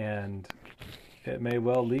 And it may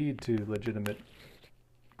well lead to legitimate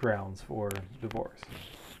grounds for divorce.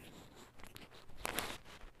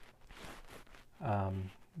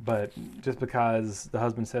 But just because the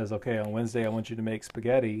husband says, okay, on Wednesday I want you to make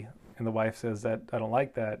spaghetti, and the wife says that I don't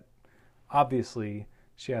like that, obviously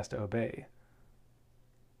she has to obey.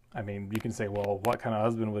 I mean, you can say, well, what kind of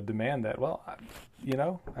husband would demand that? Well, there's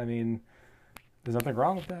nothing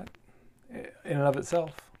wrong with that in and of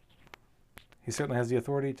itself. He certainly has the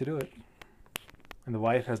authority to do it. And the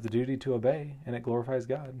wife has the duty to obey, and it glorifies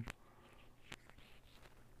God.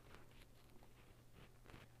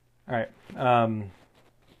 All right.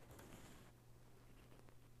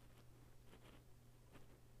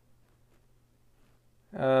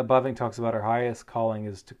 Bhavink talks about our highest calling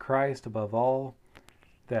is to Christ above all,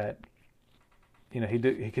 that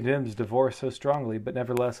he condemns divorce so strongly, but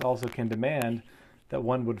nevertheless also can demand that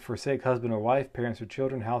one would forsake husband or wife, parents or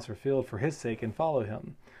children, house or field for his sake and follow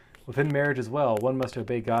him. Within marriage as well, one must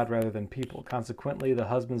obey God rather than people. Consequently, the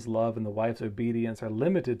husband's love and the wife's obedience are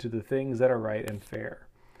limited to the things that are right and fair.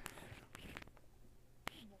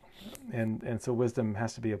 And so wisdom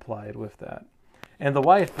has to be applied with that. And the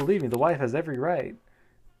wife, believe me, the wife has every right,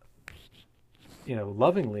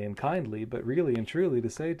 lovingly and kindly, but really and truly to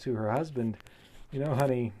say to her husband,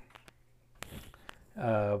 honey,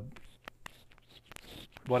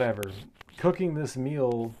 whatever, cooking this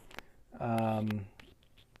meal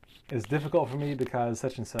is difficult for me because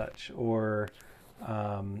such and such, or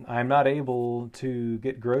I'm not able to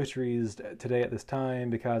get groceries today at this time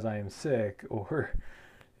because I am sick, or,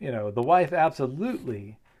 the wife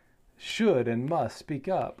absolutely should and must speak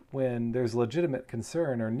up when there's legitimate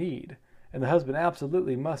concern or need. And the husband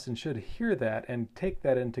absolutely must and should hear that and take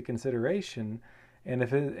that into consideration. And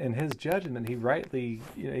if in his judgment he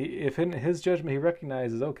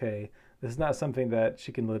recognizes, okay, this is not something that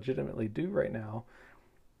she can legitimately do right now,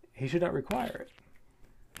 he should not require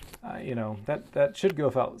it. That should go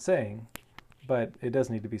without saying, but it does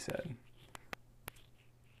need to be said.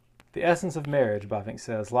 The essence of marriage, Bhavink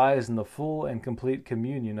says, lies in the full and complete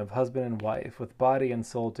communion of husband and wife, with body and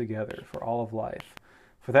soul together for all of life.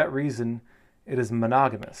 For that reason, it is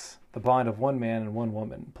monogamous, the bond of one man and one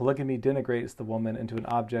woman. Polygamy denigrates the woman into an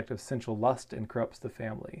object of sensual lust and corrupts the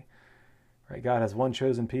family. Right? God has one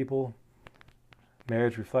chosen people.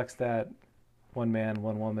 Marriage reflects that. One man,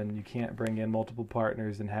 one woman. You can't bring in multiple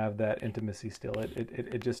partners and have that intimacy still.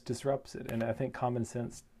 It just disrupts it. And I think common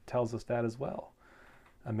sense tells us that as well.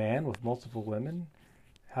 A man with multiple women,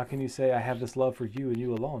 how can you say, I have this love for you and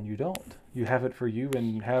you alone? You don't. You have it for you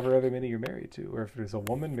and however many you're married to. Or if there's a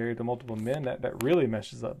woman married to multiple men, that really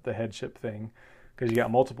meshes up the headship thing, because you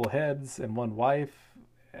got multiple heads and one wife.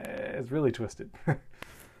 It's really twisted.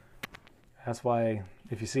 That's why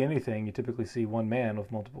if you see anything, you typically see one man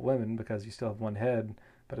with multiple women, because you still have one head,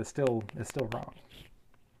 but it's still wrong.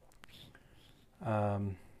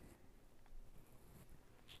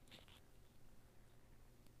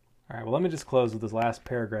 All right, well, let me just close with this last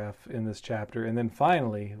paragraph in this chapter, and then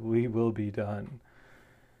finally we will be done.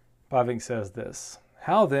 Bavinck says this: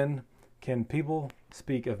 how then can people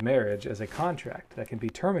speak of marriage as a contract that can be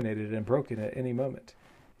terminated and broken at any moment?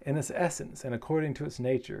 In its essence and according to its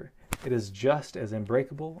nature, it is just as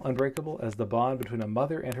unbreakable as the bond between a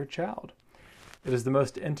mother and her child. It is the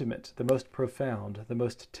most intimate, the most profound, the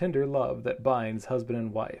most tender love that binds husband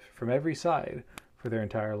and wife from every side for their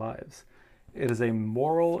entire lives. It is a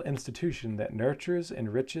moral institution that nurtures,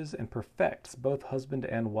 enriches, and perfects both husband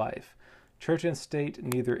and wife. Church and state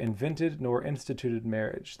neither invented nor instituted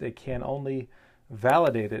marriage. They can only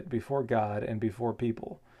validate it before God and before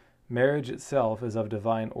people. Marriage itself is of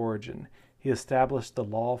divine origin. He established the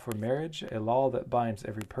law for marriage, a law that binds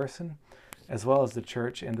every person, as well as the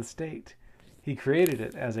church and the state. He created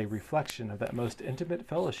it as a reflection of that most intimate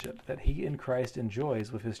fellowship that he in Christ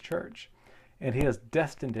enjoys with his church. And he has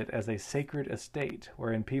destined it as a sacred estate,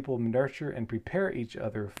 wherein people nurture and prepare each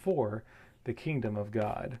other for the kingdom of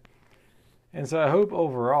God. And so I hope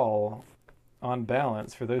overall, on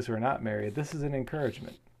balance, for those who are not married, this is an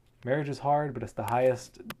encouragement. Marriage is hard, but it's the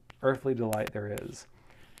highest earthly delight there is.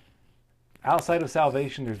 Outside of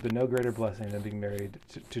salvation, there's been no greater blessing than being married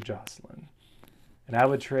to Jocelyn. And I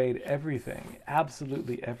would trade everything,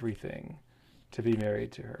 absolutely everything, to be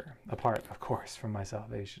married to her, apart, of course, from my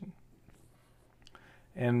salvation.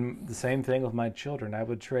 And the same thing with my children. I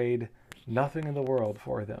would trade nothing in the world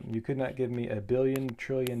for them. You could not give me $1 billion, $1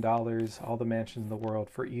 trillion, all the mansions in the world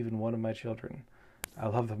for even one of my children. I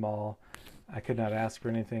love them all. I could not ask for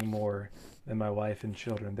anything more than my wife and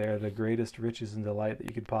children. They are the greatest riches and delight that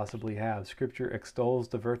you could possibly have. Scripture extols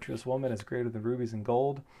the virtuous woman as greater than rubies and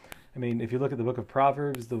gold. I mean, if you look at the book of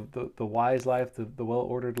Proverbs, the wise life, the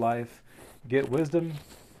well-ordered life, get wisdom,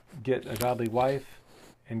 get a godly wife,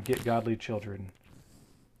 and get godly children.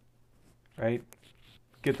 Right?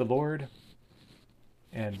 Get the Lord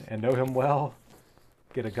and know him well.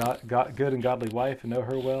 Get a good and godly wife and know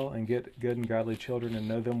her well, and get good and godly children and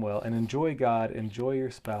know them well. And enjoy God, enjoy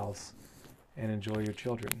your spouse, and enjoy your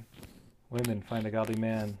children. Women, find a godly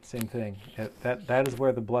man, same thing. That is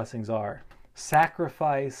where the blessings are.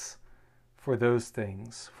 Sacrifice for those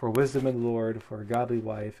things, for wisdom in the Lord, for a godly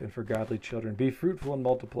wife, and for godly children. Be fruitful and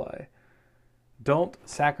multiply. Don't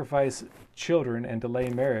sacrifice children and delay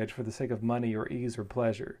marriage for the sake of money or ease or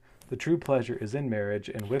pleasure. The true pleasure is in marriage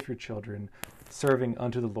and with your children, serving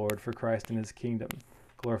unto the Lord for Christ and his kingdom,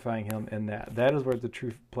 glorifying him in that. That is where the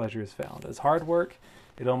true pleasure is found. It's hard work.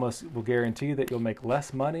 It almost will guarantee that you'll make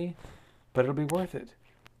less money, but it'll be worth it,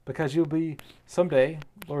 because you'll be someday,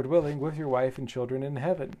 Lord willing, with your wife and children in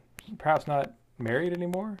heaven. Perhaps not married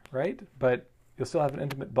anymore, right? But you'll still have an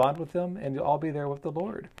intimate bond with them, and you'll all be there with the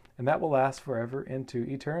Lord. And that will last forever into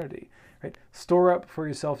eternity, right? Store up for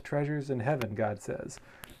yourself treasures in heaven, God says.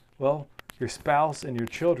 Well, your spouse and your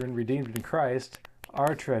children redeemed in Christ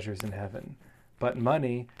are treasures in heaven. But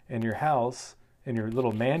money and your house and your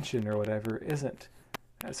little mansion or whatever isn't.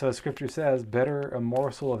 So as Scripture says, better a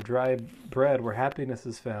morsel of dry bread where happiness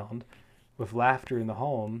is found, with laughter in the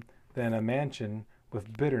home, than a mansion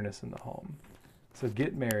with bitterness in the home. So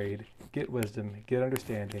get married, get wisdom, get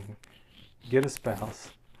understanding, get a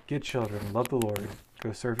spouse, get children, love the Lord,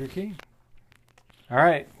 go serve your King. All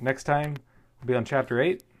right, next time we'll be on chapter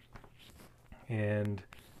 8. And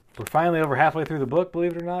we're finally over halfway through the book,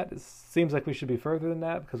 believe it or not. It seems like we should be further than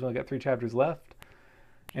that because we only got 3 chapters left.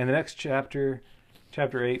 And the next chapter,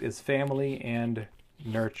 chapter 8, is family and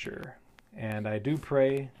nurture. And I do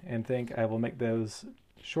pray and think I will make those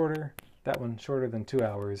shorter, that one shorter than 2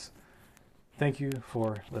 hours. Thank you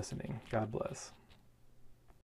for listening. God bless.